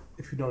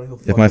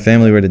 if my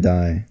family were to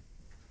die,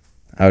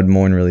 I would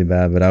mourn really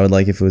bad. But I would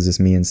like if it was just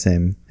me and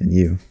Sam and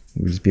you.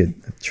 It would just be a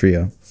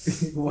trio.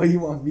 Why you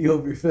want me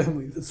over your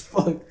family? That's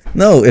fucked.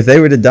 No, if they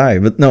were to die,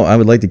 but no, I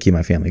would like to keep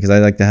my family because I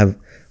like to have.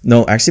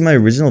 No, actually, my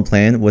original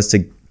plan was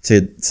to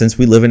since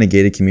we live in a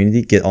gated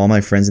community, get all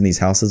my friends in these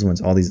houses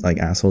once all these like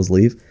assholes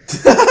leave,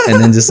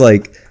 and then just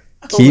like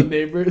keep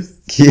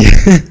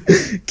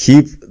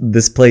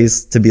this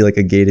place to be like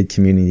a gated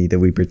community that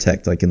we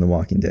protect, like in The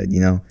Walking Dead. You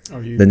know,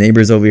 the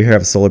neighbors over here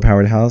have a solar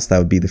powered house. That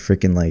would be the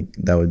freaking like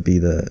that would be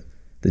the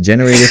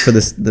generator for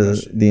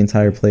the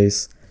entire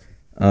place.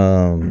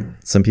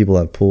 Some people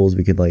have pools.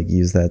 We could like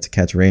use that to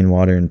catch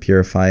rainwater and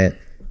purify it.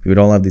 We would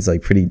all have these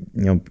like pretty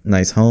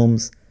nice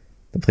homes.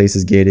 The place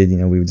is gated.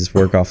 We would just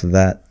work off of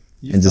that.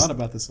 You've thought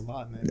about this a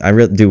lot, man. I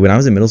really do. When I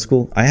was in middle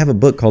school, I have a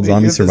book called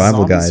Zombie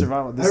Survival Guide.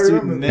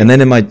 And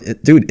then in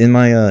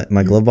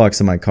my glove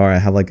box in my car, I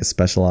have like a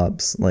special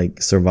ops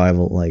like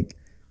survival like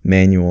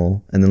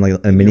manual, and then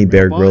like a mini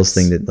Bear Grylls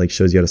thing that like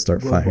shows you how to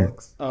start fire.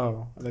 Box.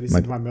 Oh, I thought you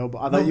said my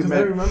mailbox. I thought you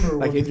meant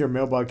like in your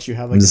mailbox you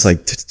have like. I'm just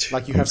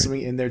like you have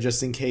something in there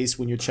just in case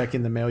when you're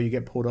checking the mail you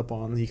get pulled up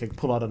on. You can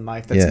pull out a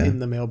knife that's in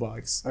the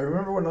mailbox. I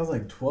remember when I was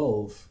like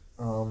 12.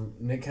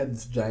 Nick had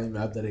this giant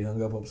map that he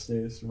hung up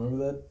upstairs.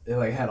 Remember that? It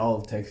like had all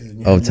of Texas.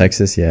 And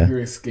Texas, yeah.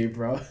 Your escape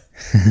route.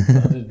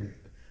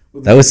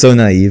 That was so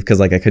naive because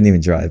like I couldn't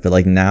even drive, but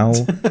like now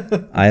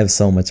I have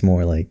so much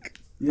more like.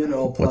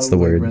 What's the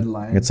word?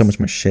 Like I got so much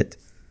more shit.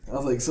 I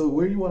was like, so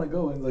where do you want to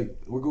go? And like,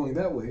 we're going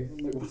that way. I'm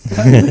like, what's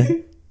that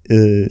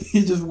way?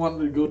 He just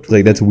wanted to go to.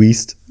 Like that's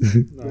West.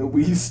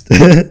 West.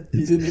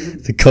 He didn't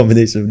even. The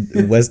combination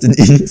of West and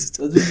East.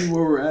 That's just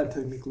where we're at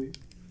technically.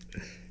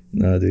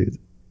 No, dude.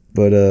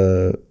 But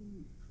oh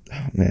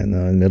man,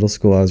 no. In middle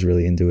school, I was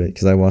really into it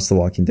because I watched The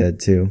Walking Dead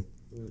too.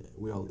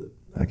 We all did.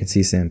 I could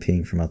see Sam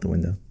peeing from out the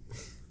window.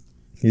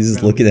 He's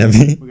just looking at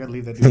me. We gotta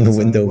leave that from the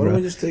window, bro. Why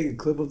don't we just take a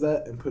clip of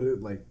that and put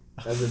it like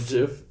as a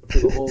GIF for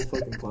the whole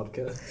fucking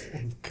podcast? Oh,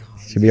 God.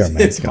 Should be our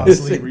mascot.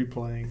 Constantly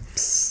replaying.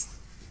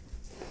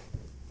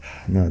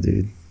 No,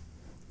 dude.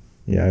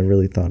 Yeah, I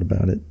really thought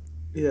about it.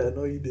 Yeah, I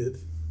know you did.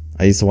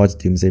 I used to watch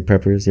Doomsday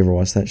Preppers. You ever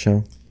watch that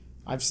show?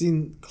 I've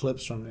seen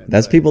clips from it.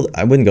 That's people.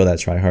 I wouldn't go that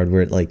try hard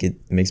where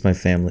it makes my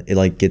family. It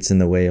like gets in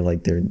the way of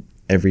like their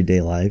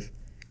everyday life.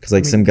 Because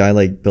like some guy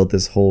like built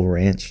this whole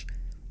ranch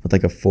with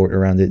like a fort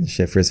around it and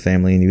shit for his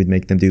family, and he would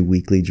make them do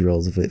weekly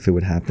drills if it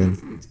would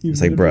happen.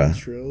 It's like,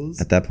 bruh.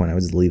 At that point, I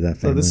would just leave that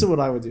family. So this is what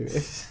I would do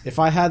if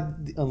I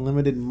had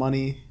unlimited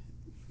money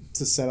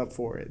to set up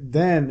for it.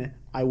 Then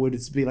I would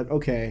be like,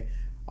 okay,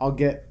 I'll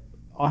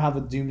have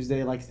a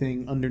doomsday like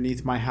thing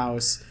underneath my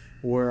house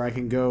where I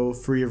can go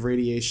free of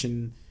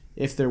radiation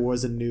if there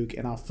was a nuke,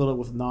 and I'll fill it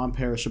with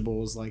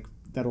non-perishables like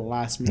that'll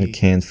last me like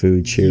canned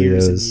food,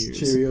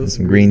 Cheerios,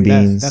 some green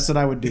beans. That's what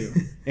I would do.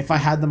 If I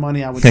had the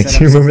money, I would set up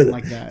something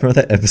like that.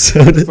 Remember that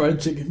episode? The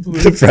fried chicken flu.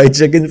 The fried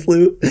chicken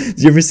flu?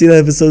 Did you ever see that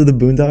episode of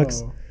the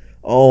Boondocks?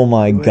 Oh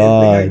my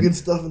god. They got good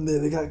stuff in there.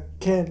 They got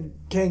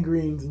canned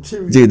greens and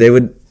Cheerios. Dude, they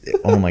would.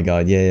 Oh my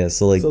god, yeah.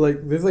 So like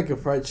there's like a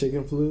fried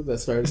chicken flu that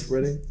started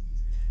spreading.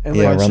 And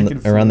yeah,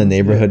 around the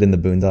neighborhood in the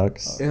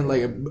Boondocks. And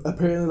like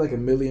apparently like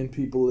 1 million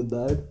people had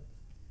died.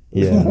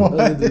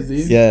 Yeah.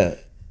 Yeah.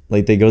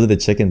 Like they go to the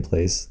chicken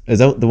place. Is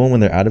that the one when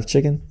they're out of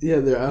chicken?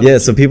 Yeah, they're out. Yeah,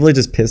 so people are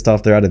just pissed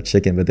off they're out of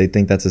chicken, but they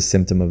think that's a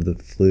symptom of the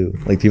flu.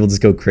 Like people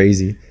just go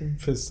crazy.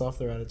 Pissed off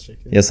they're out of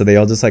chicken. Yeah, so they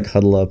all just like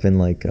huddle up in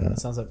like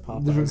sounds like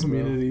Popeyes, different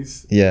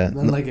communities. Yeah. And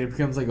then like it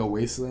becomes like a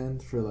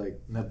wasteland for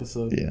like an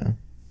episode. Yeah.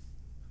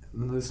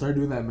 And they start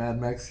doing that Mad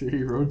Max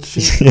Fury Road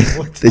shit.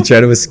 They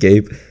try to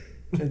escape.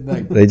 And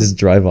like, they just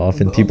drive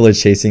off, and people are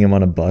chasing them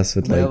on a bus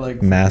with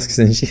like masks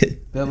and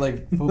shit. They have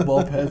like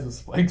football pads with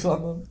spikes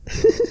on them.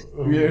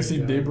 Have you ever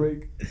seen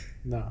Daybreak?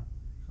 No.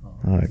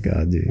 Oh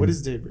god, dude. What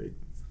is Daybreak?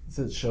 It's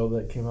a show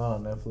that came out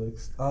on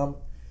Netflix.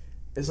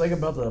 It's like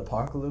about the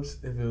apocalypse.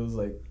 If it was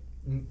like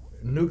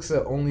nukes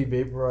that only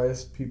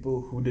vaporized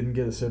people who didn't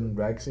get a certain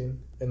vaccine,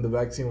 and the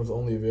vaccine was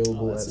only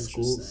available at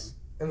schools.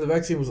 And the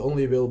vaccine was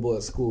only available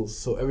at schools,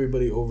 so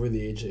everybody over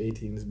the age of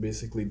 18 is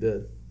basically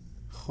dead.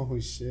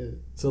 Holy shit.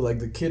 So like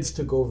the kids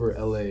took over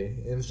LA,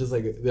 and it's just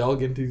like they all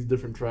get into these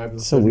different tribes.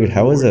 And so weird.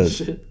 How is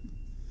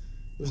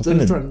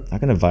how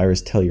can a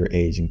virus tell your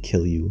age and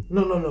kill you?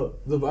 No.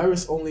 The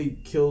virus only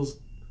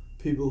kills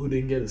people who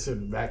didn't get a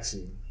certain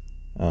vaccine.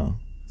 Oh.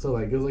 So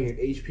like it was like an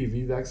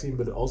HPV vaccine,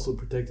 but it also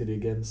protected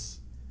against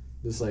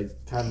this like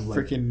kind of like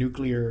freaking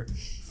nuclear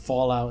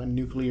fallout and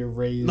nuclear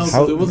rays.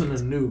 No, it wasn't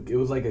a nuke. It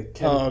was like a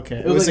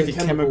it was like a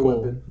chemical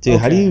weapon. Dude,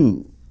 how do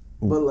you?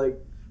 But like.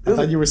 I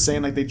thought you were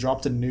saying like they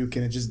dropped a nuke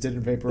and it just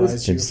didn't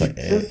vaporize you. It's like,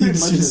 you're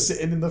just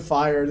sitting in the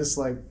fire, just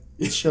like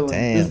chilling.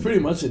 Damn. It's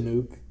pretty much a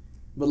nuke,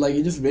 but like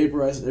it just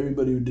vaporized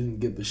everybody who didn't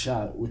get the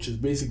shot, which is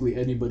basically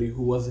anybody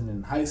who wasn't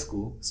in high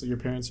school. So your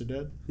parents are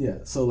dead? Yeah.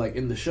 So like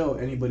in the show,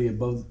 anybody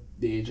above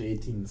the age of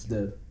 18 is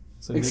dead.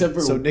 So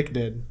Nick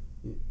did.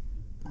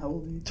 How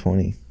old are you?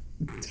 20.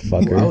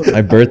 Fucker.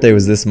 My birthday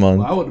was this month.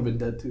 Well, I would have been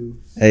dead too.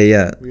 Hey,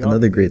 yeah.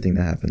 Another great thing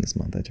that happened this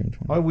month. I turned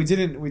 20. Oh, we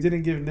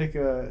didn't give Nick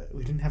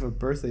we didn't have a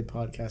birthday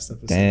podcast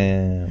episode.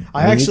 Damn.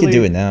 I mean, actually, we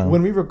can do it now.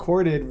 When we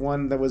recorded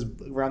one that was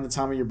around the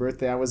time of your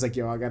birthday, I was like,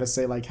 yo, I gotta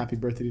say like happy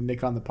birthday to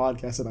Nick on the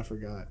podcast, and I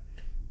forgot.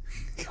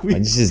 Why don't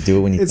you just do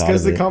it when you thought of it?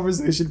 It's because the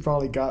conversation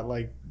probably got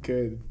like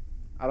good.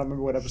 I don't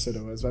remember what episode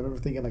it was, but I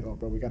remember thinking like, oh,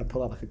 bro, we got to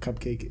pull out like a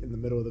cupcake in the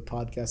middle of the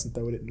podcast and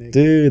throw it at Nick.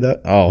 Dude,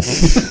 I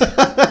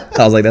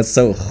was like, that's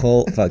so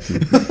whole. Fuck you.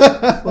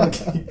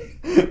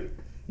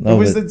 No, it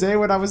was the day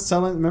when I was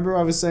remember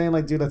I was saying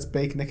like, dude, let's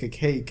bake Nick a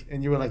cake.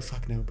 And you were like,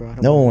 fuck no, bro.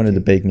 No one wanted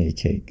to bake me a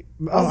cake.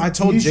 Oh, I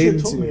told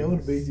Jaden to. I would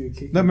have baked you a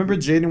cake. No, remember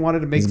Jaden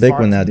wanted to make bake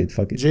one now, dude.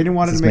 Fuck it. Jaden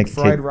wanted to make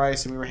fried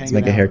rice and we were hanging out.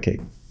 Let's make a hair cake.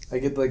 I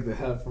get like the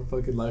hat from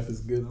fucking Life is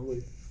Good. I'm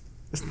like...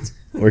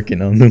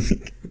 Working on the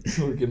weekend.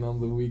 Working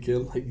on the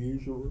weekend like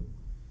usual.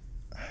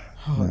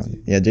 Oh,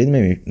 yeah, Jaden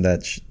made me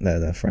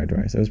that fried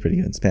rice. It was pretty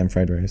good. Spam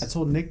fried rice. I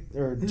told Nick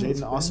or Jaden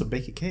to also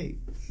bake a cake.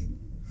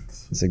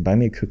 It's like, buy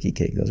me a cookie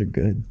cake. Those are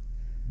good.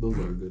 Those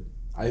are good.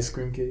 Ice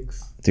cream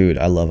cakes. Dude,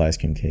 I love ice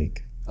cream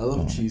cake. I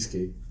love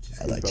cheesecake.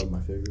 Cheesecake's probably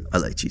my favorite. I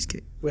like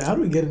cheesecake. Wait, how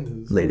do we get into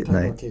this? Late at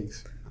night. About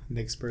cakes.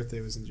 Nick's birthday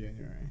was in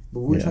January. But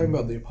we were talking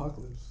about the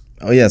apocalypse.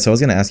 Oh yeah, so I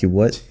was gonna ask you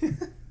what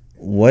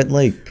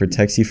like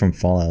protects you from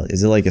fallout?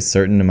 Is it like a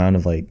certain amount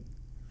of like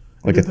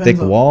a thick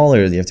wall,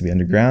 or do you have to be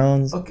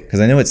underground? Okay. Because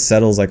I know it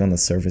settles like on the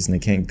surface and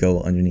it can't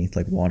go underneath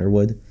like water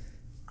would.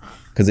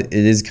 Because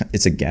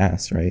it's a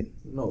gas, right?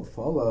 No,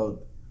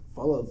 fallout.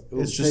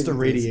 It's just the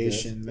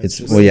radiation.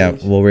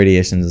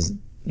 Radiation is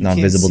not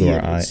visible to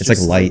our eye. It's like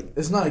light.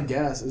 It's not a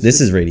gas. This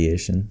is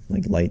radiation,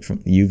 like light from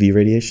UV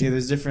radiation. Yeah,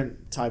 there's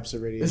different types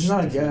of radiation. It's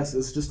not a gas.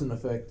 It's just an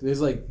effect.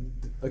 There's like,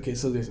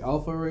 so there's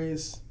alpha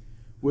rays,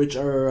 which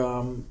are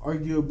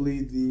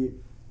arguably the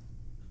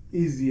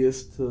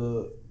easiest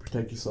to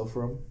protect yourself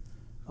from.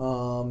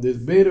 There's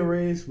beta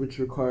rays, which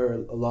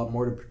require a lot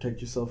more to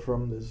protect yourself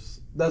from.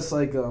 That's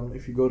like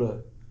if you go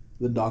to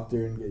the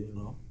doctor and get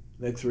an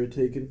X-ray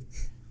taken.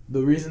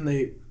 The reason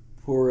they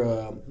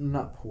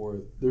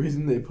the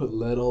reason they put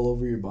lead all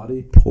over your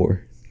body.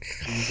 Fuck.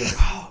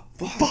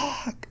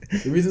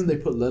 The reason they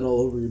put lead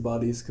all over your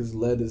body is because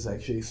lead is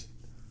actually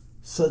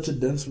such a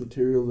dense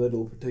material that it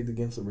will protect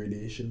against the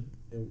radiation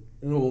and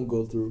it won't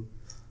go through.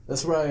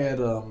 That's why at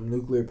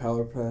nuclear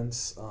power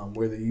plants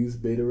where they use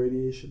beta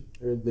radiation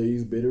or they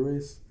use beta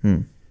rays.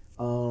 Then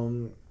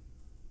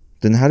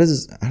how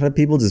do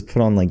people just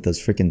put on like those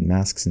freaking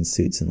masks and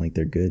suits and like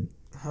they're good?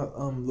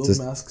 Those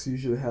masks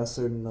usually have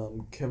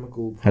certain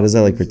chemical properties. How does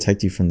that like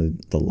protect you from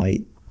the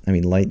light? I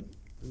mean, light.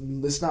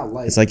 It's not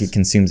light. It's like it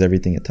consumes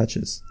everything it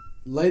touches.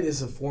 Light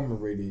is a form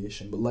of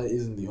radiation, but light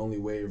isn't the only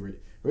way of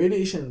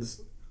radiation.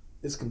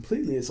 Is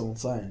completely its own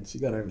science.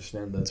 You gotta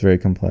understand that. It's very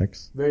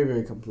complex. Very,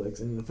 very complex,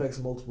 and it affects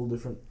multiple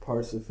different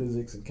parts of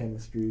physics and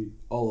chemistry,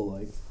 all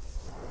alike.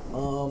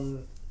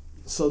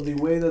 So the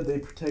way that they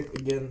protect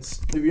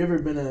against... Have you ever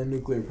been at a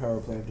nuclear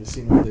power plant and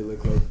seen what they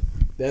look like?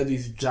 They have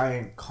these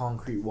giant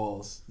concrete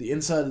walls. The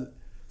inside...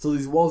 So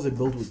these walls are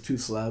built with two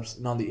slabs,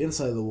 and on the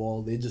inside of the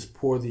wall, they just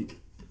pour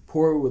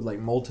with like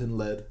molten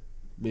lead,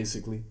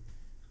 basically.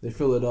 They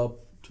fill it up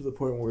to the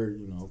point where,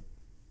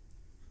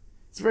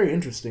 It's very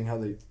interesting how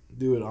they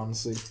do it,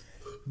 honestly.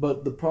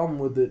 But the problem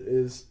with it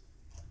is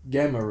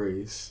gamma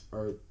rays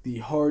are the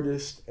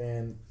hardest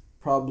and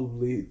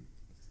probably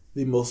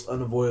the most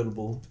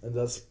unavoidable, and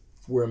that's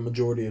where a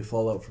majority of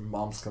fallout from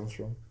bombs comes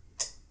from.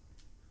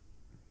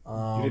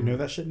 You didn't know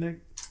that shit,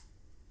 Nick?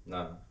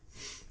 No.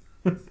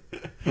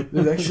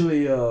 There's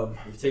actually...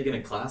 You've taken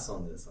a class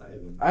on this.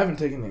 I haven't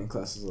taken any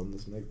classes on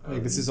this, Nick.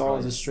 Like, this is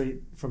all just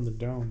straight from the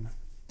dome.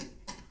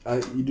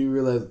 You do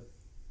realize...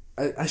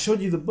 I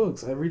showed you the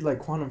books. I read like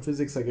quantum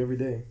physics like every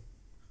day.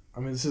 I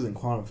mean, this isn't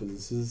quantum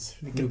physics. This is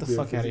get the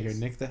fuck out of here,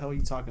 Nick. The hell are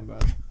you talking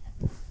about?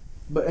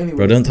 But anyway,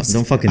 bro, don't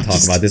fucking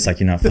talk about this like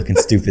you're not fucking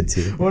stupid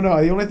too. Well, no,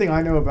 the only thing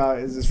I know about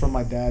is from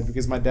my dad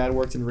because my dad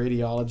worked in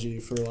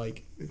radiology for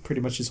like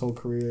pretty much his whole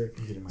career.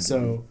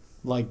 So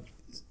like,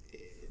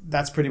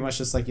 that's pretty much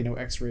just like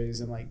X-rays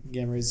and like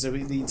gamma rays. So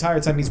the entire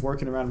time he's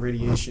working around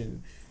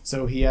radiation.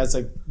 So he has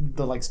like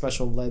the like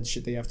special lead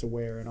shit they have to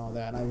wear and all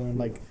that. And I learned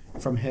like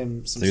from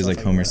him. So he's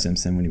like Homer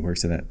Simpson when he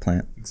works at that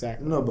plant.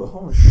 Exactly. No, but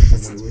Homer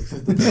Simpson when he works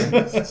at the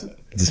plant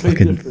just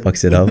fucking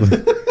fucks it up.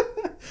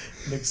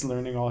 Nick's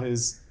learning all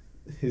his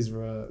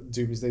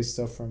doomsday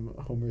stuff from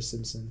Homer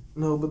Simpson.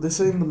 No, but they're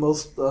saying the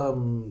most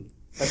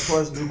as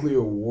far as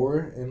nuclear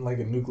war and like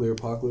a nuclear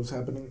apocalypse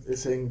happening, they're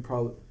saying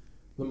probably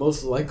the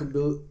most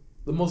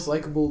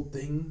likable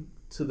thing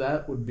to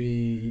that would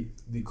be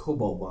the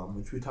cobalt bomb,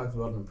 which we talked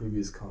about in the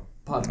previous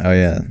podcast. Oh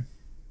yeah,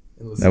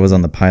 that was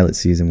on the pilot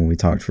season when we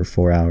talked for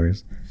 4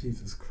 hours.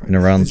 Jesus Christ! And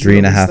around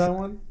 3.5. That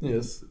one?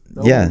 Yes.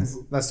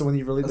 That's the one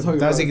you really. That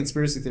was a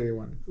conspiracy theory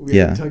one. We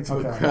talked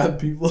about crab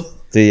people.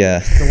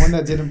 The one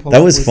that didn't pull.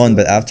 That was fun,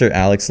 but after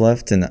Alex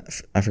left and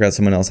I forgot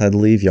someone else had to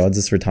leave, y'all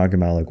just were talking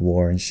about like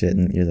war and shit,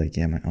 and you're like,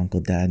 yeah, my uncle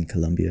died in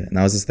Colombia, and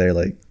I was just there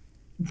like.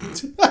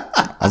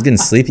 I was getting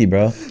sleepy,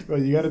 bro. Bro,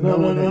 you gotta know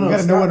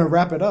when to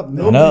wrap it up.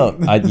 No,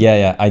 I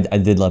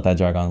did let that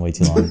drag on way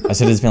too long. I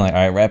should have just been like, all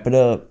right, wrap it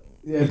up.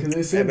 Yeah, because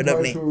they said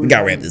we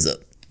gotta wrap this up.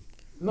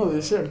 No,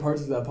 there's certain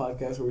parts of that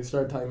podcast where we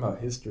started talking about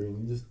history,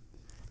 and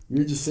you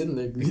were just sitting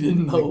there because you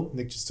didn't know.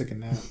 Nick just took a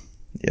nap.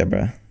 Yeah,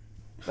 bro.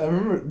 I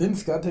remember, didn't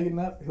Scott take a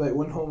nap? He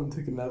went home and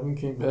took a nap and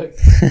came back.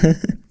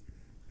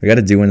 We got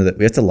to do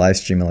we have to live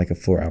stream it like a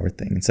 4-hour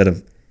thing instead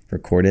of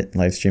record it.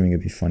 Live streaming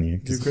would be funnier.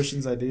 Do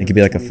Christian's idea. It could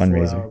be like a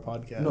fundraiser.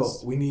 Podcast. No,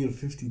 we need a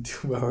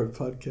 52-hour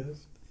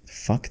podcast.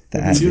 Fuck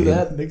that. If we do dude.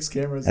 that, Nick's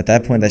cameras. At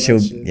that point, that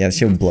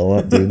shit would blow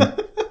up, dude.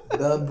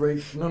 That'll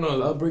break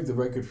the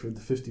record for the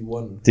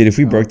 51. Dude, if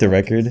we broke the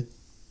record,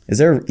 is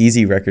there an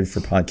easy record for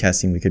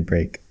podcasting we could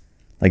break?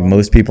 Like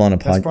most people on a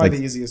podcast. That's probably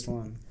the easiest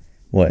one.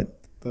 What?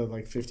 The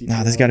 50.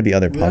 No, there's got to be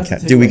other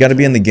podcasts. Dude, we got to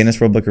be in the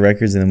Guinness World Book of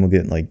Records, and then we'll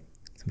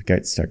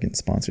start getting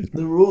sponsors.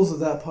 The rules of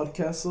that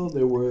podcast, though,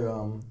 there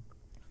were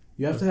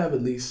you have to have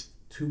at least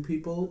 2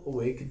 people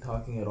awake and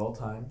talking at all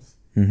times,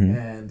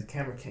 and the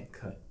camera can't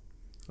cut.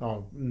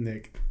 Oh,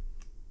 Nick,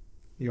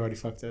 you already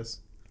fucked us.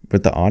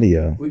 But the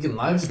audio. We can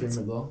live stream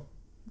it though.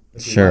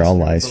 Sure, I'll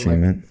live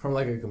stream it from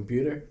a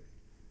computer.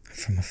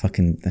 From a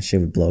fucking that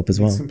shit would blow up as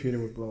well. This computer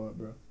would blow up,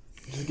 bro.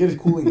 Just get a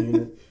cooling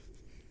unit.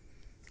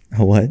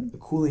 A what? A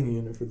cooling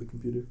unit for the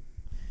computer.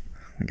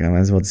 Okay, I might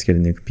as well just get a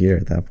new computer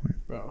at that point.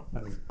 Bro,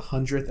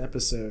 100th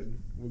episode,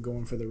 we're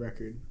going for the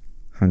record.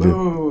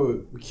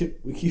 100. Wait.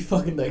 We keep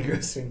fucking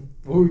digressing.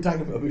 What were we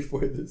talking about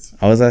before this?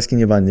 I was asking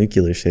you about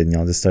nuclear shit, and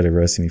y'all just started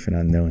roasting me for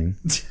not knowing.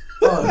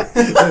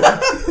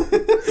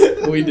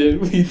 We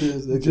did. Okay.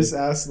 Just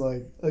asked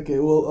okay,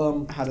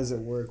 well, how does it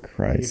work?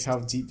 Christ. How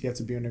deep do you have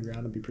to be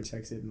underground to be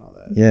protected and all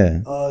that?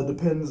 Yeah.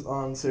 Depends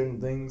on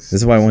certain things.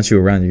 This is why I want you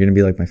around. You're gonna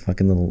be like my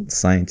fucking little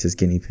scientist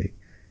guinea pig.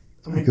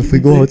 If we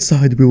go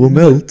outside, we will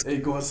melt. Hey,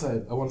 go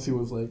outside. I want to see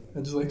what it's like.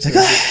 I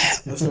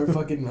just I start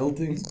fucking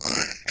melting.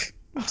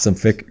 Some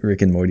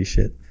Rick and Morty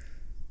shit.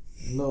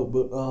 No,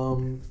 but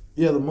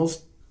yeah,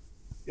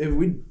 if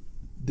we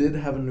did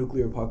have a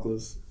nuclear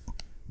apocalypse,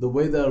 the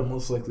way that would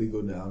most likely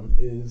go down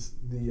is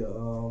the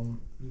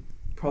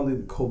probably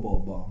the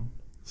cobalt bomb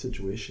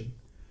situation,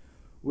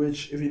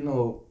 which, if you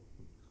know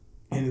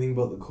anything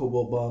about the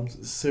cobalt bombs,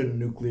 it's a certain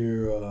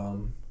nuclear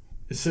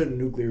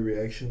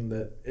reaction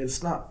that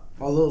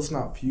although it's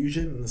not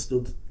fusion and it's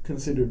still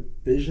considered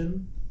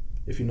fission,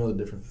 if you know the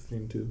difference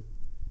between two.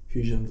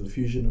 Fusion is a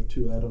fusion of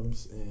 2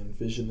 atoms, and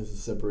fission is a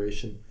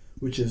separation,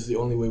 which is the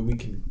only way we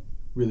can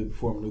really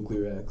perform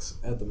nuclear acts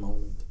at the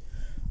moment.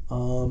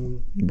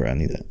 Bro, I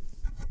knew that.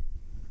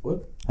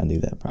 What? I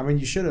knew that, bro. I mean,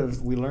 you should have.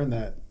 We learned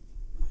that.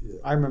 Yeah.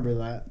 I remember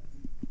that.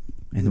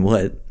 And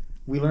what?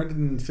 We learned it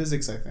in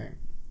physics, I think.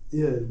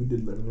 Yeah, we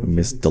did learn it.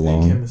 Miss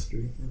DeLong.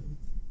 Chemistry.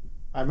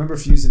 I remember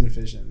fusion and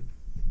fission.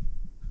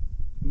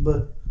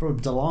 But bro,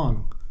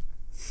 DeLong.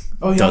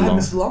 Oh, yeah,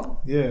 Miss DeLong?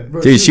 Yeah.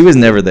 Bro, dude, she was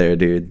never there,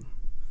 dude.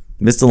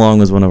 Miss DeLong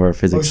was one of our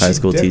physics high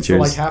school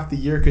teachers. For half the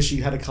year because she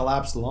had a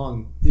collapsed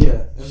lung.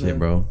 Yeah. Shit,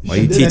 bro. Why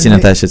are you teaching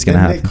if that shit's gonna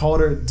happen? They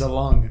called her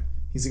DeLong.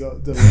 He's like,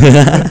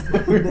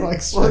 oh, we were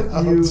like, shut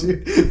up,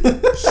 dude.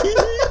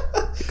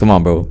 Come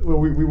on, bro. Well,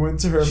 we went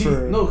to her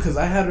for... No, because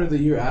I had her the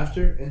year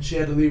after, and she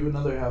had to leave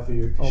another half a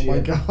year. Oh, my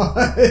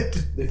God.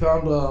 They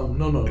found,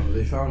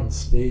 they found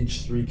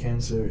stage 3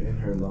 cancer in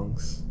her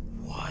lungs.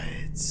 What?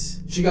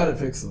 She got it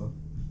fixed, though.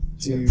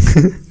 Dude.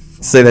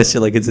 Say that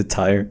shit like it's a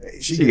tire.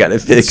 She got it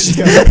fixed. She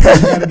got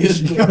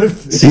it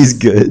fixed. She's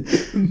good.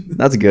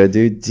 That's good,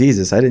 dude.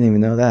 Jesus, I didn't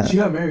even know that. She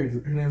got married.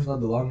 Her name's not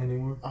DeLong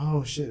anymore.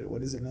 Oh, shit.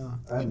 What is it now?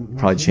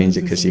 Probably changed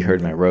it because she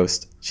heard my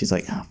roast. She's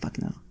like, oh,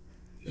 fuck no.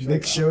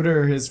 Nick showed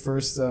her his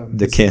first...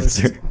 the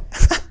cancer.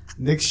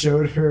 Nick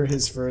showed her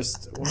his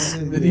first... What was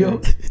it? Video?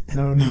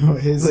 No.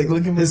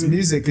 His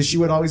music. Because she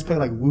would always play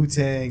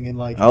Wu-Tang and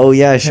Oh,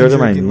 yeah. I showed her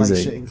my music.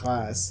 Shit in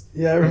class.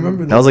 Yeah, I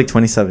remember that. was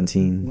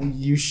 2017.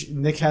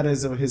 Nick had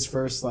his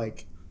first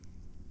what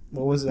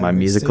was it? My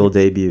musical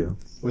debut.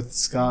 With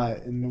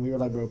Scott. And we were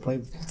like, bro,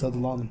 tell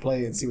DeLong to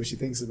play and see what she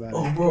thinks about it.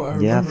 Oh, bro, I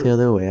remember. Yeah, I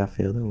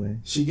feel the way.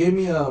 She gave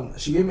me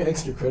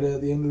extra credit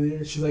at the end of the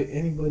year. She's like,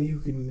 anybody who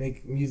can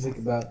make music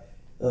about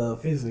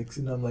physics,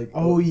 and I'm like,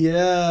 oh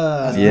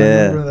yeah,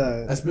 yeah. I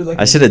remember that.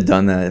 I should have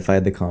done that if I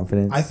had the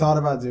confidence. I thought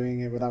about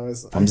doing it, but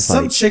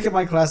some chick in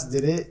my class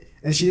did it,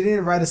 and she didn't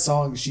even write a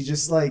song. She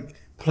just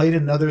played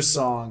another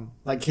song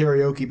like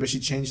karaoke, but she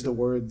changed the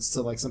words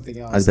to something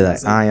else. I'd be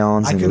like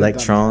ions and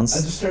electrons.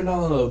 I just turned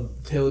on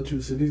a Tale of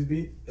Two Cities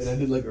beat, and I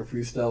did a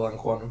freestyle on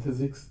quantum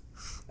physics.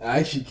 I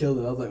actually killed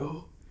it. I was like,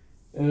 oh.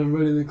 And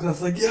everybody in the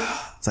class yeah.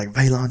 It's like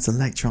valence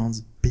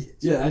electrons, bitch.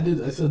 Yeah, I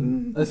did. I said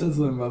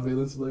something about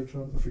valence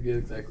electrons. I forget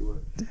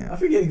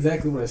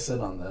exactly what I said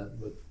on that,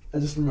 but I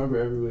just remember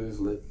everybody was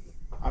lit.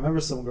 I remember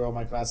some girl in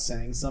my class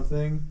saying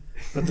something,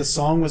 but the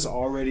song was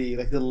already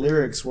the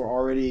lyrics were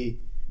already.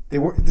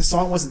 The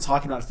song wasn't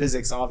talking about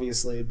physics,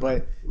 obviously,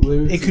 but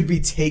it could be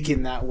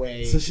taken that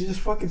way. So she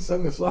just fucking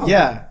sung the song.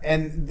 Yeah,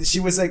 and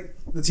she was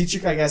the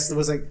teacher, I guess,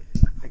 was I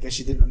guess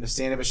she didn't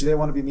understand it, but she didn't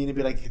want to be mean and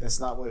be like, hey, that's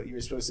not what you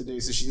were supposed to do.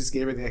 So she just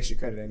gave her the extra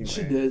credit anyway.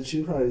 She did. She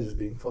was probably just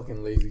being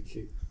fucking lazy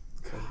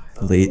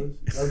Late.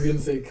 I was gonna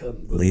say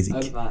cunt, but Lazy.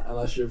 I'm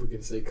not sure if we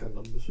can say cunt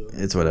on the show.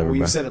 It's whatever, Well,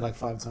 you bro. said it like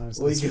 5 times.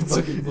 Well, you can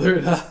fucking blur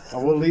it out.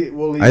 We'll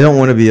leave. I don't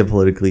want to be a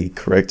politically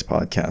correct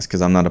podcast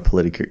because I'm not a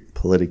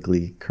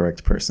politically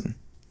correct person.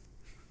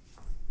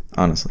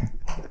 Honestly.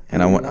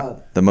 And I want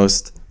the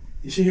most...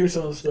 You should hear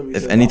some of the stuff.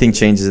 If anything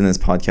changes in this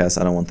podcast,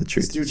 I don't want the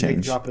truth to Dude,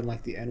 change. dropping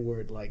like the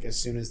N-word like as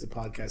soon as the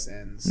podcast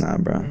ends. Nah,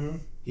 bro.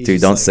 Mm-hmm.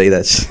 Dude, don't say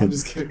that shit. I'm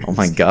just kidding. Oh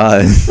my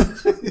god.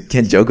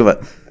 Can't joke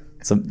about...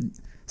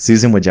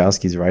 Susan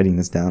Wojcicki's writing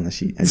this down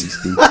as you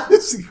speak.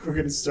 We're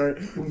gonna start.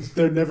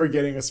 They're never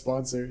getting a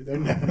sponsor. They're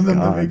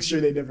gonna make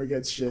sure they never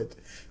get shit.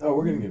 Oh,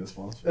 we're gonna get a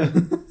sponsor.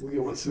 We'll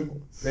get one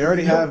soon. We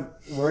already have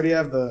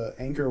the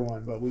Anchor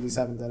one, but we just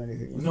haven't done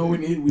anything. No, we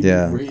need.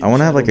 I want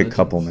to have like a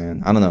couple,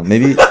 man. I don't know.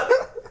 Maybe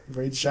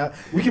Raid Shout.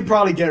 We could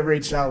probably get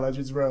Raid Shadow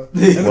Legends, bro. In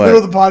the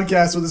middle of the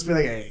podcast, we'll just be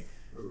like, "Hey,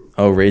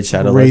 Raid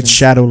Shadow Raid Legends?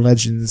 Shadow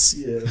Legends."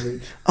 Yeah.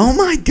 Oh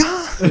my god.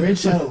 Raid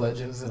Shadow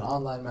Legends is an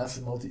online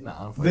massive multi.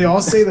 Nah, They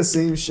all say the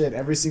same shit.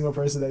 Every single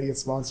person that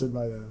gets sponsored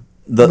by them.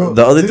 The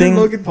other thing.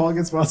 Logan Paul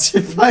get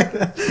sponsored by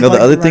them. No, the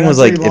other thing was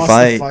after like he if lost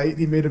I the fight,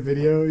 he made a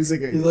video. He's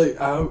like,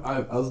 I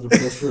was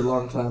depressed for a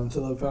long time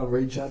until I found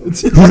Raid Shadow.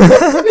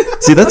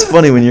 See, that's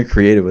funny when you're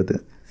creative with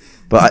it.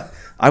 But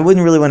I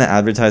wouldn't really want to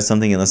advertise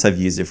something unless I've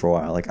used it for a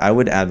while. Like I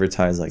would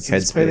advertise like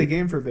let's play the Headspace.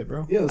 game for a bit,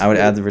 bro. Yeah, I would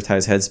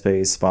advertise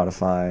Headspace,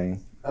 Spotify,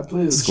 I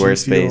played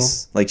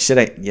Squarespace. Like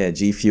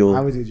G I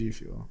Fuel, would do G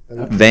Fuel.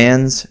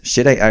 Vans.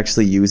 Shit I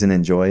actually use and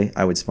enjoy.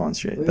 I would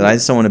sponsor it, but I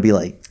just don't want to be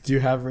like. Do you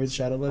have Raid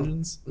Shadow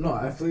Legends? No,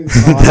 I played.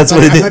 That's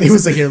what it I thought he is.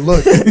 was like, here,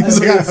 look. I He's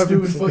played like, a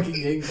stupid fucking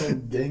game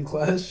called Gang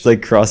Clash. It's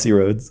like Crossy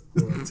Roads.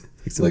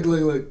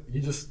 Look,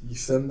 you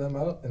send them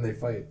out and they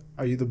fight.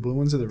 Are you the blue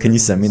ones or the red Can you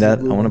ones? send me that?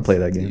 I want to play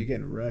that Dude, you're game.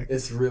 getting wrecked.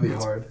 It's really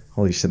hard.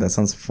 Holy shit, that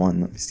sounds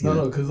fun. Let me see.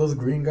 No, because those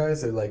green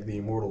guys are like the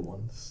immortal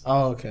ones.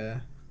 Oh, okay.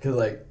 Because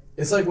like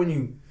it's like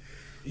when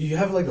you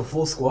have like a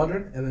full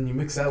squadron and then you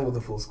mix that with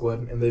a full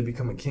squadron and they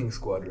become a king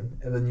squadron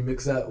and then you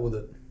mix that with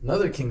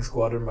another king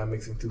squadron by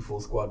mixing 2 full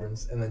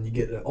squadrons and then you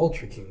get an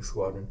ultra king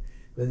squadron.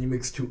 Then you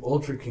mix 2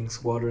 ultra king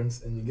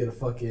squadrons and you get a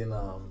fucking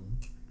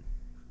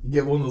you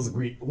get one of those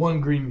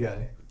one green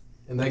guy,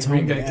 and that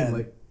green guy can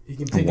like he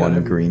can take out One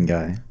everything. green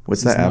guy.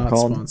 What's This that is app not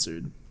called?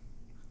 Sponsored.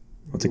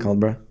 What's it called,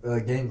 bro?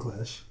 Game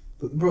Clash.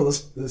 Bro,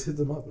 let's hit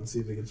them up and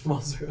see if they can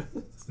sponsor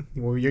us.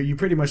 Well, you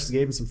pretty much just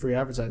gave him some free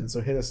advertising, so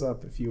hit us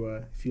up if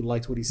you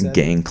liked what he said.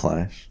 Gang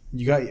Clash.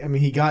 He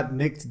got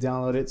Nick to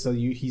download it, so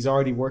he's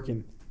already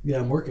working. Yeah,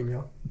 I'm working,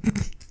 yo.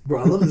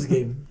 Bro, I love this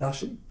game.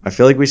 Actually, I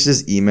feel like we should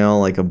just email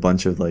like a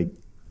bunch of like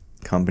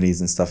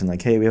companies and stuff and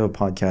like, hey, we have a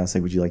podcast.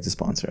 Like, would you like to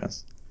sponsor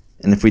us?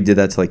 And if we did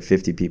that to like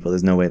 50 people,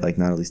 there's no way like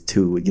not at least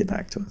 2 would get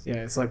back to us.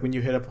 Yeah, it's like when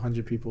you hit up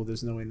 100 people,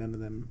 there's no way none of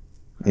them.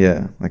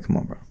 Yeah, like come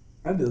on, bro.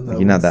 I did that.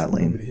 You're not once. that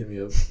lame. Nobody hit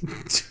me up.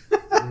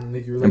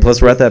 Nick, you were And like,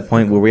 plus, we're at that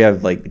point where we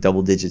have like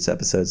double digits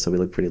episodes, so we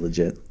look pretty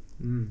legit.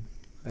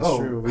 That's Oh,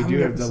 true. We how do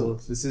many have double.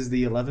 episodes? This is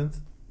the 11th.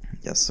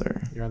 Yes,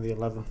 sir. You're on the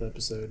 11th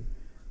episode.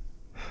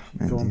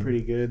 Man, Going dude.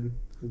 pretty good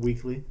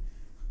weekly.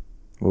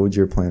 What would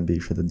your plan be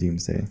for the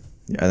doomsday?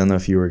 I don't know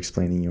if you were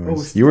explaining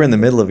yours. Oh, You were in the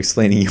middle of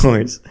explaining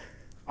yours.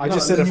 I No,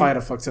 just said then if you- I had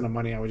a fuck ton of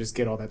money, I would just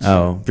get all that shit.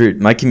 Oh,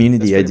 dude, my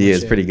community That's pretty idea much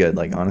is it. pretty good.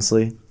 Like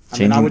honestly, I mean,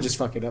 changing. I would just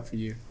fuck it up for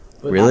you.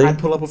 But Really? I'd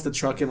pull up with the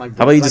truck and like.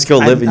 How about you just go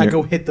live in I'd your-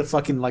 go hit the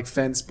fucking like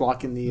fence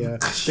blocking the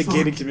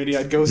gated community.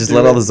 I'd go. just through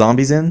let all it. the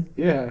zombies in.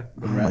 Yeah.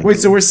 my Wait,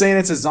 so we're saying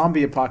it's a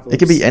zombie apocalypse? It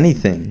could be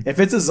anything. If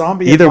it's a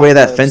zombie. Either way,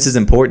 that apocalypse- fence is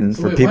important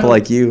So for wait, people why-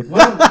 like you.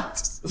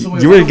 So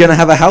wait, You were why- gonna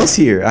have a house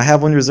here. I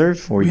have one reserved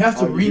for We you. have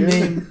to Oh, yeah.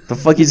 rename The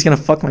fuck, you just gonna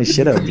fuck my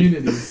shit up?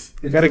 communities.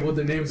 You gotta- what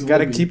their names. Got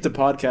to will be. keep the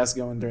podcast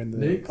going during the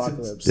Nick,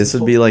 apocalypse. This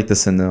would be like the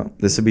Sonoma.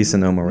 This would be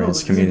Sonoma No, Ranch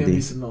this isn't gonna be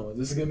community. Sonoma.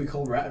 This is gonna be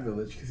called Rat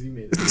Village because you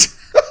made it.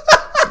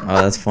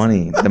 Oh, that's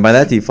funny. Then by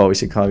that default, we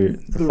should call you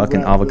the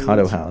fucking Rat avocado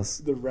Village. house.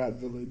 The Rat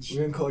Village.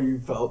 We're gonna call you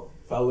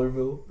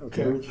Fowlerville.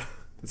 Okay.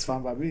 That's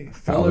fine by me.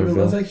 Fowlerville.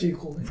 That's Fowlerville. actually a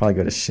cool name. Probably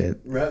go to shit.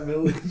 Rat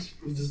Village.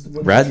 It's just a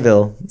bunch of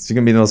Ratville. It's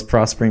gonna be the most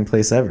prospering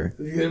place ever.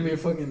 There's gonna be a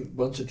fucking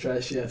bunch of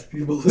trashy ass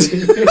people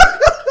living.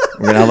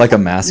 We're gonna have like a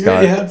You already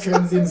mascot. have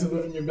transients who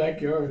live in your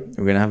backyard.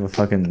 We're gonna have a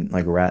fucking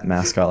like rat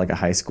mascot, like a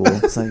high school.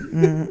 It's like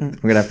we're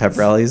gonna have pep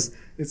rallies.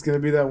 It's gonna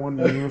be that one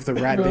meme with the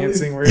rat Really?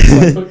 dancing where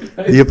it's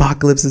like The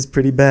apocalypse is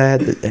pretty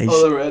bad. Hey,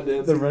 Oh, the rat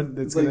dance. the rat. It's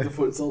It's like gonna. the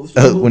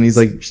futsal. when he's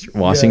like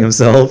washing Yeah.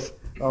 himself.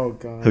 Oh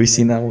god. Have you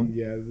seen that one?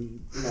 Yeah.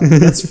 No,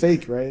 that's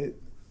fake, right?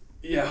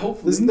 Yeah,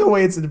 hopefully. There's no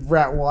way it's a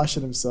rat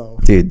washing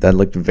himself. Dude, that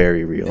looked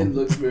very real. It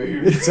looks very.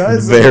 It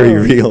does. Very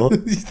though. real.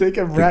 You think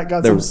a rat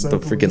got the some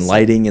the soap? freaking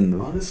lighting and the,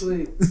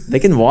 Honestly, they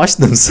can wash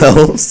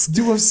themselves.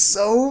 Do a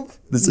soap,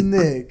 This is-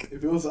 Nick.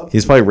 if it was up,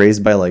 He's probably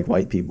raised by like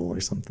white people or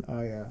something.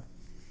 Oh yeah.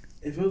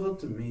 if it was up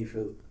to me,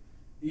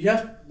 you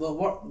have the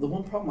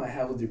one problem I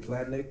have with your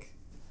plan, Nick,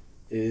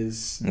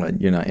 is What,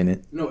 you're not in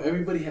it? no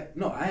everybody.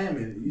 No, I am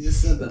in it. You just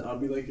said that I'll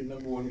be like your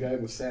number one guy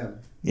with Sam.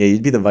 Yeah,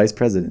 you'd be the vice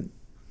president.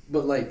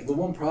 But like the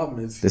one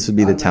problem is This would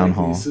be the town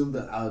automatically hall. Assume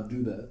that I'll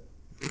do that.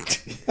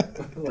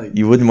 Like,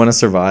 You wouldn't want to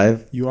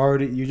survive.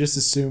 You just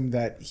assumed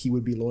that he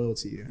would be loyal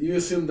to you. you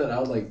assume that I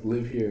would like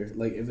live here.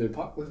 Like if the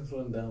apocalypse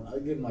went down,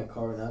 I'd get in my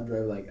car and I'd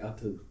drive like out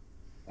to.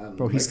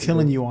 Bro, he's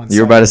killing you on.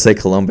 You were sight. about to say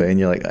Colombia, and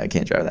you're like, I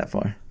can't drive that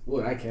far.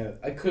 Well, I can't.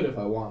 I could if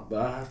I want, but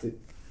I have to.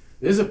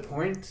 There's a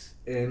point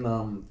in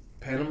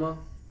Panama.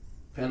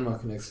 Panama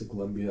connects to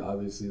Colombia.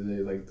 Obviously,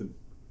 they like the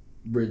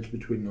bridge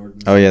between North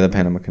and Oh yeah, the South.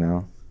 Panama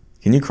Canal.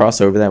 Can you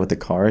cross over that with the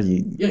car?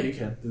 Yeah, you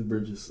can. The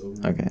bridge is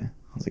over. Okay.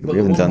 I was like, But we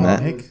haven't the done one that.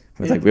 problem-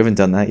 We're like, we haven't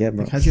done that yet,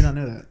 bro. How'd you not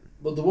know that?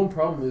 But the one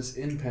problem is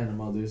in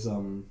Panama, there's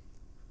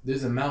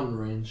a mountain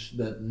range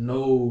that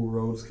no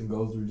roads can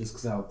go through just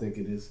because of how thick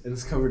it is, and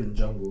it's covered in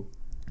jungle.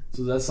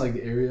 So that's like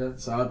the area.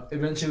 So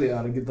eventually,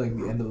 I'd get like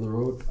the end of the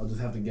road. I'll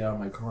just have to get out of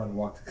my car and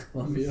walk to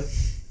Colombia,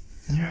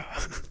 Yeah.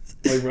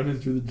 like running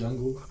through the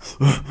jungle.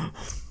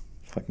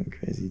 Fucking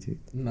crazy, dude.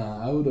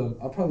 Nah, I would.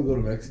 I'll probably go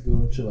to Mexico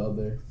and chill out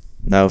there.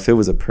 Now, if it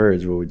was a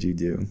purge, what would you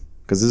do?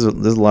 Because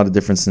there's a lot of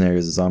different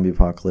scenarios. A zombie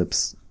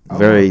apocalypse, I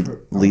very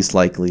want least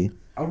likely.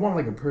 I want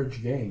like a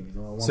purge gang.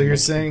 You know. I want So you're like,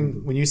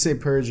 saying when you say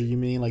purge, you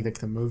mean like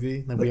the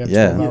movie? Like we have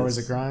Yeah. 12 hours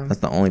of crime. That's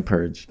the only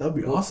purge. that'd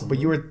be awesome. But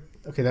you were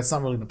okay. That's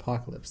not really an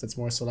apocalypse. That's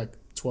more so like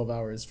 12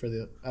 hours for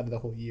the out of the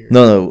whole year.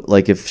 No,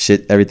 like if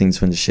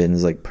everything's went to shit and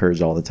is like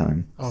purged all the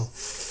time. Oh,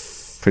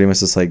 Pretty much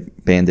just like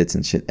bandits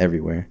and shit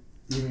everywhere.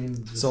 You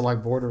mean so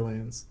like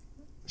Borderlands.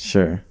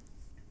 Sure.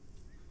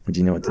 Would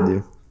you know what to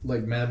do?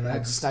 like Mad I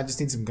Max? just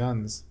need some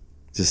guns.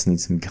 Just need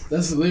some guns.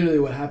 That's literally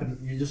what happened.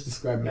 You just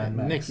described Mad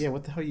Max. Nick, yeah,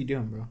 what the hell are you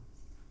doing, bro?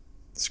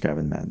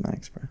 Describing Mad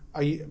Max, bro.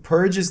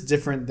 Purge is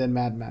different than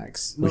Mad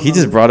Max. No, He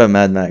just brought up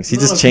Mad Max. He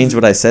No, just no, changed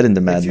what I said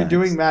into Mad If you're Max.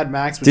 doing Mad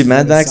Max, which Dude, is Mad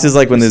what it Max is sounds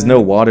like when there's no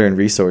saying. water and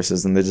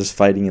resources and they're just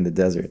fighting in the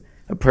desert.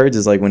 A purge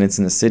is like when it's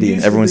in a You city and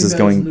used to everyone's think just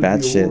that was going nuclear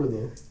batshit. war,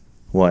 though.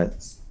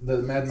 What?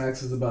 That Mad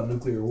Max is about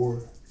nuclear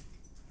war.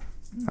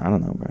 I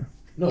don't know, bro.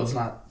 No, it's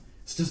not.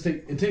 It's just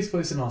it takes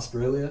place in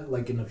Australia,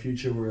 like in the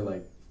future where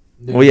like.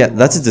 Well, yeah,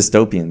 that's a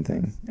dystopian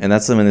thing, and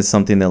that's when it's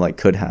something that like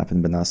could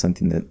happen, but not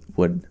something that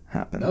would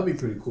happen. That'd be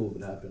pretty cool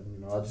if it happened.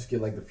 You know, I'll just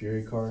get like the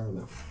Fury car. And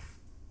like,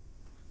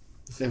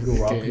 just go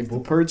rob Okay, if the people.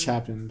 purge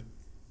happened,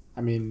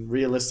 I mean,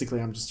 realistically,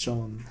 I'm just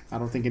chilling. I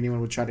don't think anyone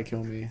would try to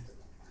kill me.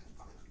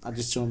 I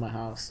just chill in my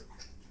house.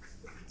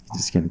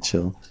 Just gonna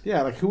chill.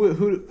 Yeah, like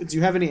who do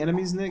you have any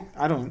enemies, Nick?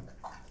 I don't.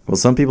 Well,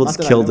 some people Not just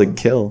that I kill know to of.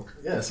 kill.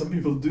 Yeah, some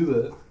people do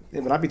that. Yeah,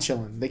 but I'd be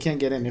chilling. They can't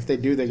get in. If they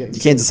do, they get.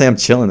 You can't just say I'm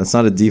chilling. That's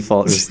not a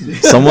default.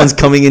 Someone's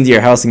coming into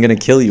your house and gonna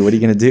kill you. What are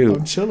you gonna do?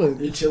 I'm chilling.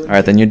 You're chilling. All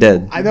right, then you're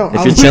dead. I know. If I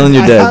you're would- chilling,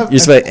 you're I dead. have- You're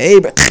just like, hey,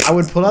 bro. I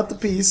would pull out the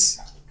piece.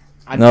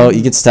 No,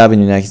 you get stabbed in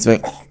your neck. It's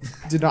like,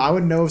 Dude, no, I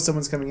would know if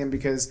someone's coming in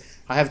because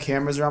I have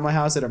cameras around my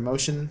house that are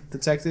motion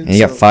detected. and you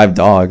got 5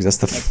 dogs. That's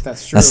the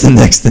That's true. that's the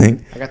next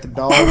thing. I got the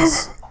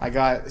dogs.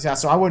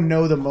 So I would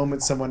know the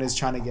moment someone is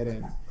trying to get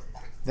in.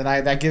 Then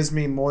that gives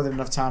me more than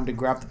enough time to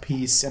grab the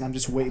piece, and I'm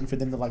just waiting for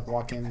them to like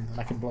walk in, and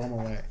I can blow them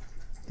away.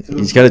 You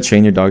just gotta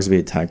train your dogs to be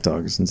attack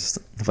dogs and just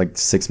have like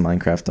 6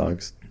 Minecraft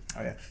dogs.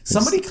 Oh yeah.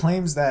 Somebody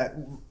claims that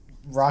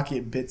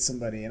Rocket bit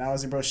somebody, and I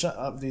was like, bro, shut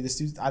up, dude. This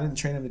dude, I didn't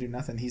train him to do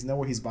nothing. He's know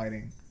where he's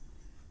biting.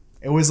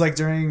 It was like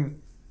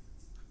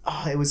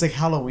it was like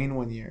Halloween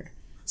one year.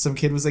 Some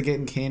kid was like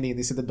getting candy, and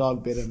they said the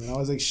dog bit him, and I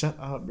was like, shut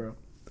up, bro.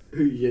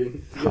 Who you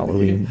getting?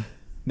 Halloween.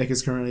 Nick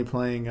is currently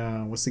playing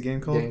what's the game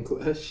called? Gang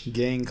Clash.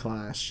 Gang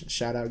Clash.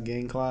 Shout out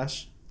Gang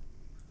Clash.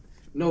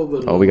 No,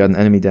 but Oh, we got an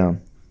enemy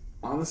down.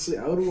 honestly,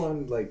 I would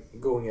want like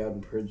going out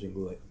and purging,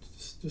 like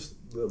just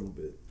a little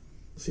bit.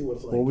 See what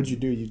it's like. What would you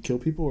do? You'd kill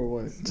people or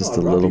what? Just I'd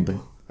a rob little people.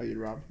 bit. Oh, you'd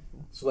rob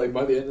people. So like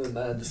by the end of the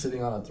night, I'm just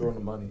sitting on a throne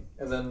of money,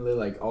 and then they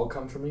like all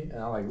come for me, and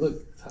I'm like, look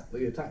at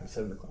the time,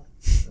 7 o'clock.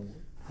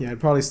 Yeah, I'd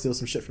probably steal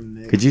some shit from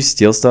Nick. Could you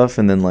steal stuff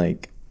and then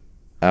like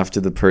after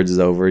the purge is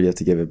over, you have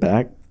to give it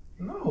back?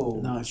 No,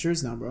 No, it's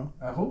yours now, bro.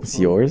 I hope It's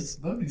so. yours?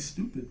 That'd be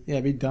stupid. Yeah,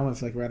 it'd be dumb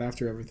if like right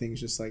after everything's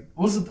just like.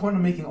 What's the point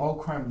of making all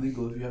crime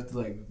legal if you have to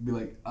like be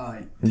like,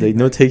 I Like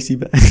no takes you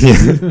back.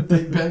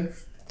 take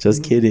backs,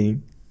 Just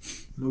kidding.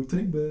 no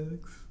take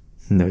backs,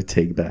 No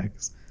take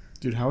backs.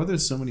 Dude, how are there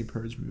so many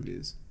Purge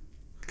movies?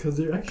 because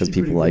they're actually Because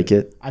people like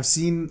it. I've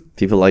seen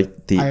People like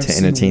I have to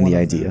seen entertain one the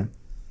of idea. them.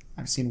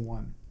 I've seen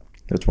one.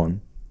 Which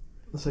one?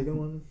 The second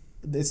one.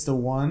 It's the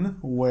one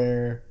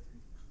where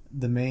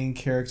the main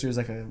character is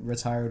like a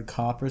retired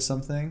cop or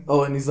something.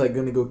 Oh, and he's like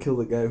gonna go kill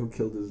the guy who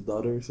killed his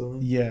daughter or something.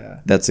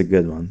 Yeah, That's a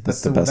good one.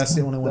 That's the best That's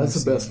the one. only one. That's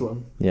I've the best seen.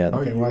 one. Yeah.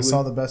 Okay, well I Arguably.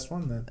 saw the best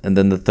one then. And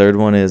then the third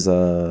one is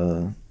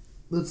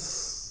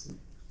Let's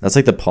that's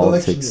like the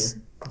politics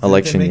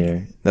election They make-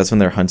 year. That's when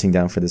they're hunting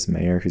down for this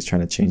mayor who's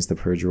trying to change the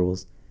purge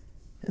rules.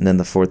 And then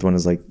the fourth one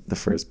is like the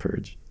first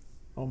purge.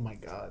 Oh my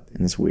god.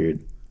 And it's weird.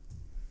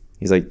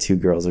 He's like 2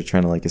 girls are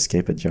trying to like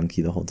escape a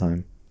junkie the whole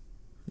time.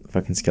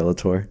 Fucking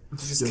Skeletor.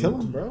 Just kill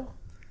him, bro.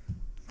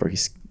 Bro,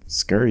 he's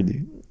scurry,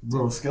 dude.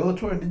 Bro,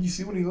 Skeletor. Did you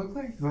see what he looked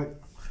like? He's like,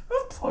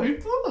 I'm playing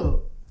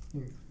Philip.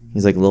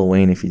 He's like Lil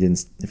Wayne if he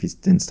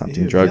didn't stop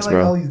doing drugs, he had,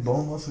 like, all bro. these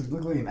bone muscles. He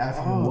looked like an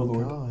African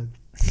warlord. god.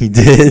 He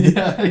did.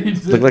 Yeah, he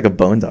did. Looked like a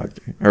bone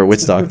doctor or a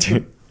witch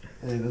doctor.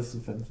 Hey, that's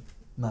offensive.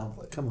 Nah, I'm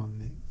like, Come on,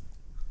 Nick.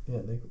 yeah,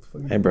 Nick, what the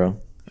fuck? Hey, bro.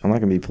 I'm not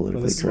gonna be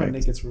politically this correct. Is why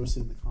Nick gets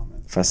roasted in the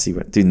comments. If I see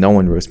what, dude, no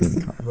one roast me in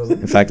the comments. Really?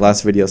 In fact,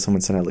 last video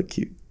someone said I look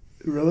cute.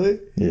 Really?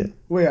 Yeah.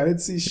 Wait, I didn't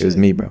see shit. It was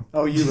me, bro.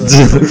 Oh, you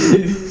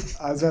roasted.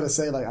 I was about to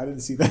say like I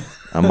didn't see that.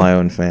 I'm my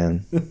own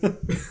fan.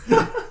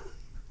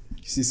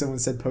 You see someone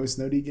said post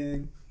Noti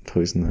gang?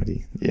 Post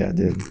Noti. Yeah, I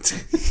did.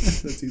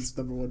 That dude's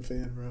 #1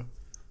 fan, bro.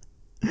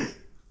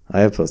 I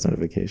have post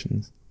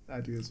notifications.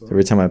 I do as well.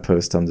 Every time I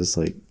post, I'm just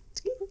like,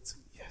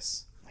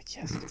 Yes. like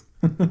yes.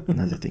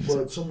 Another thing.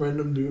 But some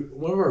random dude,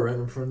 one of our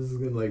random friends is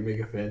gonna like make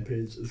a fan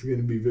page. It's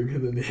gonna be bigger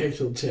than the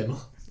actual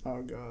channel.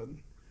 Oh god.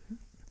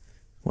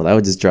 Well, that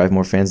would just drive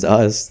more fans to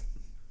us.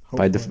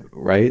 Hopefully.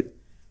 Right?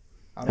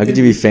 I don't How could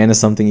know. you be a fan of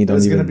something you don't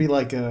It's even? gonna be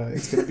like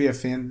it's gonna be a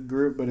fan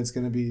group, but it's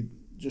gonna be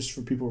just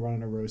for people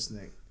running a roast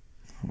Nick.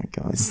 Oh my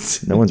god.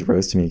 No one's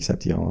roasting me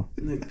except y'all.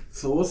 Like,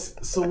 so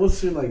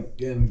what's your like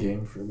end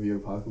game for the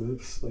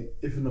apocalypse? Like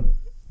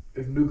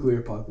if nuclear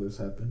apocalypse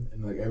happened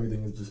and like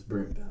everything is just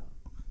burnt down.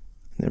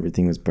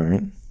 Everything was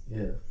burnt.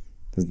 Yeah.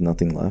 There's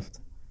nothing left.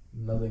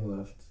 Nothing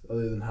left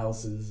other than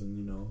houses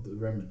and the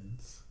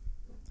remnants.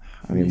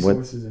 I mean, what?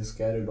 Resources are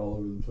scattered all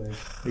over the place.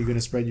 Are you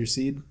gonna spread your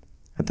seed?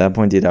 At that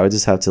point, dude, I would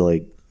just have to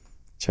like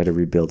try to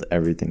rebuild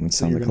everything, which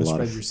So sounds you're like a gonna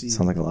lot of spread your seed.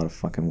 sounds like a lot of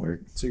fucking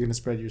work. So you're gonna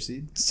spread your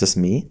seed? It's just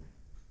me.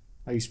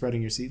 Are you spreading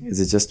your seed? Is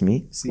it just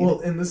me? Seed? Well,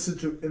 in this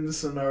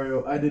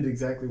scenario, I did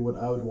exactly what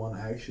I would want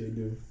to actually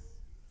do.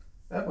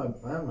 I have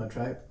my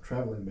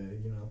traveling bag,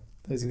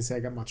 I was gonna say I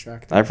got my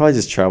tractor. I'd probably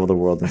just travel the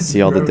world and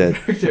see all the dead.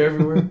 Tractor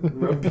everywhere,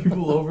 rub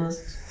people over.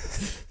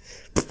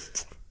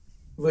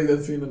 Like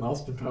that scene in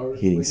Austin Powers.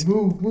 Heating Like,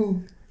 sp-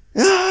 move.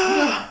 You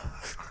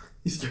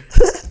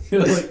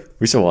had like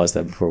We should watch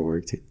that before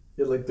work, too.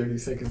 30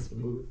 seconds to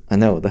move. I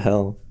know, what the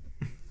hell?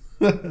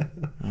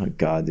 Oh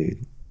god,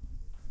 dude.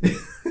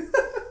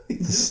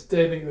 He's just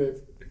standing there,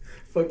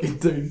 fucking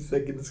 30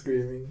 seconds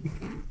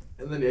screaming,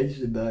 and then he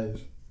actually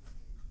dies.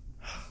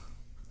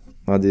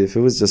 Well, dude, if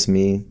it was just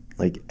me,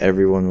 like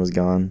everyone was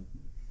gone,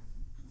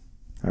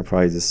 I'd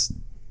probably just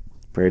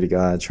pray to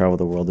God, travel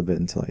the world a bit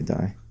until I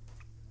die.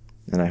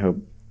 And I hope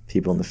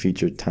people in the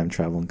future time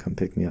travel and come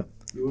pick me up.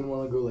 You wouldn't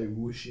want to go like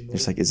whooshy.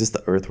 It's like, is this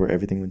the Earth where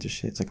everything went to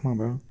shit? It's like, come on,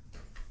 bro.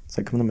 It's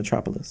like, come to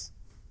Metropolis.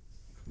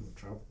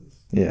 Metropolis.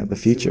 Yeah, the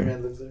future.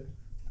 Superman lives there.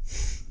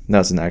 No,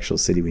 it's an actual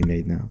city we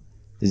made now.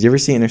 Did you ever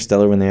see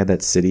Interstellar when they had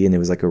that city and it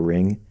was like a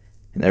ring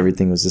and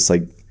everything was just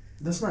like...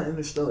 That's not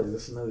Interstellar.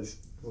 That's another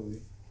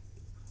movie.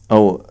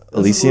 Oh, That's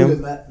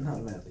Elysium? not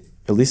Matt.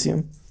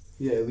 Elysium?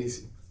 Yeah,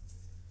 Elysium.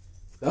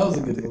 That was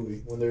a good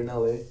movie. When they're in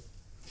LA,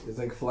 it's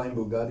like flying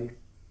Bugatti.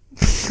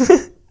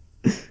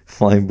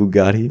 Flying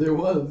Bugatti? There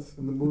was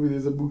in the movie.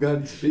 There's a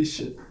Bugatti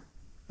spaceship.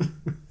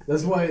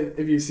 That's why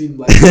if you've seen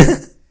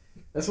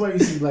that's why you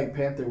see Black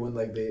Panther when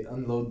like they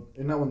unload,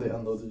 or not when they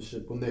unload the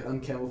ship, when they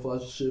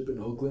uncamouflage the ship in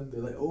Oakland,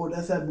 they're like, oh,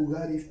 that's that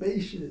Bugatti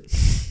spaceship.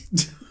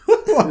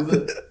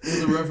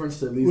 There's a reference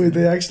to Elysium. Wait,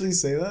 they actually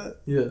say that?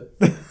 Yeah.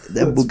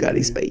 That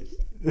Bugatti space.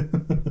 Oh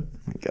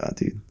my god,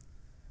 dude.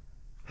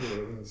 Yeah,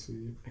 let's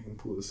see. I can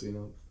pull the scene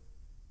up.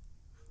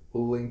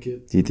 We'll link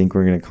it. Do you think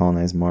we're going to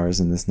colonize Mars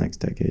in this next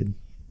decade?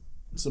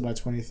 So by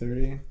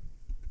 2030?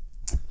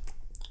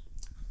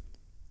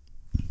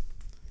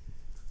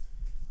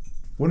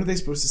 When are they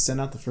supposed to send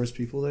out the first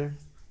people there?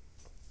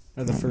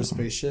 Or the first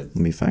spaceship?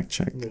 Let me fact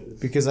check.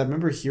 Because I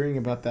remember hearing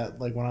about that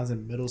like when I was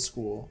in middle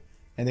school,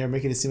 and they were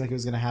making it seem like it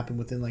was going to happen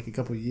within like a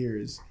couple of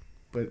years.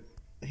 But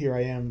here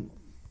I am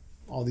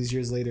all these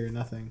years later and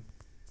nothing.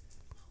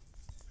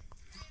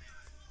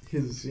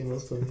 Here's the scene I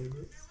was telling you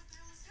about.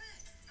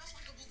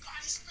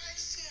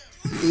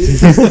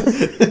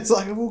 It's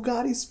like a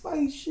Bugatti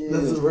spaceship.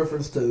 That's a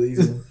reference to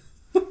Elysium.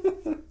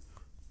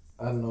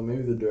 I don't know,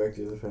 maybe the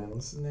director of the fan.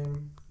 What's his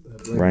name?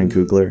 Ryan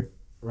Coogler.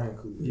 Ryan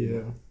Coogler.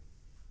 Yeah.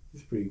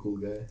 He's a pretty cool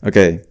guy.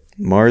 Okay,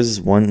 Mars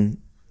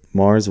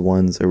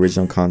 1's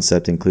original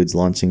concept includes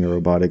launching a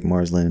robotic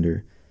Mars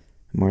lander,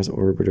 Mars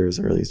orbiter as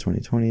early as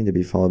 2020, to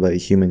be followed by a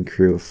human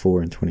crew of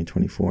 4 in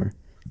 2024,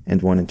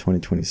 and 1 in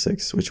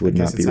 2026, which would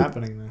not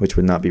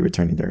be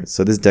returning to Earth.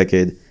 So this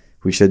decade,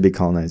 we should be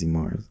colonizing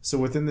Mars. So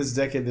within this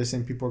decade, they're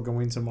saying people are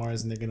going to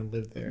Mars and they're going to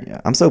live there. Yeah,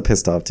 I'm so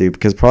pissed off, dude,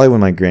 because probably when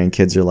my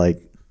grandkids are like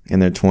in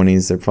their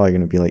 20s, they're probably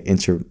going to be like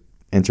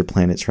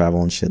interplanet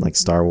travel and shit, like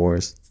Star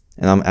Wars.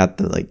 And I'm at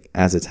the, like,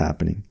 as it's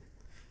happening.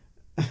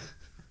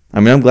 I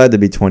mean, I'm glad to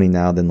be 20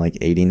 now than like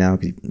 80 now.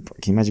 Can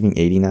you imagine being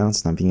 80 now?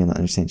 It's not being able to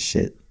understand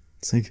shit.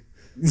 It's like,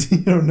 you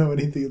don't know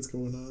anything that's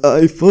going on.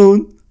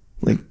 iPhone?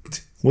 Like,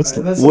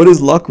 what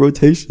is lock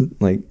rotation?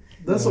 Like,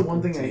 that's the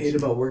one thing I hate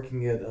about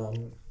working at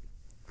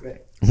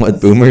what,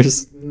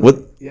 boomers?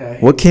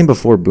 What came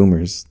before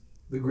boomers?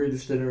 The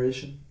Greatest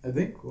Generation, I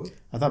think. What?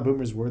 I thought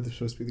boomers were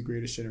supposed to be the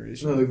greatest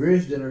generation. No, the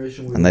Greatest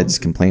Generation were And they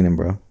just complaining,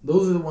 bro.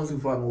 Those are the ones who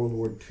fought in World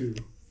War II.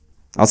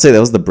 I'll say that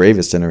was the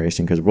bravest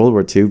generation, because World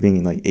War II being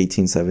in like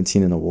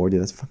 1817 in a war,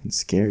 dude, that's fucking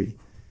scary.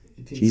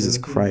 Jesus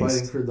Christ.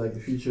 Fighting for like the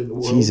future of the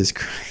world. Jesus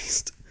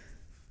Christ.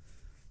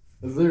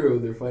 That's literally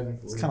what they're fighting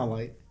for. It's kind of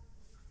light.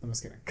 I'm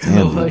just kidding.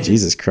 Damn, dude,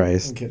 Jesus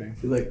Christ. I'm kidding.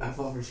 You're like, I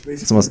fought for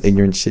space. It's the most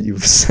ignorant shit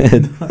you've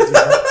said.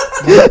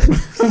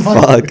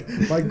 Fuck.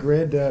 My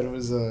granddad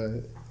was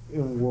in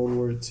World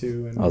War II.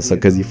 And Also,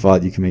 because you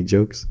fought, you can make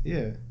jokes.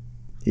 Yeah.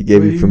 He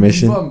gave you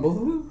permission. You fought both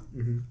of them?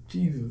 Mm-hmm.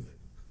 Jesus.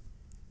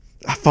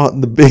 I fought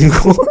in the big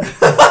war.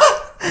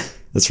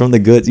 That's from the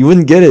goods. You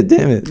wouldn't get it,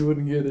 damn it. You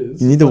wouldn't get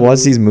it. You need to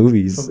watch these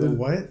movies. From the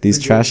what? These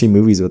the trashy goods?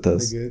 movies with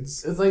us. The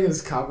goods. It's like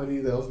this comedy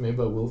that was made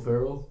by Will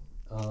Ferrell.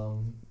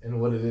 And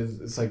what it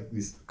is, it's like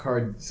these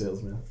car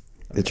salesmen.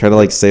 They try to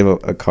like save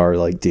a car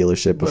like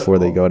dealership before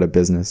they go out of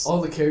business. All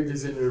the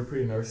characters in it are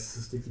pretty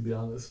narcissistic, to be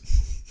honest.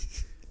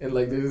 And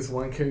like there's this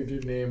one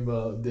character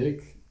named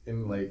Dick,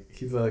 and like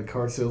he's a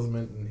car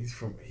salesman, and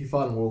he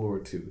fought in World War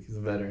II. He's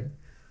a veteran,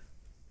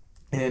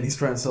 and he's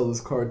trying to sell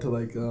this car to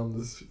like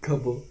this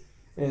couple,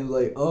 and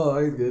like, oh,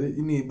 I get it.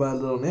 You need to buy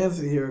little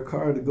Nancy here a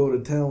car to go to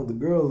town with the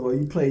girls while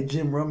you play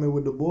Jim Rummy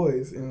with the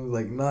boys. And it was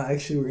like, nah,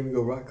 actually we're gonna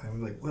go rock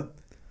climbing. Like, what?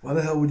 Why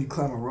the hell would you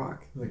climb a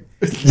rock? Like,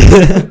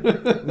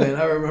 man,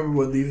 I remember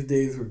when these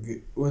days were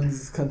good, when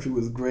this country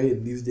was great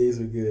and these days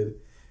were good.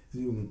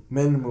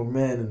 Men were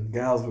men and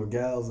gals were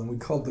gals, and we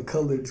called the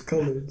coloreds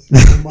coloreds.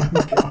 Oh my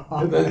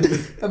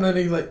god. and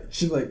then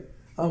she's like,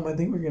 I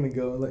think we're gonna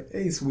go. I'm like,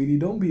 hey, sweetie,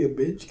 don't be a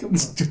bitch. Come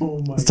on.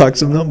 Oh my Let's talk god.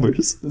 some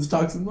numbers. Let's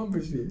talk some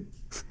numbers here.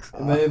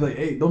 And then he's like,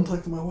 hey, don't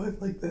talk to my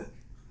wife like that.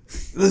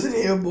 Listen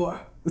here, boy.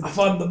 I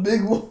fought the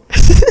big one.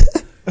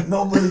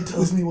 Nobody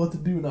tells me what to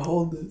do, and I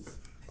hold this.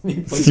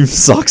 You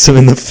socks him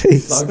in the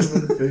face. Socks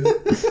him in the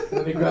face. And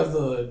then he grabs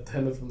the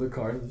tenant from the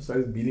car and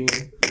starts beating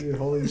him. Dude,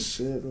 holy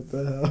shit, what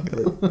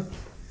the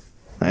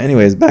hell?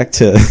 Anyways, back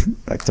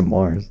to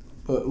Mars.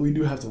 But we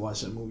do have to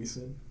watch that movie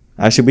soon.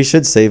 Actually, we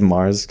should save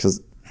Mars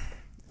because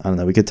I don't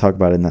know. We could talk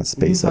about it in that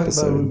space we can talk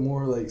episode. about it with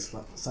more like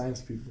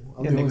science people.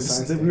 I'm Yeah, the only nigga,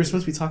 science we were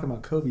supposed to be talking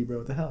about Kobe, bro.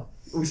 What the hell?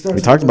 We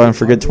talked about him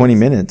for a good 20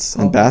 minutes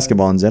and Alright.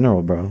 basketball in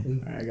general, bro.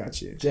 Alright, I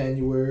got you.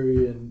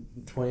 January and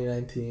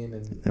 2019,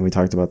 and And we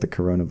talked about the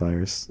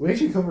coronavirus. we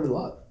actually covered a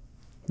lot.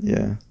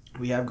 Yeah.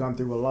 We have gone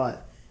through a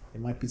lot.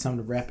 It might be time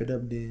to wrap it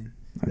up then.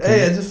 Okay.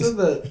 Hey, I just said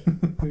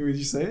that. Did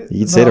you say it? You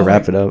could say to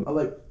wrap it up. I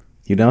like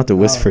You don't have to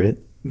whisper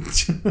it.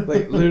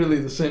 like literally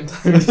the same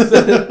time you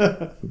said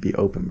it. We'd be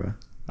open, bro.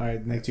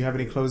 Alright, Nick, do you have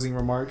any closing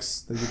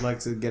remarks that you'd like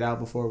to get out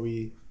before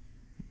we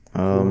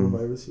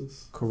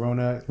Coronaviruses.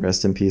 Corona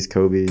Rest in peace,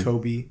 Kobe.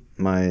 Kobe?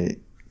 My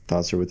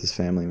thoughts are with his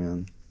family,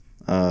 man.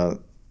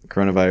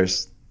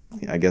 Coronavirus,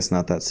 I guess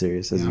not that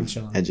serious as Yeah, I'm you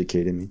chilling.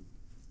 educated me.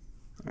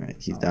 All right,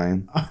 he's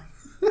dying.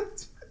 What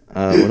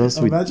else?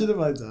 Imagine if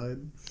I died.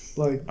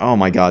 Like, Oh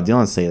my God! You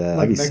don't say that.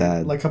 like I'd be like,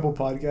 sad. like a couple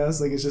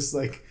podcasts. Like it's just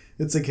like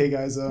it's like, hey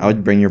guys. I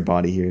would bring your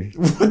body here.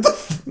 What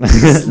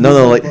the?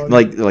 No,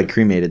 like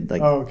cremated.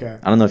 Like Oh, okay.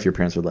 I don't know if your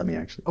parents would let me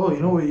actually. Oh,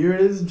 you know what year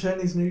it is in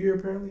Chinese New Year?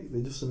 Apparently,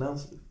 they just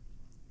announced it.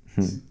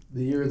 Hmm.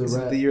 The year of the Is it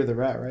rat. the year of the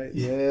rat, right?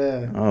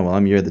 Yeah. Oh well,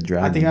 I'm Year of the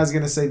Dragon. I think I was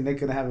gonna say Nick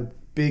gonna have a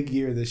big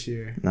year this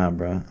year. Nah,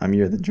 bro. I'm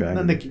Year of the Dragon.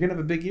 No, Nick, you're gonna have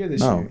a big year this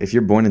No, year. if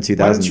you're born in don't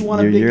 2000, you want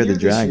a you're big Year of the year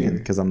this Dragon year?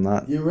 because I'm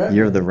not You're right.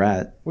 Year of the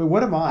Rat. Wait,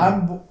 what am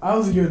I? I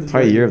was a year of the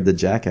Probably dragon. Year of the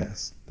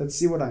Jackass. Let's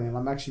see what I am.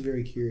 I'm actually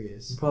very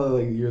curious.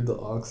 Probably like a year of the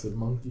ox or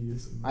monkey or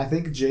something. I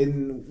think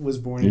Jaden was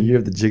born. You're in... Year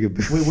of the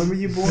Jigaboo. Wait, when were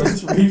you born?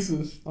 That's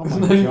racist. Oh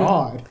my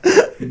god,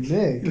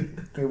 Nick.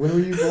 Wait, when were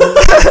you born?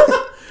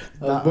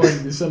 I was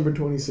born December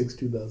 26,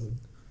 2000.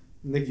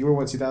 Nick, you were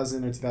what,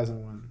 2000 or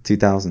 2001?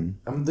 2000.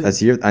 I'm the,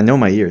 That's year. I know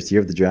my year. It's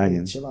Year of the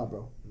Dragon. Chill out,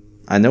 bro.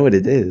 I know what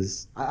it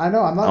is. I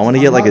know. I'm not. I want to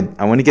I'm get like not-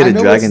 a. I want to get I a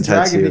know dragon it's a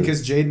dragon tattoo.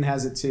 because Jaden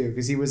has it too.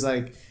 Because he's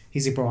like,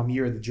 bro, I'm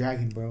Year of the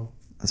Dragon, bro.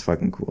 That's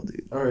fucking cool,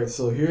 dude. all right,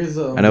 so here's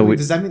I know. Wait,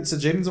 does that mean so?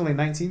 Jaden's only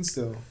 19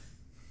 still.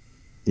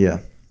 Yeah,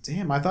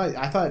 Damn, I thought.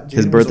 Jaden his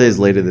was birthday is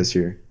older later than you. this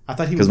year I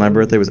thought he because was my older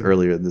birthday than was you.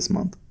 earlier this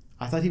month.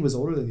 I thought he was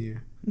older than you.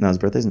 No, his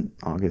birthday's in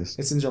August,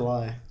 It's in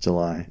July.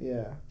 July.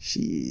 Yeah.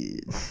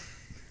 Shit.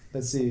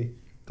 Let's see.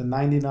 The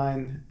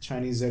 99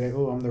 Chinese zodiac.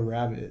 Oh, I'm the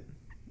rabbit.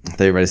 I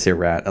thought you were ready to say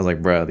rat. I was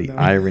like, bro, the No.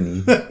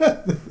 irony.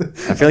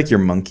 I feel like you're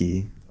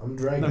monkey. I'm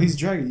dragon. No, he's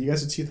dragon. You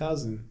guys are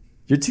 2000.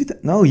 You're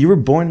No, you were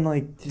born in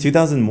like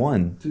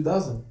 2001.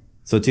 2000.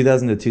 So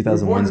 2000 to We're born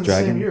 2001's in the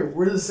same dragon. year.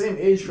 We're the same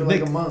age for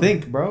Nick, like a month.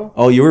 think, bro.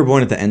 Oh, you were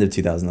born at the end of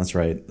 2000. That's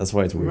right. That's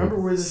why it's weird. Remember,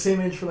 we're the same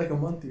age for like a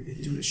month. Dude,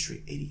 a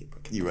straight idiot. Bro.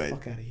 Get You're the right.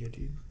 fuck out of here,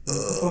 dude.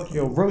 Fuck,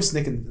 yo, roast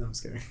Nick and... No, I'm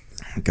just kidding.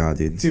 God,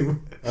 dude. Dude,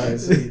 Alright,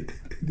 so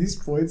these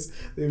points,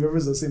 the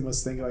members listening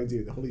must think like,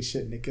 dude, holy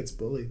shit, Nick gets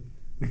bullied.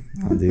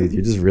 Oh, dude,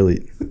 you're just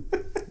really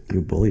you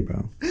a bully,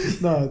 bro.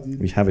 No, dude.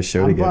 We have a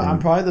show I'm, together. I'm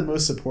probably the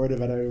most supportive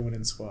out of everyone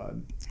in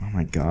squad. Oh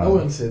my I god.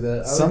 wouldn't say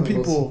that. Some think the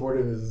most people-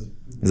 supportive is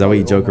Is that what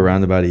you probably joke Omar.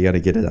 around about? You got to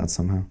get it out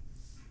somehow.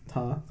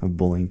 Huh? Of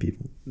bullying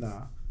people.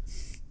 Nah.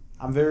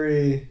 I'm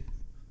very...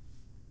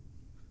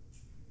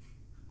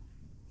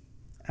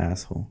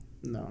 Asshole.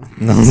 No.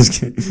 No, I'm just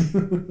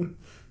kidding.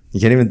 You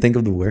can't even think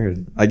of the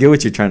word. I get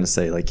what you're trying to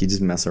say. Like, you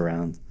just mess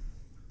around.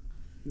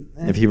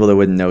 And people that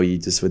wouldn't know you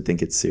just would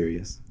think it's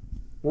serious.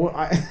 Well,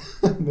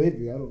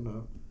 maybe, I don't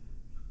know.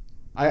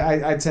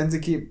 I tend to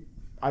keep...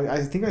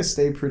 I think I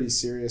stay pretty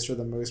serious for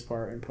the most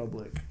part in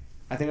public.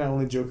 I think I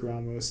only joke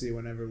around mostly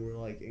whenever we're,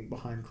 like,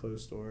 behind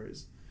closed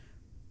doors.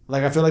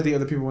 Like, I feel like the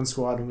other people in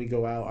squad when we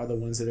go out are the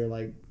ones that are,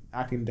 like,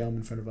 acting dumb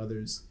in front of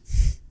others.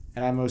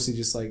 and I'm mostly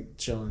just like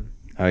chilling.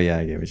 Oh yeah,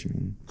 I get what you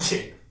mean.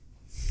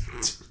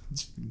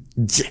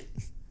 Jit.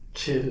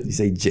 Jaden. You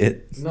say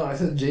jit? No, I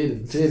said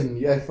Jaden. Jaden,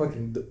 you act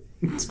fucking.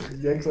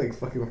 You act like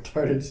fucking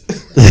retarded.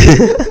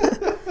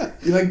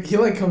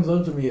 he comes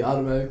up to me,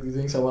 automatically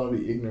thinks I want to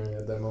be ignorant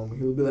at that moment.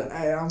 He'll be like,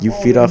 "Hey, You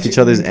feed off each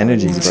other's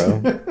energies,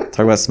 bro." Talk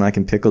about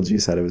smacking pickle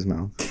juice out of his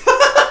mouth.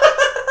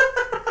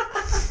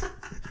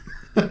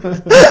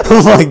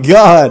 Oh my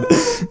god,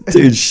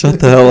 dude, shut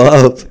the hell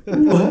up!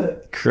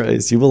 What?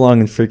 Christ, you belong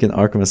in freaking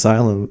Arkham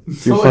Asylum.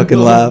 You No, I fucking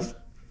don't. laugh.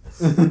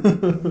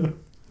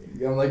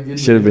 I'm like,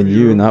 Should have been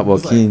you, not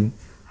Joaquin.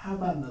 Like, how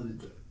about another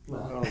joke?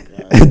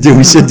 No. Dude,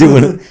 we should do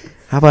one.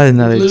 How about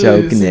another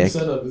Literally joke, the same Nick?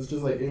 Setup. It's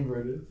just like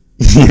inverted.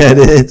 Yeah, it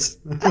is.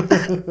 You're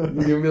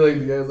gonna be like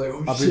the guy's like,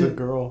 oh I'll shit. be the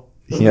girl.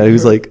 Yeah, he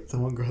was like The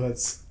one girl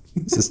that's.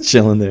 just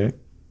chilling there.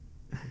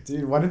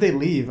 Dude, why did they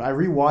leave? I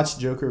rewatched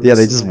Joker. Yeah,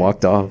 they just recently.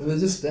 walked off. And they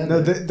just stand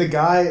No, there. the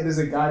guy. There's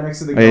a guy next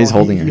to the Oh, girl. yeah, he's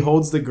holding he her.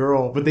 holds the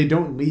girl, but they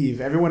don't leave.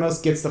 Everyone else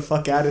gets the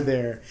fuck out of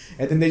there,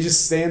 and then they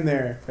just stand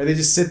there, or they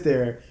just sit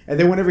there. And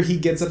then whenever he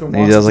gets up and And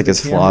he walks does to like the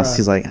his camera, floss.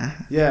 He's like,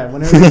 ah. yeah.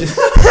 Whenever he just,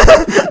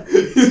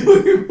 He's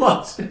looking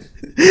watching.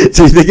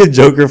 So you think if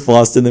Joker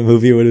flossed in the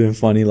movie, it would have been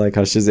funny, like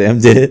how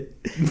Shazam did it?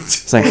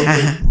 It's like,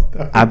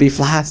 I'll be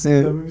that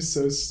flossing. movie's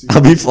so stupid.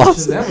 I'll be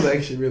flossing. Shazam was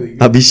actually really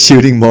good. I'll be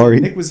shooting Maury.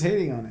 Nick was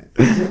hating on it.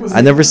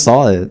 I never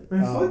saw it.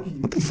 Man, fuck you.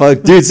 What the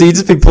fuck, dude? So you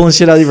just be pulling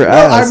shit out of your No,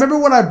 I ass. remember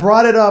when I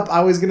brought it up,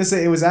 I was gonna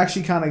say it was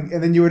actually kind of,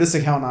 and then you were just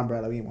like, "Hell no,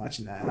 bro, we ain't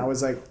watching that." And I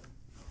was like,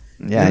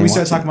 Yeah, and then you we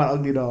started watch talking about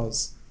Ugly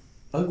Dolls.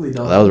 Ugly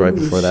dog. That was right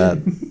Holy before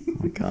shit. that.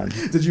 Oh my god,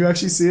 Did you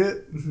actually see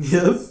it?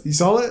 Yes. You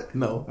saw it?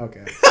 No.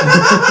 Okay.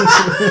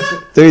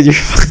 dude, you're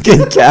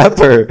fucking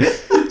capper.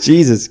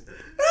 Jesus.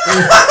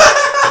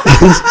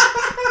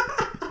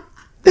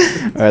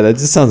 Alright, that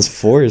just sounds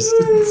forced.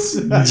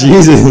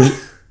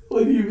 Jesus.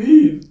 What do you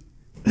mean?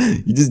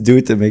 You just do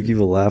it to make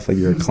people laugh like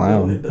you're a No, I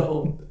clown.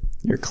 don't.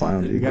 You're a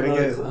clown, We dude. gotta I'm not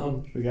a get.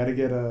 clown. We gotta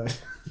get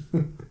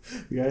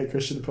we gotta get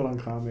Christian to put on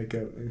clown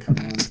makeup and come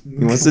on.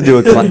 He wants to do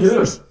a clown.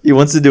 He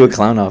wants to do a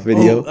clown off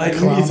video. Oh, I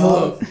Clown need to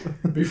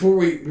off. before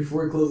we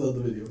close out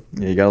the video.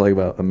 Yeah, you got like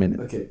about a minute.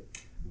 Okay.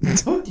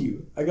 Fuck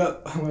you. I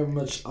got however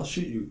much. I'll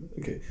shoot you.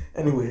 Okay.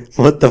 Anyway.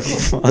 What the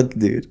fuck,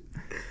 dude?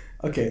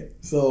 Okay.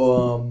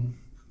 So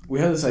we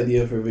have this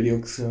idea for a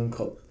video soon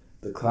called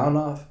the Clown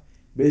Off.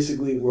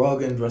 Basically, we're all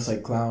gonna dress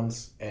like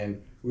clowns,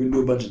 and we're gonna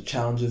do a bunch of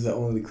challenges that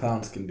only the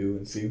clowns can do,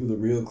 and see who the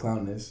real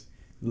clown is.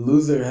 The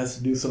loser has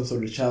to do some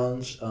sort of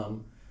challenge.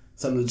 Some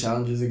of the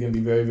challenges are gonna be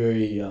very,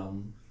 very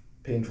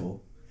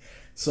painful.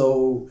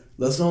 So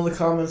let us know in the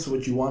comments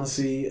what you want to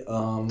see.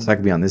 So I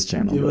could be on this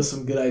channel. Give but- us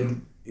some good ideas.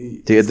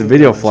 Dude, if the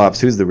video flops,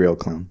 who's the real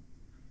clown?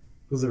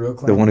 Who's the real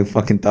clown? The one who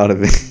fucking thought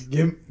of it.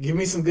 Give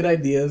me some good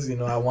ideas. You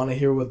know, I want to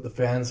hear what the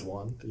fans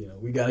want. You know,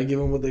 we gotta give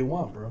them what they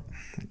want, bro.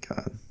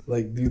 God,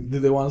 Like, do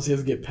they want to see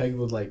us get pegged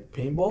with like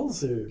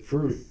paintballs or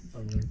fruit? I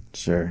mean,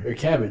 sure. or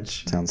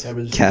cabbage. Sounds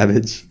cabbage.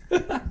 cabbage.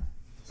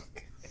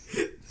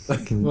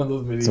 Like one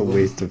of those It's a videos.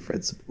 waste of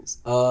principles.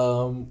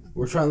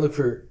 We're trying to look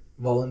for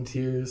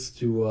volunteers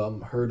to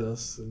hurt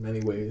us in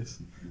many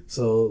ways.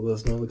 So let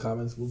us know in the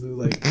comments. We'll do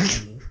like.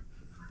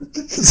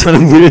 It's sort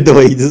of weird the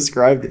way you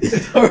described it.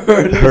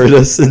 Hurt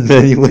us in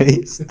many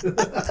ways.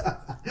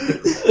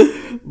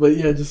 But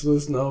yeah, just let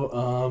us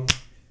know.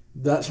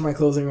 That's my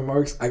closing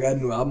remarks. I got a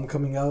new album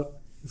coming out.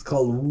 It's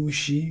called Wu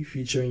Shi,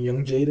 featuring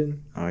Young Jaden.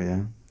 Oh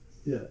yeah.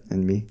 Yeah.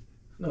 And me.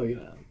 No, you're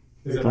not.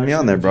 Put me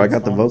on there, bro. I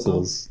got the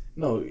vocals.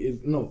 No,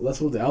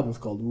 that's what the album's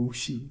called, Wu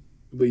Shi.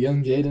 But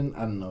Young Jaden,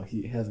 I don't know.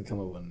 He hasn't come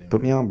up with a name.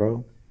 Put me on,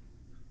 bro.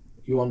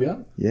 You want to be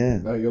on it? Yeah.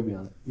 Oh, you'll be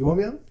on it. You want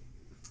to be on it?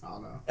 I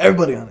don't know.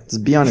 Everybody on it.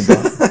 Just be on it, bro.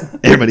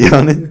 Everybody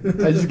on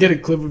it. I just get a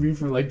clip of you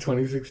from like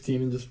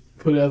 2016 and just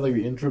put it as like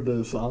the intro to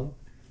the song.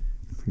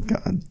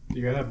 God.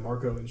 You gotta have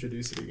Marco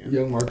introduce it again.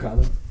 Young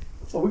Marcano.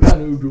 Oh, we got a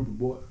new group of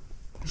boy.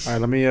 All right,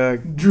 let me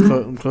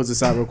close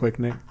this out real quick,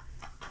 Nick.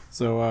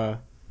 So, are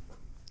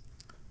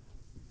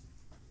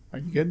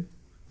you good?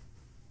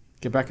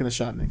 Get back in the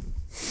shot, Nick.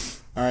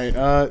 All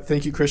right.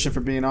 Thank you, Christian,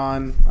 for being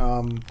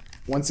on.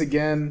 Once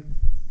again,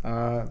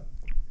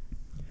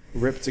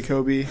 rip to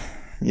Kobe.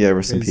 Yeah,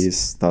 rest in His-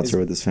 peace. Thoughts are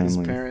with his His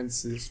family.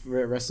 parents.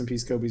 Rest in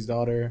peace, Kobe's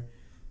daughter.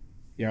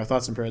 Yeah, our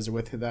thoughts and prayers are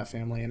with that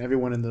family and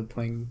everyone in the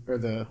plane or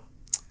the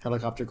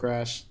helicopter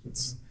crash.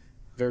 It's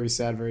very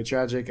sad, very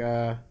tragic.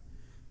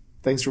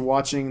 Thanks for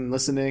watching and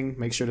listening.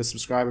 Make sure to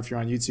subscribe if you're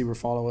on YouTube or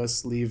follow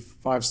us. Leave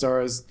 5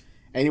 stars.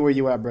 Anywhere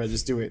you at, bro,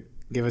 just do it.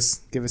 Give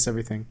us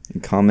everything.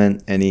 And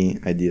comment any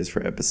ideas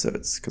for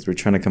episodes because we're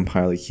trying to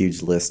compile a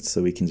huge list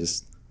so we can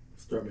just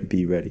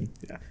be ready.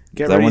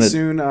 Get 'Cause I ready wanna-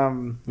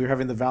 soon. We're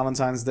having the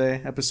Valentine's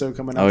Day episode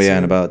coming out. Oh yeah, soon.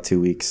 in about 2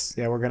 weeks.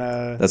 Yeah, we're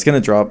gonna. That's gonna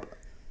drop.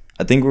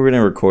 I think we're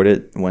gonna record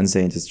it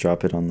Wednesday and just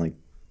drop it on like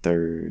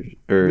third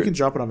or We can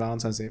drop it on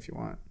Valentine's Day if you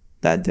want.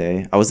 that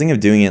day. I was thinking of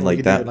doing it Or we like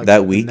could do that it, like, that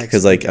the week next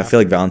because like week I feel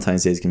like after.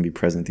 Valentine's Day is gonna be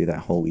present through that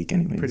whole week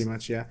anyways. Pretty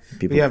much, yeah.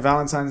 People, But yeah,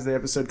 Valentine's Day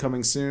episode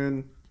coming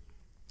soon.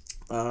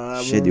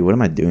 shit, dude, what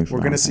am I doing? For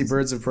We're gonna see Valentine's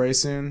Birds of Prey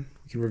soon.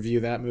 We can review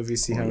that movie,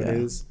 see how yeah. it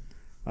is.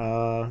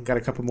 Got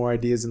a couple more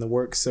ideas in the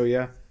works. So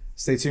yeah,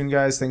 Stay tuned,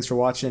 guys. Thanks for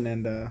watching,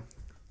 and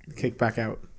kick back out.